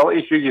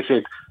ability, Hugh, you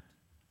said.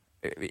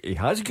 He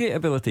has great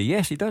ability,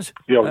 yes, he does.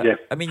 Yeah.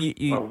 I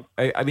mean,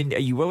 I mean, are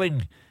you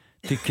willing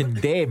to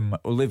condemn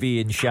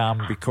Olivier and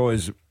Sham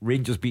because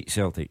Rangers beat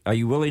Celtic? Are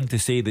you willing to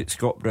say that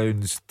Scott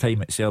Brown's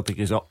time at Celtic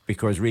is up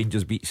because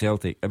Rangers beat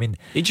Celtic? I mean,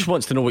 he just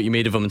wants to know what you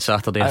made of him on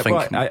Saturday. I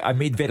think I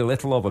made very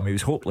little of him. He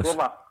was hopeless.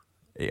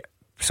 Yeah.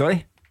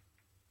 Sorry?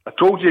 I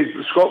told you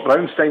Scott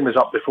Brown's time was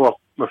up before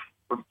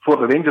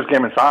the Rangers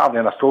game on Saturday,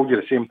 and I told you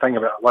the same thing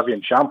about Olivier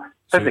and Sham.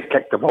 They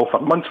kicked the ball for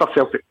months for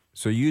Celtic.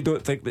 So you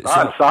don't think that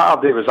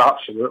Saturday was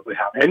absolutely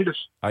horrendous?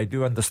 I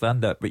do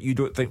understand that, but you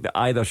don't think that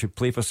either should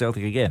play for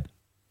Celtic again?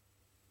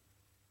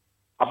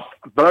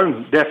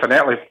 Brown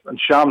definitely, and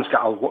Sham's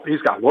got a lot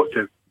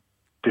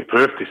to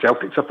prove to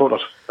Celtic supporters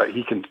that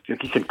he can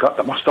cut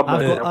the mustard.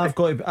 I've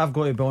got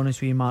to be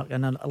honest with you, Mark.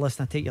 And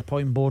listen, I take your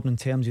point on board in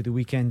terms of the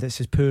weekend. It's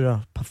as poor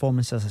a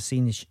performance as I've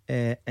seen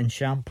in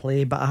Sham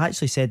play. But I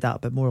actually said that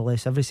about more or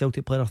less every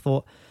Celtic player. I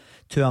thought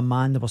to a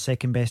man they were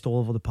second best all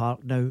over the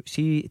park. Now,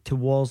 see,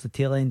 towards the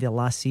tail end of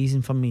last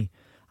season for me,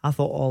 I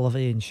thought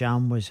Olivier and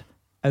Sham was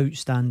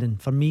outstanding.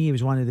 For me, he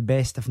was one of the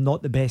best, if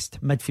not the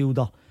best,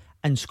 midfielder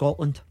in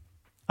Scotland.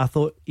 I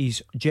thought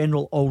his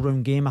general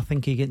all-round game, I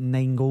think he got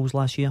 9 goals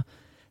last year.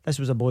 This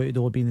was a boy who'd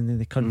only been in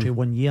the country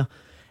 1 year.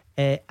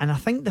 And I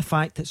think the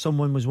fact that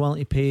someone was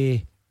willing to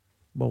pay,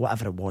 well,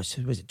 whatever it was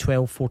it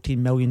 12,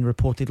 14 million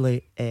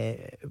reportedly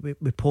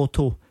with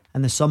Porto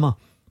in the summer.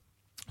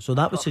 So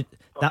that was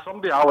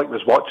somebody Alec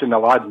was watching the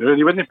lad now, and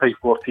he wouldn't pay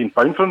 £14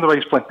 for him the way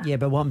he's playing. Yeah,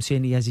 but what I'm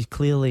saying is he's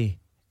clearly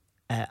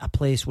a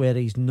place where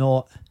he's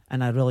not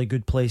in a really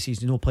good place.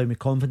 He's not playing with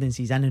confidence.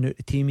 He's in and out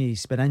the team.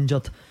 He's been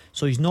injured,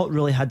 so he's not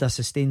really had a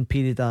sustained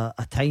period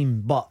of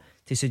time. But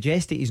to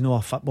suggest that he's not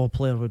a football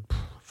player would,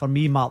 for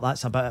me, Mark,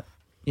 that's a bit,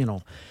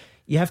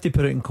 you have to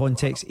put it in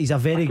context. He's a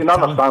very. I can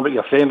understand what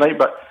you're saying, right?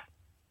 But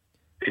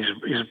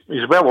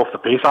he's well off the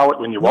pace, Alec.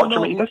 When you watch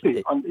him,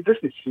 he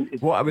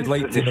doesn't. What I would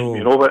like to know,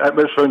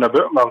 what's round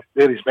about him, or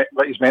where he's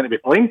meant to be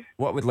playing.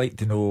 What I would like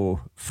to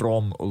know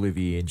from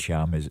Olivier and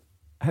Sham is,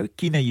 how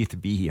keen are you to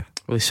be here?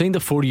 Well, he signed a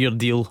 4-year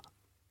deal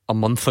a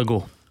month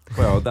ago.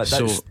 Well,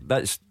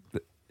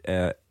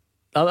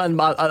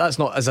 That's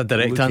not as a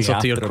direct Looking answer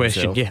to your after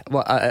question. himself. Yeah,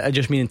 well, I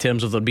just mean in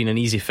terms of there being an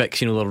easy fix.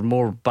 There are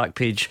more back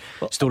page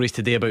stories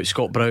today about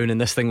Scott Brown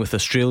and this thing with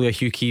Australia,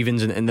 Hugh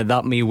Keevins, and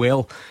that may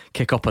well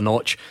kick up a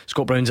notch.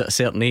 Scott Brown's at a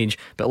certain age,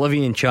 but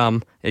Olivier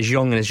Ntcham is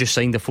young and has just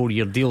signed a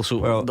 4-year deal,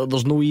 so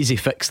there's no easy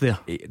fix there.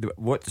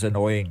 What's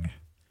annoying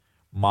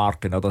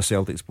Mark and other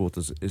Celtic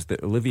supporters is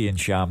that Olivier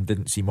Ntcham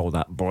didn't seem all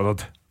that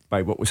bothered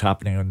by what was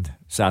happening on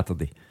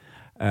Saturday,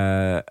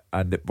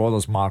 and it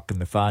bothers Mark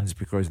and the fans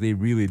because they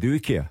really do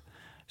care.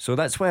 So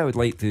that's why I would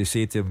like to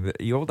say to him that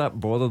you're all that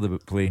bothered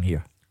about playing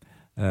here,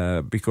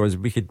 because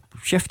we could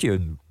shift you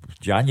in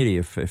January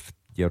if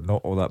you're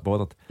not all that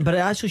bothered. But it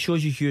actually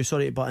shows you, Hugh,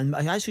 it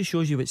actually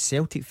shows you what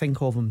Celtic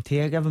think of him,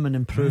 to give him an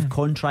improved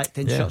contract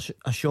in such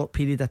a short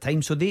period of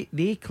time. So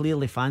they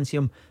clearly fancy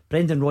him.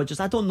 Brendan Rodgers,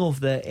 I don't know if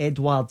the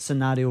Edouard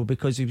scenario,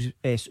 because he was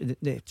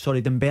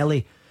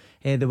Dembele,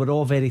 they were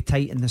all very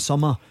tight in the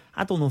summer.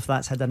 I don't know if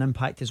that's had an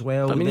impact as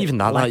well. I mean, even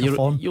that you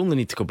only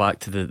need to go back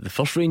to the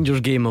first Rangers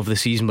game of the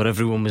season where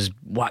everyone was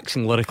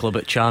waxing lyrical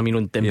about Cham.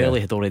 Dembele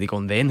had already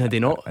gone then, had he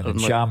not? And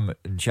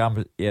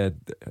Cham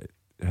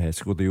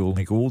scored the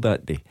only goal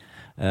that day.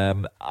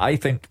 I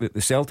think that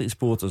the Celtic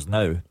supporters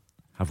now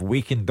have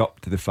wakened up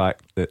to the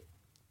fact that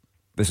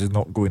this is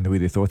not going the way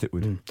they thought it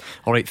would.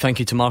 Alright, thank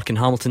you to Mark in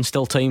Hamilton.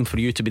 Still time for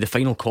you to be the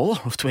final caller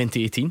of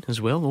 2018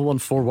 as well.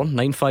 0141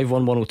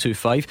 951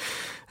 1025.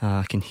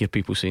 I can hear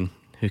people saying,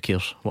 who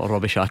cares what a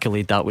rubbish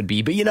accolade that would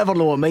be, but you never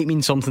know, it might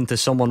mean something to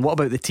someone. What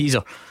about the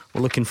teaser?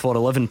 We're looking for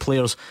 11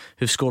 players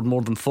who've scored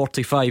more than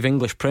 45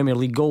 English Premier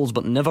League goals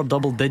but never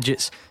double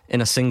digits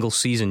in a single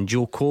season.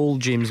 Joe Cole,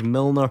 James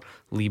Milner,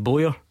 Lee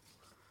Bowyer.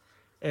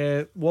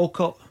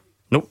 Walcott.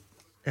 Nope.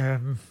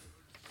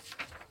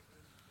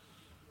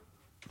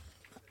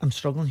 I'm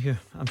struggling here.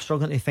 I'm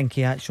struggling to think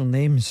of actual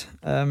names.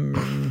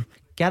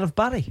 Gareth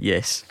Barry.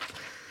 Yes,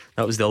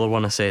 that was the other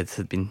one I said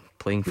had been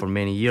playing for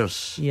many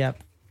years.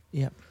 Yep.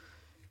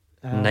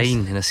 9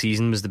 in a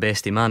season was the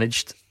best he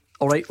managed.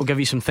 Alright, we'll give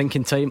you some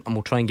thinking time and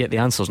we'll try and get the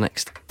answers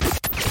next.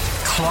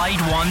 Clyde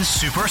One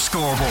Super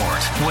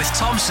Scoreboard with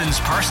Thompson's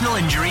personal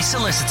injury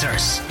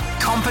solicitors.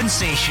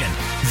 Compensation.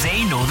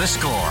 They know the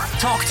score.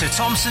 Talk to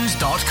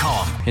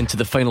Thompsons.com. Into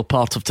the final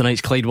part of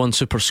tonight's Clyde One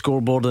Super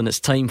Scoreboard, and it's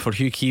time for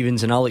Hugh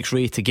Keevins and Alex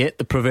Rae to get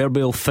the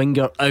proverbial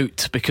finger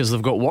out because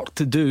they've got work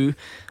to do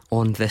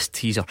on this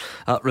teaser.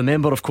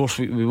 Remember, of course,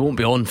 we won't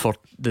be on for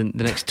the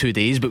next 2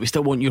 days, but we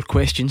still want your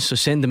questions, so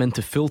send them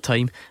into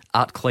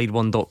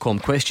fulltime@Clyde1.com.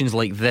 Questions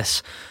like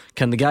this: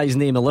 can the guys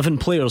name 11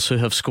 players who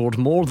have scored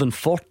more than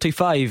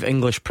 45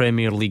 English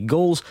Premier League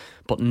goals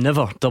but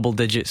never double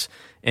digits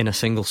in a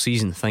single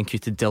season? Thank you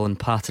to Dylan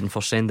Patton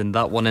for sending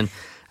that one in.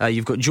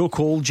 You've got Joe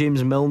Cole,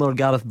 James Milner,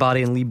 Gareth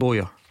Barry and Lee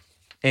Bowyer.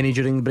 Any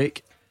during the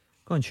break?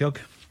 Go on,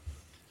 Shug.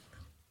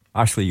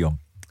 Ashley Young.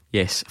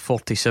 Yes,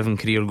 47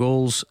 career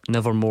goals,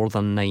 never more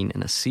than 9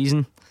 in a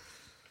season.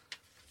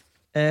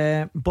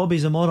 Bobby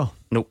Zamora.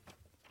 Nope.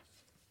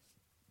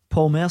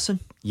 Paul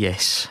Merson.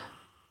 Yes,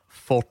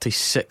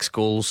 46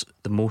 goals.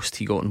 The most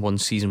he got in one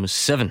season was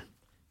 7.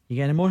 You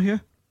get any more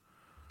here?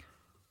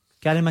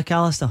 Gary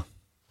McAllister.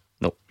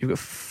 Nope. You've got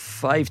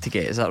 5 to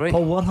get, is that right?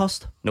 Paul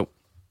Warhurst. Nope.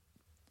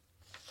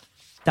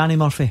 Danny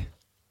Murphy.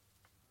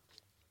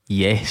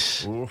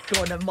 Yes. Go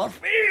on then,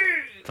 Murphy.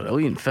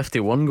 Brilliant.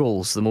 51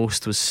 goals. The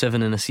most was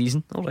 7 in a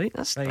season. Alright,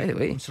 that's right. By the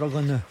way, I'm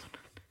struggling now.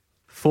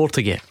 4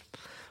 to get.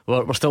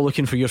 We're still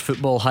looking for your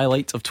football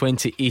highlight of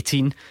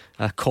 2018.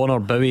 Connor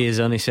Bowie is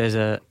on. He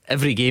says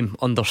every game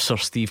under Sir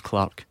Steve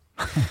Clarke.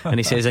 And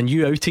he says, and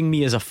you outing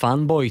me as a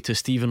fanboy to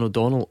Stephen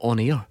O'Donnell on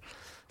air.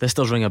 This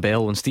does ring a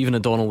bell. When Stephen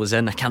O'Donnell was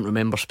in, I can't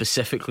remember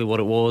specifically what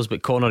it was,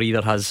 but Connor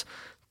either has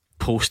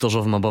posters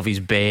of him above his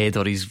bed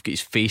or he's got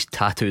his face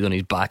tattooed on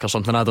his back or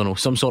something, I don't know,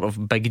 some sort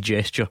of big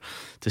gesture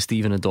to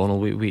Stephen O'Donnell.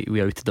 We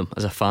outed him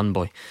as a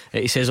fanboy.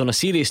 He says, on a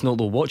serious note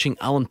though, watching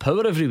Alan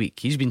Power every week,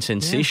 he's been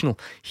sensational.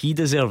 He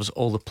deserves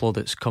all the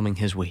plaudits coming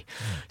his way.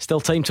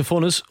 Still time to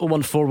phone us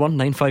 0141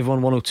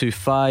 951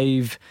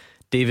 1025.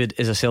 David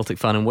is a Celtic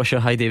fan in Wishaw.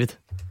 Hi David.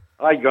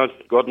 Hi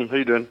Gordon, how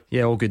you doing?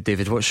 Yeah, all good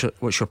David. What's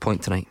your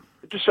point tonight?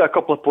 Just a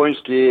couple of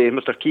points to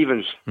Mr.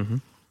 Keevins.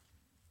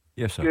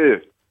 Yes sir.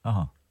 You.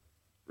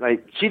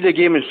 Right, see the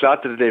game on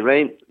Saturday,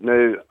 right?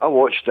 Now, I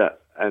watched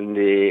it, and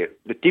the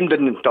team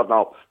didn't turn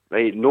up,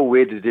 right? No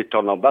way did they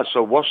turn up. That's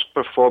the worst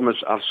performance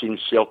I've seen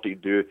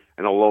Celtic do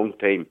in a long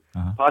time.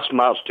 Pass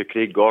marks to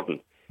Craig Gordon.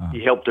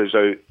 He helped us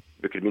out.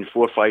 We could have been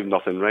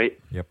 4-5-0, right?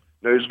 Yep.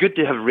 Now, it's good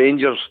to have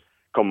Rangers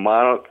come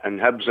Mark and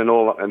Hibs and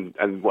all,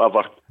 and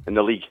whatever in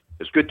the league.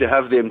 It's good to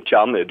have them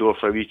charming the door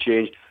for a wee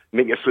change,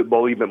 make the football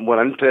a wee bit more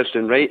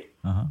interesting, right?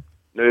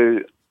 Now,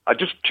 I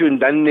just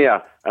tuned in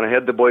there and I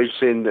heard the boys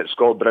saying that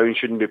Scott Brown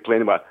shouldn't be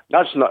playing. But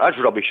that's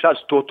rubbish. That's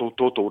total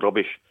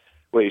rubbish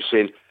what he's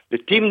saying. The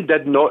team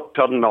did not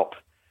turn up.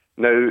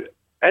 Now,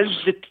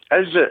 is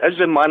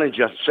the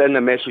manager sending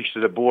a message to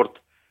the board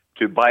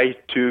to buy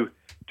two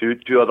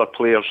other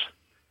players?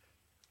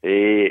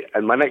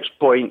 And my next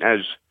point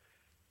is,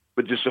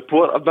 would the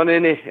support have done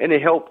any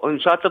help on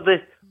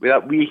Saturday? with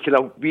that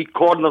wee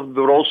corner we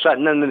were all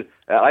sitting in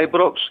at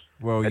Ibrox.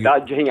 Well, do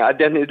you think it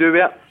had anything to do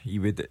with it?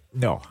 You would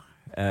no.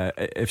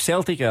 If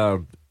Celtic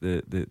are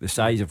the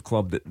size of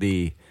club that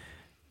they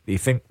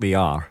think they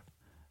are,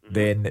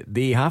 then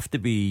they have to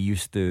be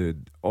used to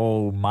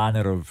all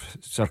manner of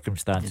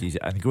circumstances,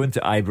 and going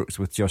to Ibrox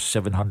with just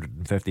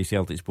 750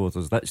 Celtic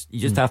supporters, you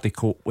just have to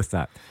cope with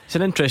that. It's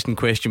an interesting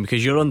question,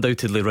 because you're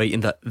undoubtedly right in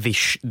that they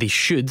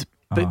should,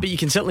 but you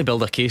can certainly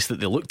build a case that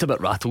they looked a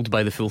bit rattled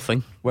by the full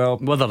thing. Well,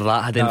 whether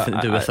that had anything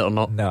to do with it or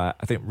not. No,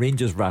 I think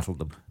Rangers rattled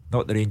them,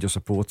 not the Rangers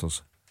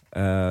supporters,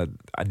 and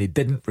they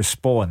didn't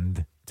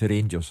respond to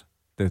Rangers,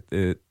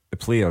 the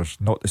players,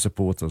 not the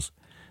supporters.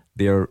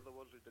 They're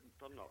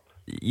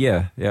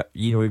Yeah,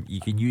 you know,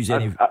 you can use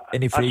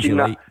any phrase you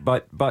like,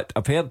 but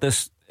I've heard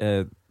this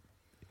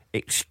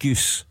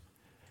excuse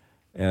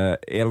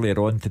earlier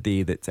on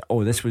today that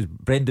this was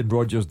Brendan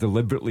Rodgers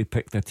deliberately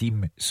picked a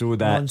team so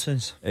that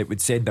Nonsense. It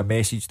would send a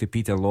message to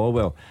Peter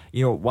Lawwell.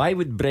 You know, why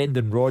would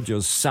Brendan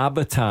Rodgers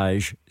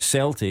sabotage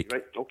Celtic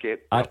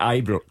at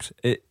Ibrox?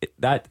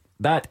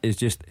 That is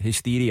just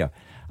hysteria.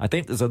 I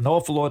think there's an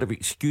awful lot of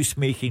excuse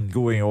making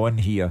going on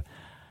here.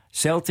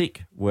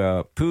 Celtic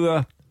were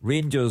poor,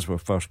 Rangers were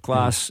first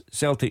class,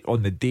 Celtic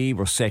on the day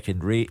were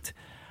second rate.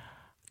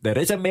 There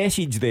is a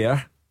message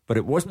there, but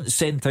it wasn't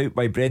sent out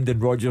by Brendan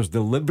Rodgers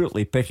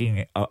deliberately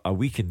picking a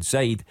weakened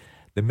side.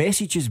 The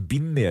message has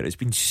been there, it's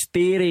been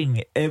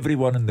staring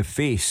everyone in the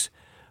face.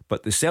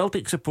 But the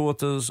Celtic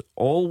supporters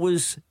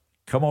always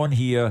come on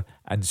here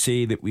and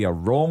say that we are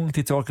wrong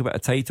to talk about a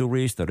title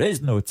race. There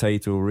is no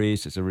title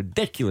race. It's a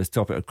ridiculous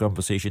topic of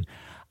conversation.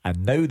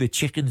 And now the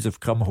chickens have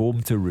come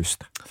home to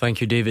roost.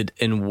 Thank you, David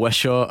in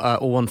Wishaw.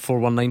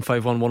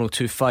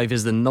 01419511025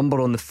 is the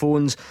number on the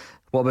phones.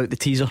 What about the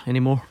teaser?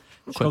 Any more?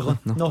 Struggling.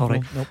 No, all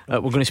right. no.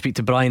 We're going to speak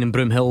to Brian in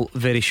Broomhill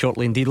very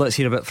shortly indeed. Let's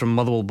hear a bit from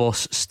Motherwell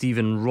boss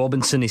Stephen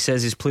Robinson. He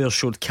says his players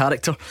showed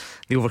character.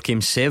 They overcame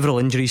several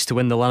injuries to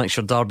win the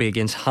Lanarkshire derby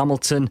against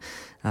Hamilton.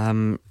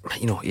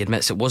 He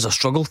admits it was a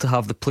struggle to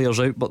have the players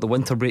out, but the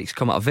winter breaks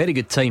come at a very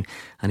good time,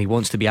 and he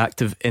wants to be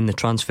active in the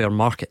transfer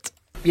market.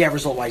 Yeah,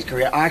 result-wise,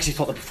 great. I actually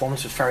thought the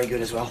performance was very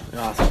good as well.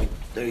 I think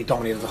we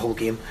dominated the whole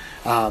game.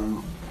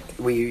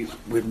 We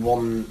had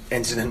one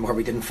incident where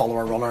we didn't follow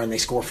our runner and they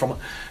scored from it,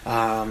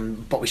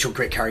 but we showed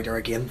great character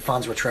again.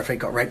 Fans were terrific,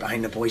 got right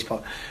behind the boys,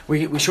 but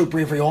we showed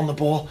bravery on the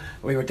ball.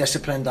 We were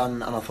disciplined,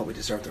 and I thought we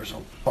deserved the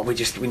result. But we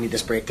need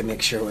this break to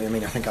make sure. I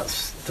think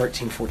that's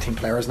 13-14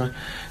 players now,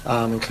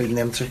 including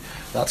them three.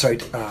 That's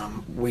out.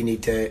 We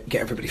need to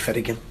get everybody fit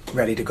again,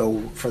 ready to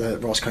go for the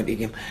Ross County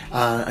game,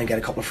 and get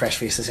a couple of fresh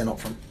faces in up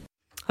front.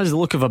 Has the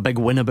look of a big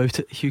win about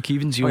it, Hugh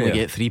Keevins. You only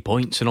get 3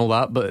 points and all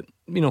that, but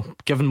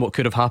given what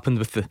could have happened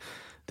with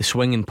the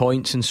swing in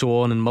points and so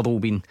on, and Motherwell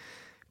being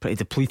pretty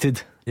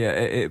depleted. Yeah,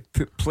 it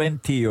put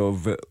plenty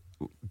of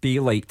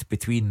daylight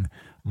between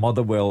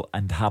Motherwell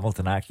and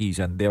Hamilton Accies,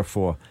 and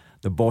therefore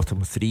the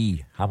bottom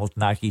three,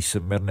 Hamilton Accies,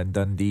 St Mirren and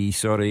Dundee.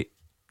 Sorry,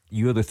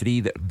 you're the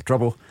three that are in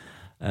trouble.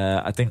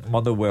 I think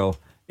Motherwell,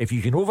 if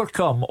you can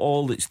overcome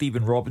all that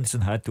Stephen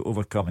Robinson had to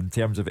overcome in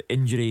terms of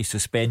injury,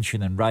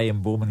 suspension, and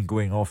Ryan Bowman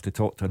going off to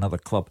talk to another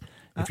club,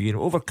 if you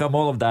can overcome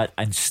all of that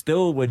and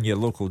still win your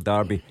local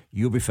derby,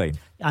 you'll be fine.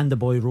 And the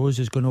boy Rose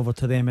is going over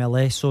to the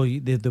MLS, so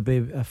there'll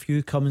be a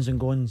few comings and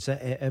goings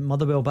at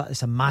Motherwell, but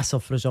it's a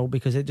massive result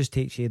because it just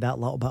takes you that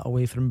little bit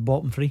away from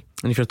bottom three.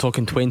 And if you're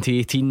talking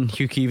 2018,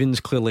 Hugh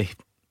Keevins clearly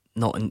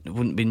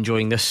wouldn't be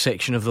enjoying this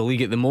section of the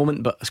league at the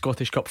moment, but a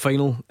Scottish Cup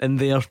final in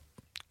there,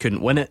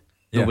 couldn't win it,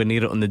 nowhere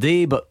near it on the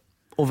day, but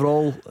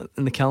overall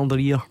in the calendar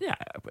year,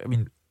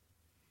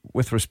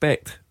 with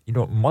respect,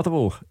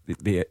 Motherwell,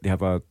 they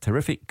have a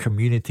terrific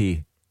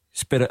community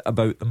spirit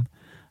about them.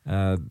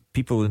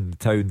 People in the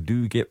town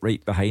do get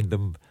right behind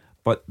them,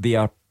 but they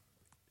are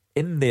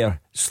in there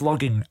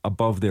slugging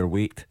above their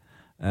weight,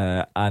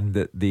 and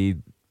they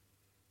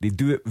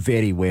do it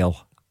very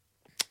well.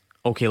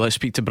 Okay, let's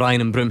speak to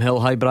Brian in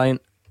Broomhill. Hi, Brian.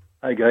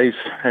 Hi, guys.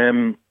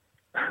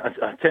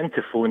 I tend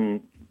to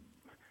phone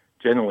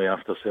generally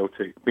after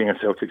Celtic, being a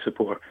Celtic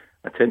supporter.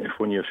 I tend to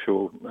phone your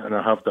show, and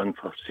I have done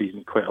for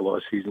quite a lot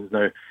of seasons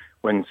now,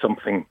 when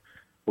something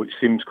which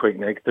seems quite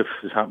negative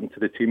has happened to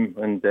the team.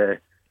 And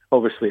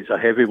obviously it's a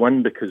heavy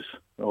one because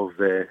of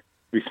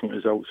recent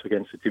results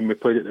against the team we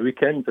played at the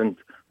weekend, and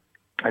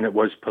it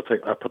was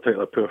a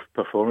particular poor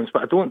performance.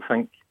 But I don't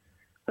think,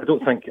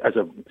 as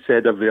I've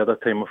said every other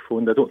time I've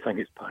phoned, I don't think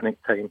it's panic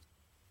time.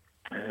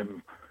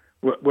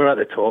 We're at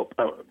the top.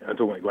 I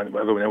don't want to go into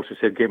what everyone else has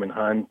said, game in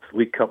hand,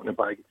 League Cup in the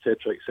bag,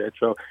 etc,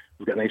 etc.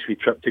 We've got a nice wee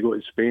trip to go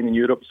to Spain and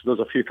Europe, so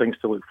there's a few things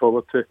to look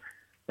forward to.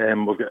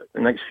 We've got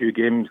the next few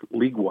games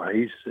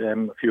league-wise,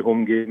 a few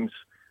home games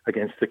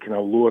against the kind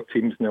of lower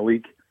teams in the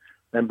league.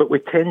 But we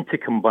tend to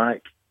come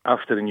back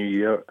after the new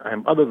year,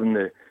 other than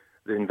the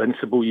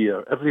invincible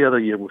year. Every other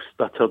year we've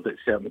stuttered at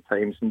certain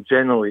times, and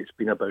generally it's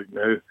been about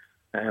now.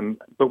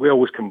 But we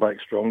always come back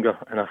stronger,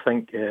 and I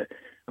think, a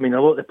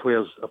lot of the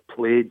players have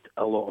played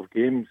a lot of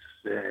games,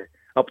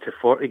 up to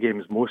 40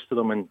 games, most of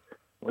them, and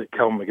like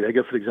Callum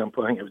McGregor, for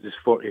example, I think it was his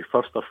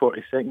 41st or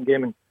 42nd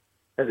game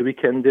at the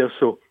weekend there,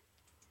 so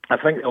I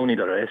think they'll need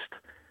a rest.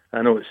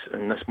 I know it's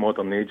in this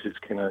modern age,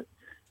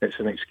 it's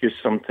an excuse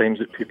sometimes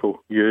that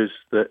people use,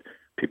 that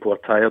people are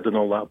tired and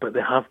all that, but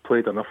they have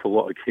played enough a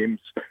lot of games,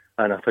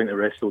 and I think the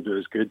rest will do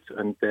as good.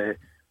 And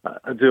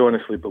I do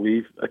honestly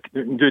believe, I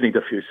do need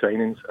a few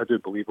signings. I do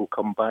believe we'll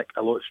come back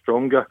a lot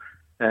stronger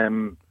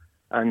and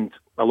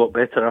a lot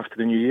better after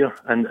the new year.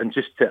 And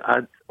just to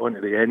add on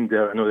to the end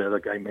there, I know the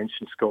other guy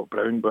mentioned Scott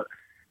Brown, but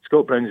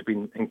Scott Brown has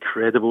been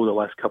incredible the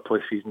last couple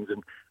of seasons,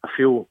 and I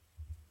feel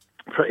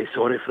pretty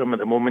sorry for him at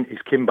the moment.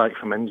 He's came back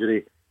from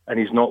injury and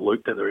he's not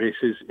looked at the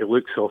races. He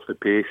looks off the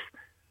pace,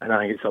 and I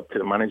think it's up to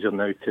the manager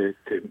now to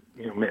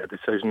make a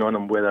decision on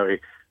him, whether he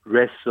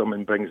rests him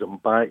and brings him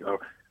back,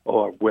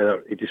 or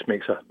whether he just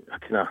makes a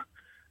kind of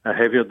a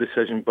heavier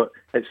decision. But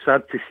it's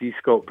sad to see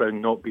Scott Brown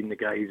not being the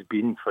guy he's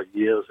been for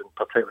years, and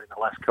particularly in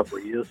the last couple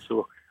of years.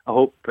 So I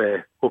hope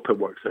it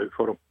works out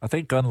for him. I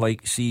think,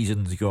 unlike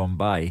seasons gone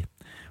by,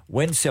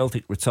 when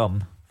Celtic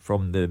return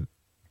from the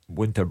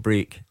winter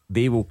break,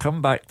 they will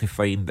come back to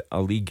find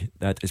a league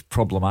that is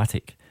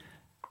problematic.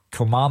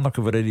 Kilmarnock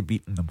have already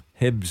beaten them.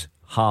 Hibs,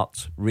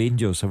 Hearts,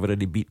 Rangers have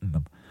already beaten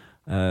them.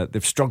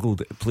 They've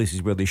struggled at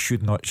places where they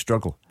should not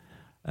struggle.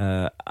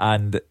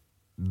 And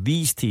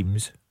these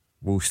teams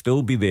will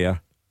still be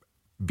there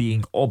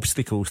being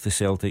obstacles to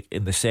Celtic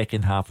in the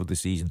second half of the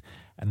season.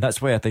 And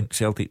that's why I think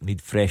Celtic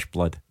need fresh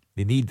blood.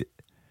 They need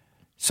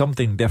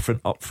something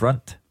different up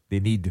front. They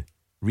need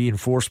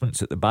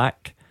reinforcements at the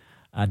back.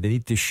 And they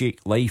need to shake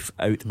life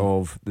out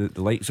of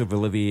the likes of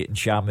Olivier and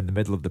Sham in the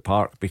middle of the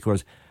park,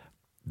 because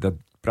they're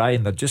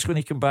just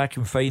going to come back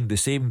and find the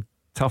same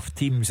tough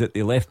teams that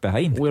they left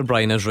behind. Where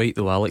Brian is right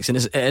though, Alex, and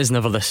it is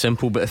never this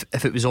simple, but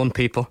if it was on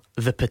paper,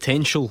 the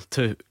potential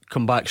to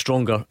come back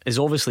stronger is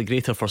obviously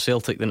greater for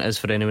Celtic than it is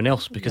for anyone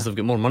else, because they've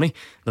got more money,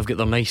 they've got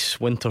their nice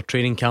winter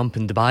training camp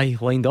in Dubai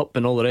lined up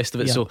and all the rest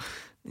of it. So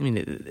I mean,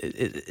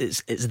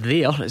 it's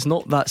there. It's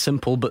not that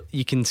simple, but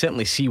you can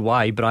certainly see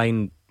why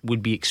Brian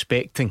would be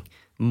expecting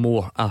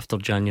more after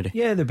January.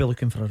 Yeah, they'll be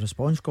looking for a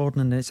response,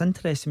 Gordon. And it's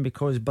interesting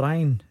because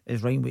Brian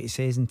is right what he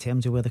says in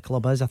terms of where the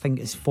club is. I think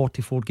it's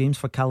 44 games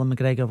for Callum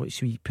McGregor,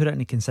 which we put it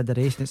into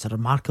consideration. It's a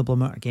remarkable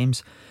amount of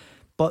games,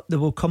 but they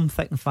will come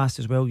thick and fast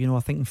as well. You know,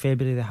 I think in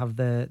February they have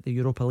the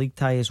Europa League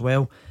tie as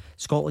well.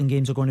 Scotland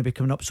games are going to be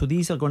coming up, so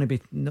these are going to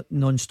be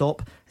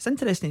non-stop. It's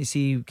interesting to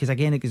see, because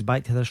again it goes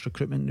back to this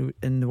recruitment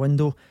in the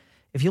window.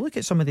 If you look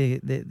at some of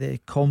the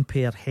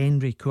compare,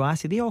 Henry,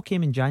 Kouassi, they all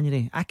came in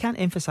January. I can't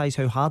emphasise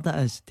how hard that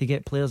is to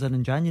get players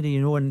in January, you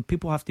know, and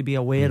people have to be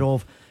aware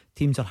of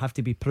teams that have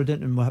to be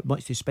prudent in how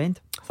much they spend.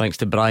 Thanks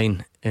to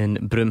Brian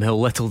in Broomhill.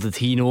 Little did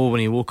he know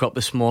when he woke up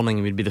this morning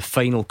he would be the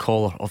final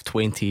caller of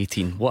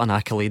 2018. What an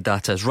accolade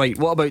that is. Right,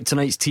 what about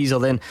tonight's teaser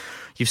then?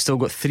 You've still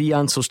got 3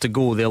 answers to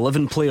go. The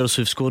 11 players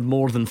who've scored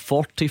more than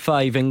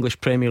 45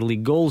 English Premier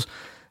League goals,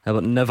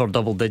 but never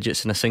double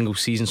digits in a single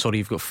season. Sorry,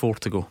 you've got 4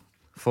 to go.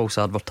 False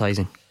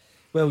advertising.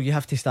 Well, you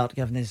have to start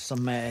giving us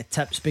some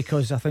tips,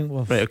 because I think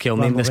we've... Right, okay, I'll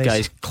name this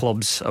guy's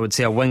clubs. I would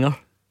say a winger,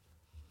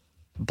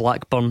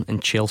 Blackburn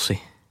and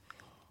Chelsea.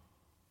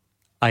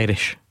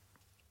 Irish.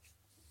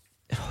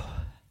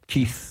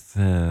 Keith.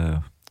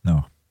 No,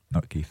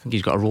 not Keith. I think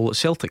he's got a role at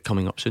Celtic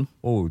coming up soon.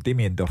 Oh,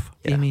 Damien Duff.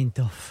 Yeah. Damien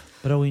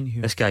Duff. Brilliant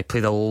here. This guy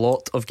played a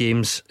lot of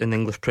games in the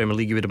English Premier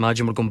League, you would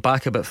imagine. We're going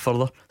back a bit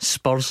further.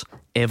 Spurs,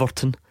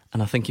 Everton,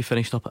 and I think he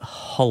finished up at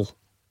Hull.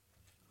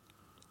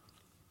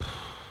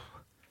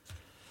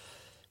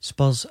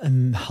 Spurs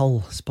and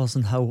Hull.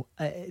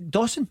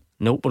 Dawson?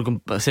 Nope, we're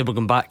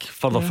going back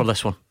further for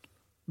this one.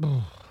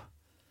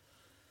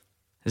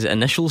 Is it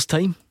initials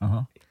time?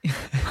 Uh-huh.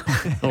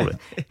 All right.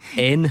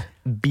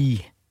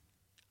 NB.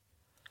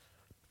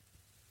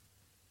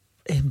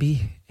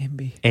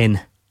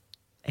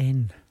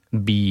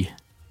 NB.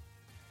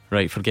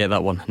 Right, forget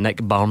that one.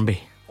 Nick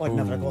Barmby. Oh, I'd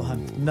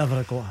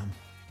never got him.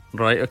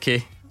 Right,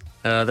 okay.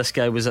 This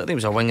guy was, I think he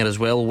was a winger as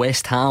well.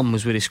 West Ham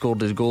was where he scored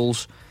his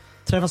goals.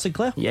 Trevor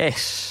Sinclair?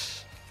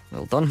 Yes.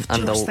 Well done.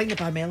 And I was thinking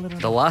about him earlier.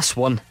 The last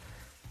one,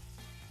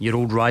 your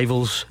old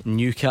rivals,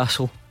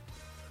 Newcastle,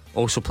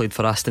 also played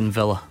for Aston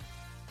Villa.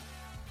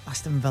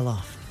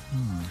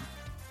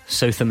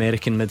 South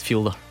American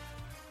midfielder.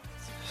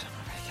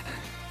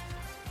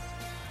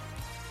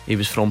 He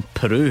was from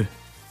Peru.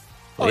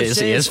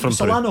 He is from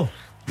Solano.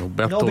 Peru.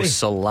 Alberto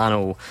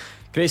Solano.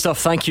 Great stuff.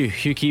 Thank you,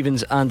 Hugh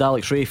Keevins and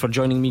Alex Ray, for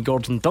joining me,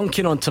 Gordon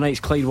Duncan, on tonight's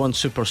Clyde One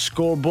Super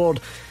Scoreboard.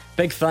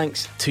 Big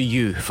thanks to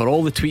you for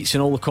all the tweets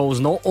and all the calls,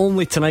 not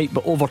only tonight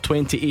but over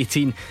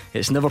 2018.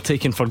 It's never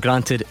taken for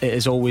granted. It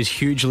is always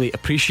hugely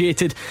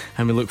appreciated,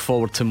 and we look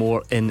forward to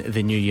more in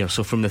the new year.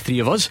 So from the three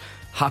of us,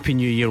 Happy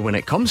New Year when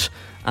it comes,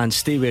 and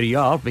stay where you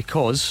are,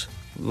 because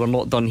we're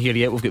not done here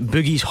yet. We've got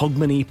Boogie's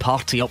Hogmanay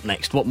Party up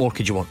next. What more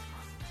could you want?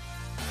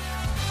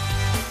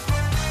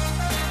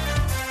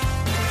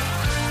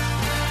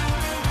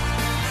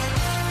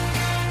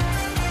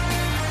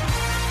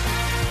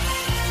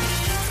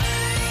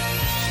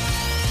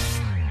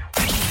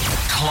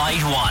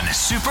 Clyde One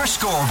Super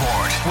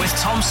Scoreboard with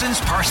Thompson's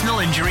Personal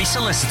Injury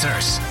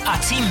Solicitors. A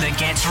team that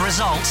gets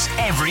results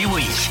every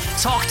week.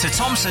 Talk to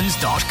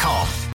Thompsons.com.